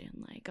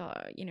question, like,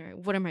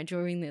 what am I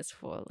doing this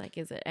for? Like,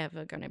 is it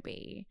ever going to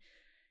be,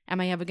 am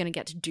I ever going to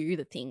get to do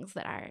the things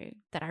that I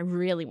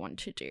really want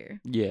to do?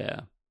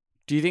 Yeah.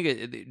 Do you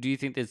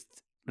think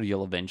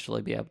you'll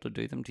eventually be able to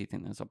do them? Do you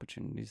think there's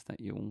opportunities that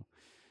you'll,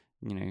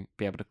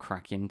 be able to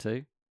crack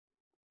into?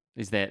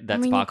 Is that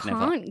spark you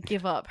never? can't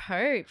give up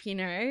hope,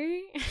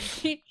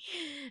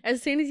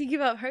 As soon as you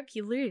give up hope,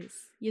 you lose.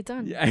 You're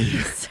done. Yeah.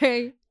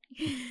 So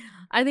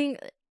I think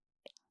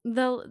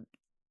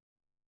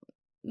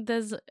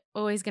there's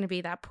always going to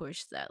be that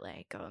push that,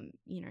 like,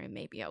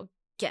 maybe I'll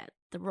get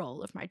the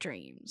role of my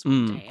dreams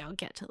one day. I'll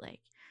get to,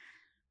 like,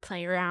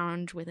 play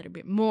around with it a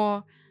bit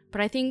more.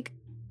 But I think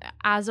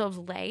as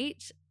of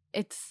late,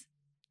 it's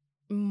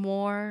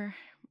more,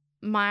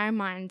 my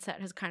mindset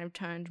has kind of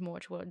turned more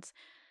towards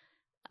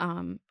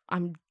I'm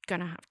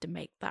gonna have to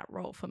make that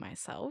role for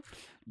myself.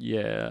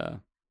 Yeah.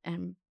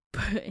 And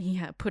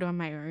put on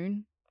my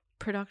own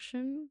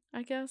production,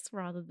 I guess,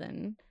 rather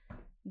than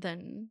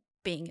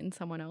being in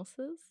someone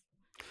else's.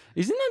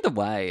 Isn't that the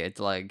way? It's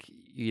like,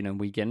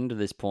 we get into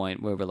this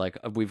point where we're like,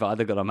 we've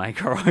either got to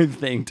make our own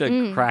thing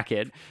to crack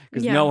it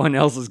because no one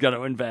else is going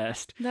to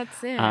invest. That's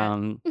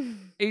it.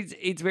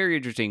 It's very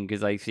interesting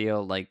because I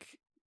feel like,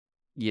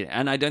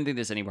 and I don't think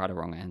there's any right or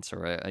wrong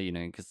answer,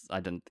 because I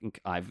don't think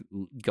I've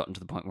gotten to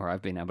the point where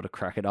I've been able to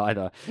crack it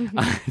either.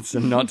 So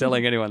I'm not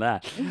telling anyone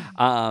that.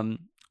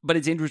 But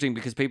it's interesting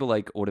because people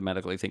like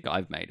automatically think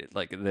I've made it.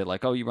 Like, they're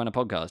like, oh, you run a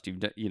podcast,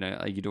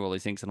 you do all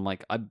these things. And I'm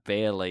like, I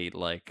barely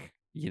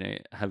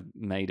have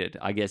made it.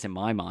 I guess in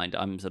my mind,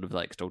 I'm sort of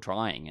like still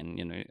trying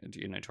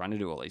and, trying to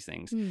do all these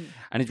things. And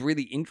it's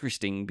really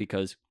interesting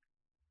because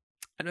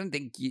I don't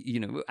think,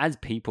 as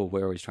people,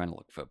 we're always trying to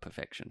look for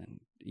perfection and,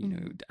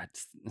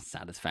 that's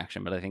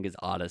satisfaction. But I think as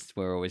artists,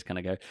 we're always kind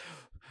of go,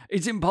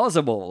 it's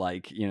impossible.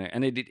 Like,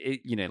 and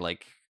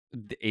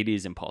it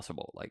is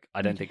impossible. Like,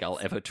 I don't think I'll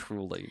ever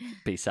truly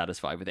be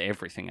satisfied with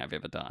everything I've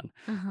ever done.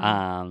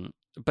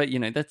 But,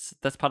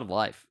 that's part of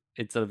life.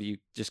 It's sort of, you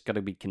just got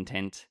to be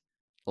content,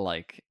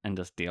 like, and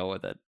just deal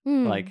with it.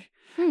 Like,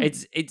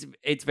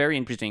 it's very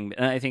interesting.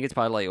 And I think it's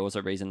partly also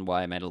a reason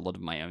why I made a lot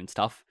of my own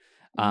stuff.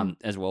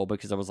 As well,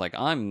 because I was like,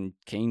 I'm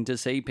keen to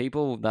see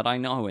people that I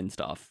know and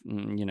stuff,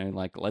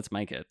 like, let's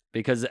make it,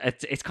 because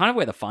it's kind of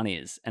where the fun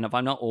is. And if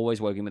I'm not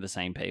always working with the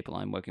same people,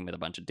 I'm working with a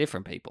bunch of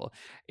different people,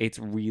 it's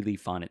really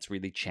fun, it's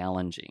really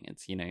challenging,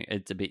 it's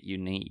it's a bit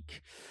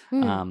unique.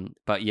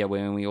 But yeah,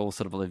 when we all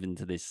sort of live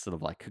into this sort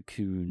of like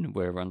cocoon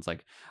where everyone's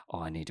like,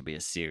 oh, I need to be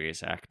a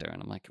serious actor,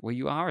 and I'm like, well,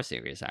 you are a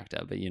serious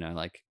actor, but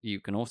like,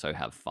 you can also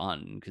have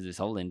fun, because this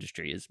whole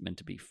industry is meant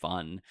to be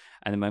fun.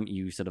 And the moment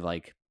you sort of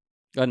like,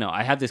 oh no,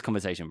 I have this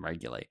conversation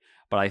regularly,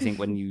 but I think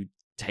when you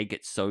take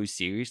it so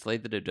seriously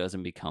that it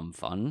doesn't become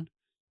fun,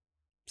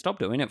 stop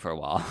doing it for a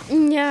while.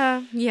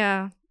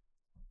 Yeah.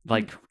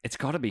 Like, it's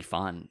got to be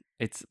fun.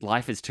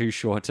 Life is too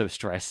short to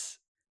stress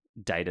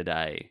day to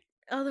day.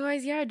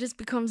 Otherwise, it just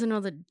becomes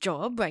another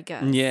job, I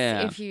guess.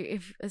 Yeah.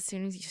 If as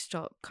soon as you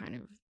stop kind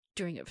of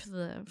doing it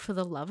for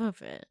the love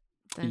of it,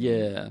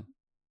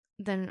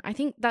 then I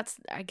think that's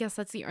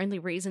the only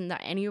reason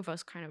that any of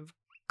us kind of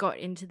got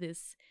into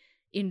this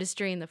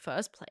industry in the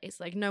first place.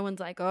 Like, no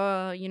one's like,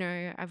 oh,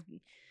 I've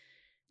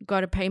got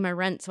to pay my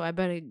rent, so I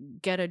better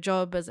get a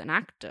job as an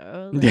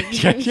actor.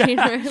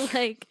 Like,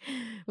 like,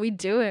 we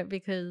do it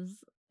because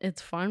it's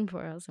fun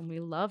for us and we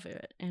love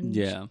it. And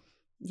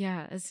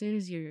as soon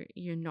as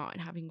you're not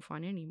having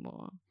fun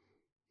anymore,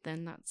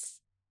 then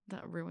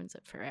that ruins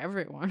it for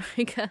everyone,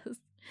 I guess.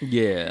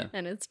 Yeah.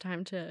 And it's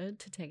time to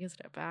take a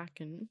step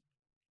back and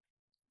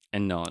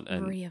not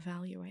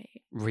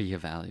reevaluate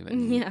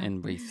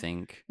and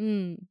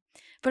rethink.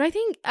 But I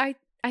think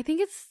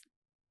it's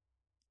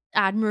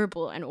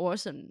admirable and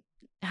awesome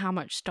how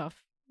much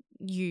stuff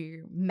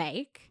you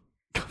make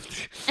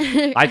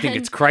I think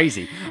it's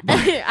crazy.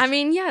 I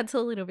mean, yeah, it's a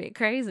little bit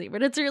crazy,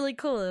 but it's really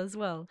cool as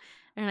well.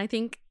 And I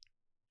think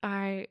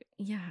I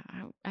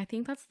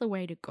think that's the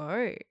way to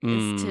go,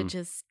 is to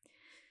just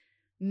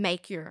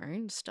make your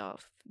own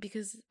stuff,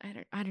 because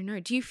I don't know.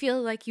 Do you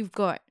feel like you've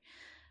got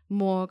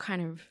more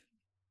kind of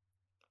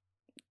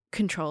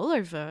control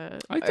over?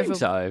 I think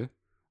so.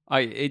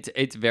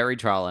 It's very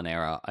trial and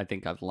error. I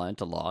think I've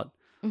learnt a lot.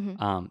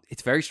 Mm-hmm.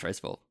 It's very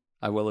stressful,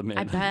 I will admit.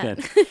 I bet.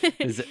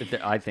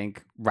 I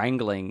think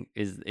wrangling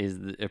is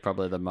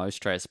probably the most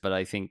stress, but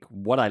I think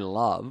what I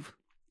love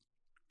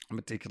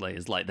particularly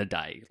is like the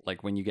day,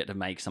 like when you get to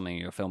make something,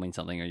 you're filming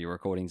something or you're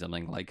recording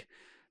something, like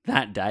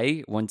that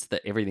day, once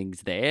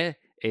everything's there,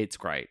 it's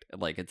great.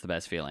 Like it's the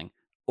best feeling.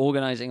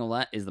 Organizing all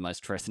that is the most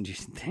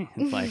stress-inducing thing.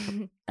 It's like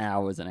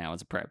hours and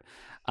hours of prep.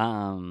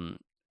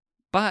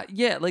 But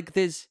yeah, like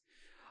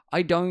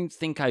I don't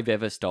think I've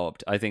ever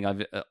stopped. I think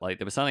there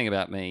was something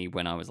about me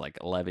when I was like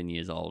 11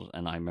 years old,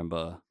 and I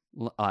remember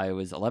I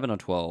was 11 or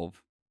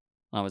 12.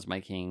 I was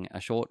making a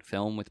short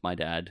film with my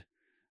dad,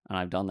 and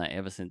I've done that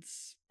ever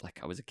since like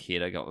I was a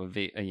kid. I got a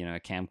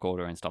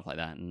camcorder and stuff like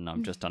that, and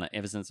I've just done it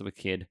ever since I was a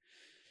kid.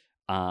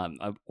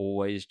 I've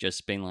always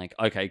just been like,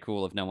 okay,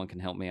 cool. If no one can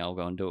help me, I'll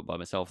go and do it by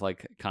myself,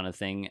 like kind of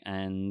thing.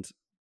 And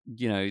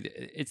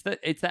it's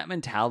that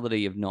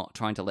mentality of not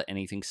trying to let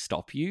anything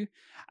stop you,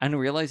 and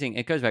realizing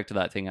it goes back to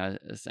that thing I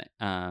was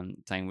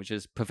saying, which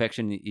is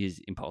perfection is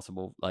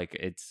impossible. Like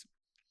it's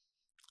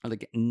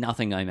like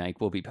nothing I make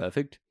will be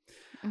perfect.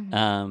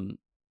 Mm-hmm.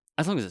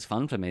 As long as it's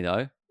fun for me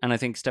though. And I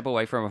think step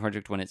away from a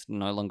project when it's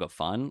no longer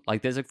fun.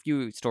 Like there's a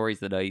few stories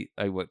that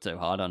I worked so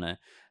hard on it,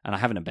 and I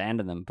haven't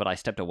abandoned them, but I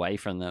stepped away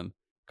from them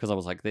because I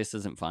was like, this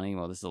isn't funny.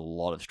 Well, this is a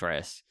lot of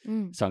stress. So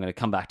I'm going to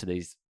come back to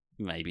these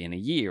maybe in a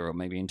year or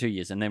maybe in 2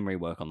 years and then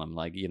rework on them.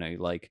 Like,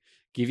 like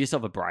give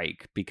yourself a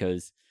break,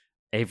 because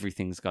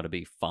everything's got to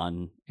be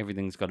fun.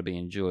 Everything's got to be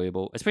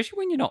enjoyable, especially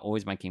when you're not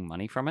always making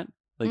money from it.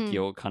 Like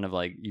you're kind of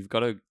like, you've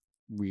got to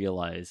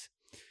realize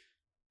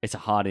it's a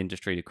hard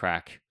industry to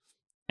crack.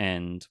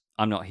 And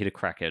I'm not here to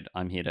crack it.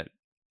 I'm here to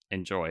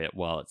enjoy it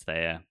while it's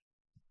there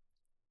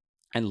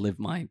and live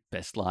my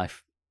best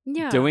life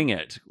doing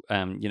it.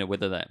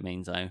 Whether that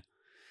means I,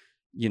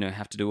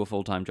 have to do a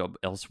full-time job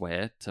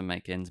elsewhere to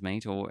make ends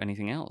meet or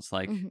anything else.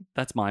 Like,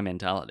 that's my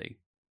mentality.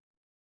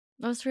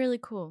 That's really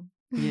cool.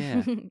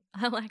 Yeah.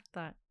 I like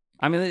that.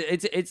 I mean,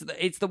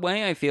 it's the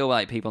way I feel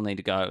like people need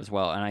to go as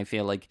well. And I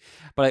feel like,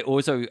 but I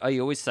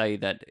always say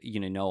that,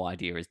 no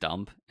idea is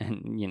dumb,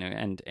 and,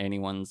 and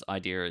anyone's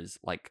idea is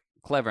like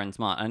clever and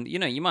smart. And,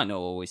 you might not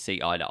always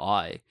see eye to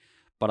eye,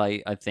 but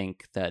I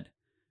think that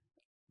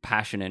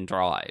passion and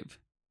drive,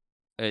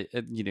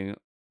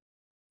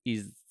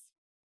 is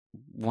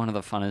one of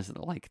the funnest,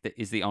 like,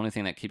 is the only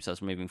thing that keeps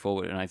us moving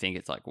forward. And I think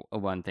it's like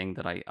one thing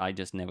that I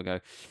just never go,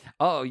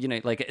 oh,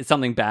 like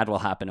something bad will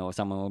happen, or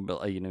someone will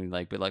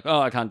be like,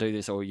 oh, I can't do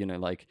this, or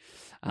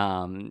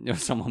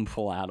someone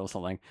pull out or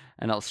something,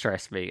 and it'll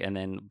stress me. And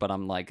then, but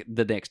I'm like,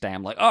 the next day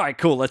I'm like, all right,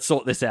 cool, let's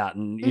sort this out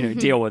and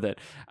deal with it.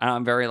 And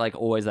I'm very like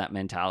always that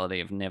mentality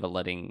of never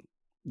letting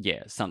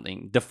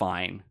something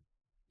define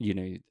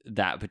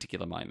that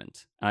particular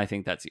moment. And I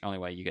think that's the only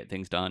way you get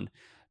things done,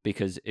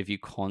 because if you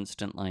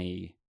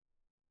constantly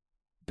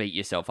beat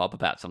yourself up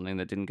about something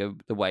that didn't go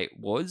the way it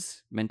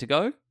was meant to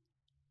go,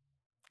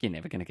 you're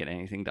never going to get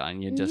anything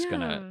done. You're just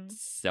going to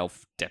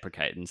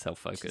self-deprecate and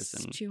self-focus.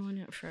 Just and chew on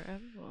it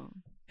forever.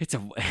 It's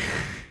a...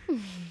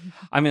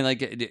 I mean,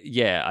 like,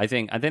 I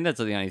think that's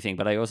the only thing.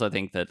 But I also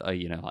think that,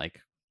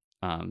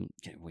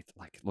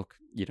 look,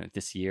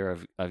 this year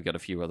I've got a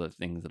few other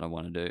things that I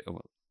want to do.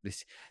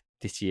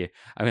 This year,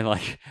 I mean,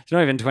 like, it's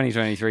not even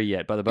 2023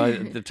 yet, but by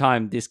the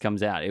time this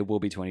comes out, it will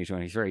be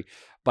 2023.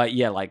 But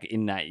yeah, like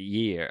in that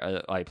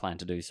year, I plan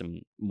to do some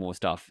more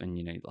stuff, and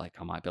like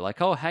I might be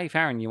like, oh, hey,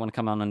 Faron, you want to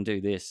come on and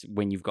do this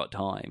when you've got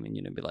time, and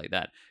be like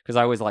that, because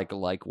I always like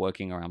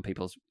working around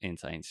people's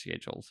insane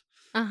schedules.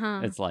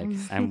 It's like,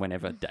 and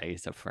whenever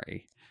days are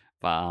free.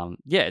 But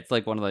it's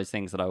like one of those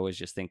things that I always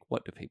just think,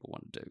 what do people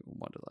want to do?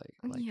 What do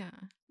they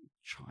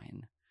try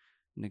and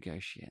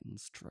negotiate and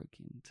stroke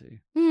into?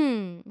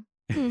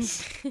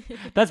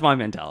 That's my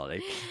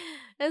mentality.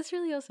 That's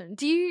really awesome.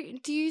 Do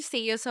you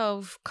see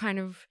yourself kind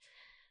of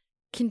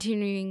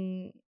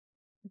continuing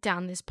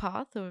down this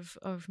path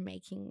of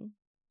making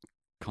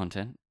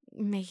content?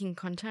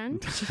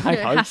 I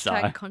hope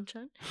so.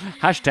 Content.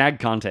 Hashtag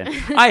content.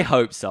 I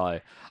hope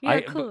so. Yeah,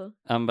 cool.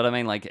 But I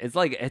mean, like, it's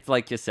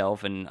like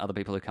yourself and other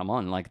people who come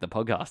on, like the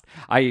podcast.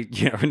 I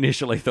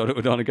initially thought it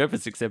would only go for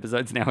 6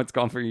 episodes. Now it's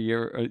gone for a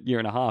year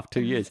and a half,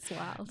 2 years. That's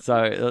wild.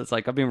 So it's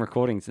like I've been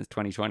recording since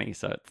 2020,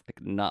 so it's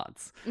like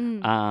nuts.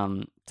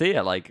 So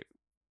yeah, like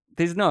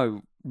there's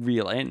no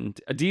real end.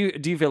 Do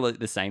you feel it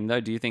the same though?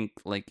 Do you think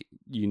like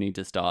you need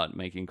to start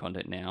making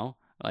content now?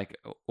 Like,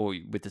 or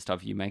with the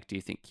stuff you make, do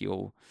you think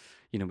you'll,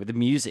 with the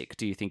music,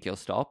 do you think you'll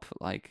stop,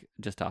 like,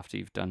 just after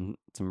you've done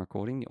some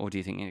recording? Or do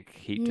you think you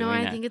keep doing it? No,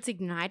 I think it's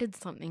ignited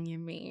something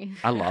in me.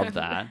 I love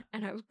that.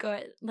 And I've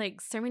got,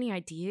 like, so many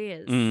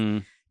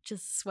ideas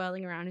just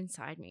swirling around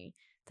inside me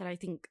that I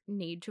think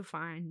need to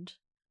find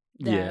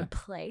their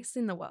place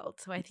in the world.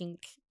 So I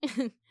think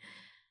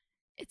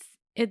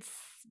it's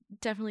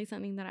definitely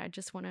something that I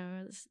just want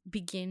to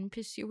begin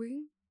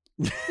pursuing.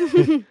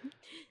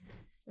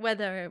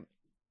 Whether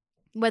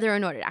or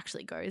not it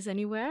actually goes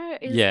anywhere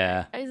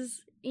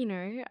is, you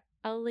know,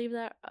 I'll leave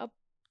that up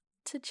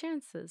to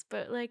chances.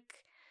 But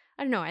like,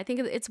 I don't know, I think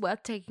it's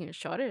worth taking a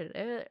shot at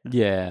it.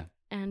 Yeah.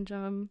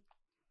 And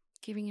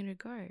giving it a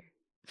go.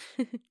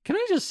 Can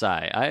I just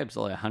say, I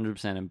absolutely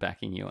 100% am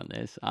backing you on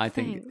this. I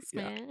think, thanks,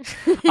 man.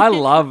 I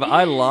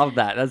love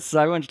that. That's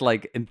so much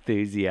like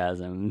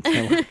enthusiasm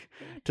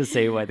to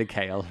see where the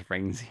chaos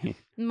brings you.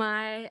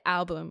 My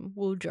album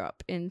will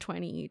drop in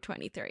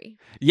 2023.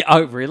 Yeah.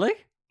 Oh, really?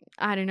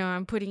 I don't know.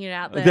 I'm putting it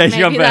out there.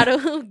 Maybe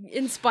that'll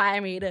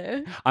inspire me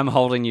to. I'm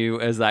holding you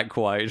as that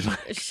quote.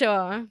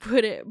 Sure.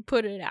 Put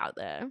it out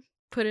there.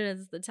 Put it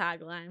as the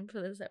tagline for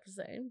this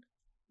episode.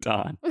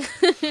 Done.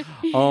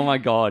 Oh my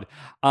God.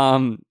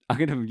 I'm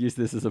going to use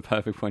this as a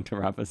perfect point to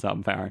wrap us up,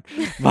 Faron.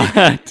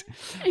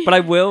 But I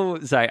will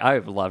say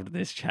I've loved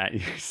this chat.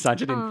 You're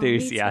such an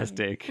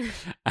enthusiastic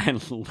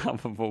and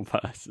lovable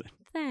person.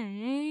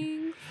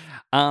 Thanks.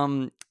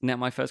 Now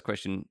my first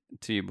question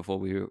to you before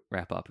we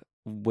wrap up,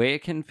 where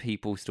can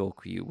people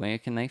stalk you? Where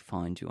can they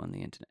find you on the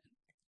internet?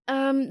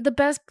 The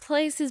best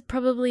place is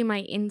probably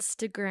my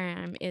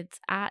Instagram. It's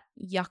at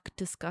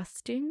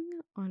yuckdisgusting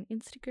on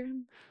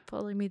Instagram.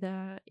 Follow me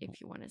there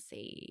if you want to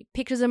see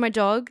pictures of my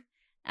dog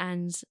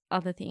and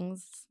other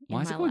things.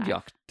 Why is it called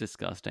Yuck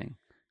Disgusting?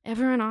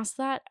 Everyone asks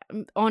that.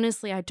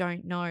 Honestly, I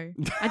don't know.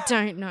 I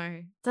don't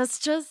know. That's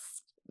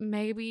just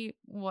maybe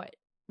what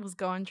was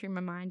going through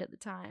my mind at the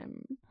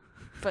time.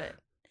 But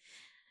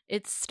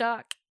it's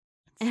stuck.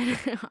 And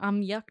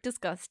I'm yuck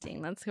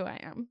disgusting. That's who I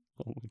am.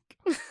 Oh my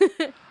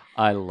God.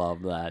 I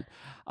love that.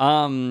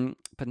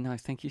 But no,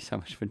 thank you so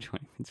much for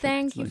joining me.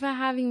 Thank you for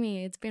having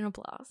me. It's been a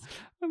blast.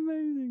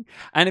 Amazing.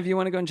 And if you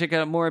want to go and check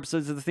out more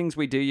episodes of the things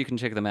we do, you can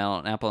check them out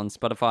on Apple and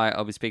Spotify.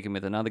 I'll be speaking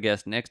with another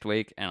guest next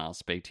week, and I'll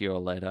speak to you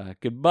all later.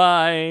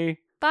 Goodbye.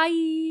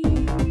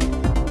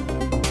 Bye.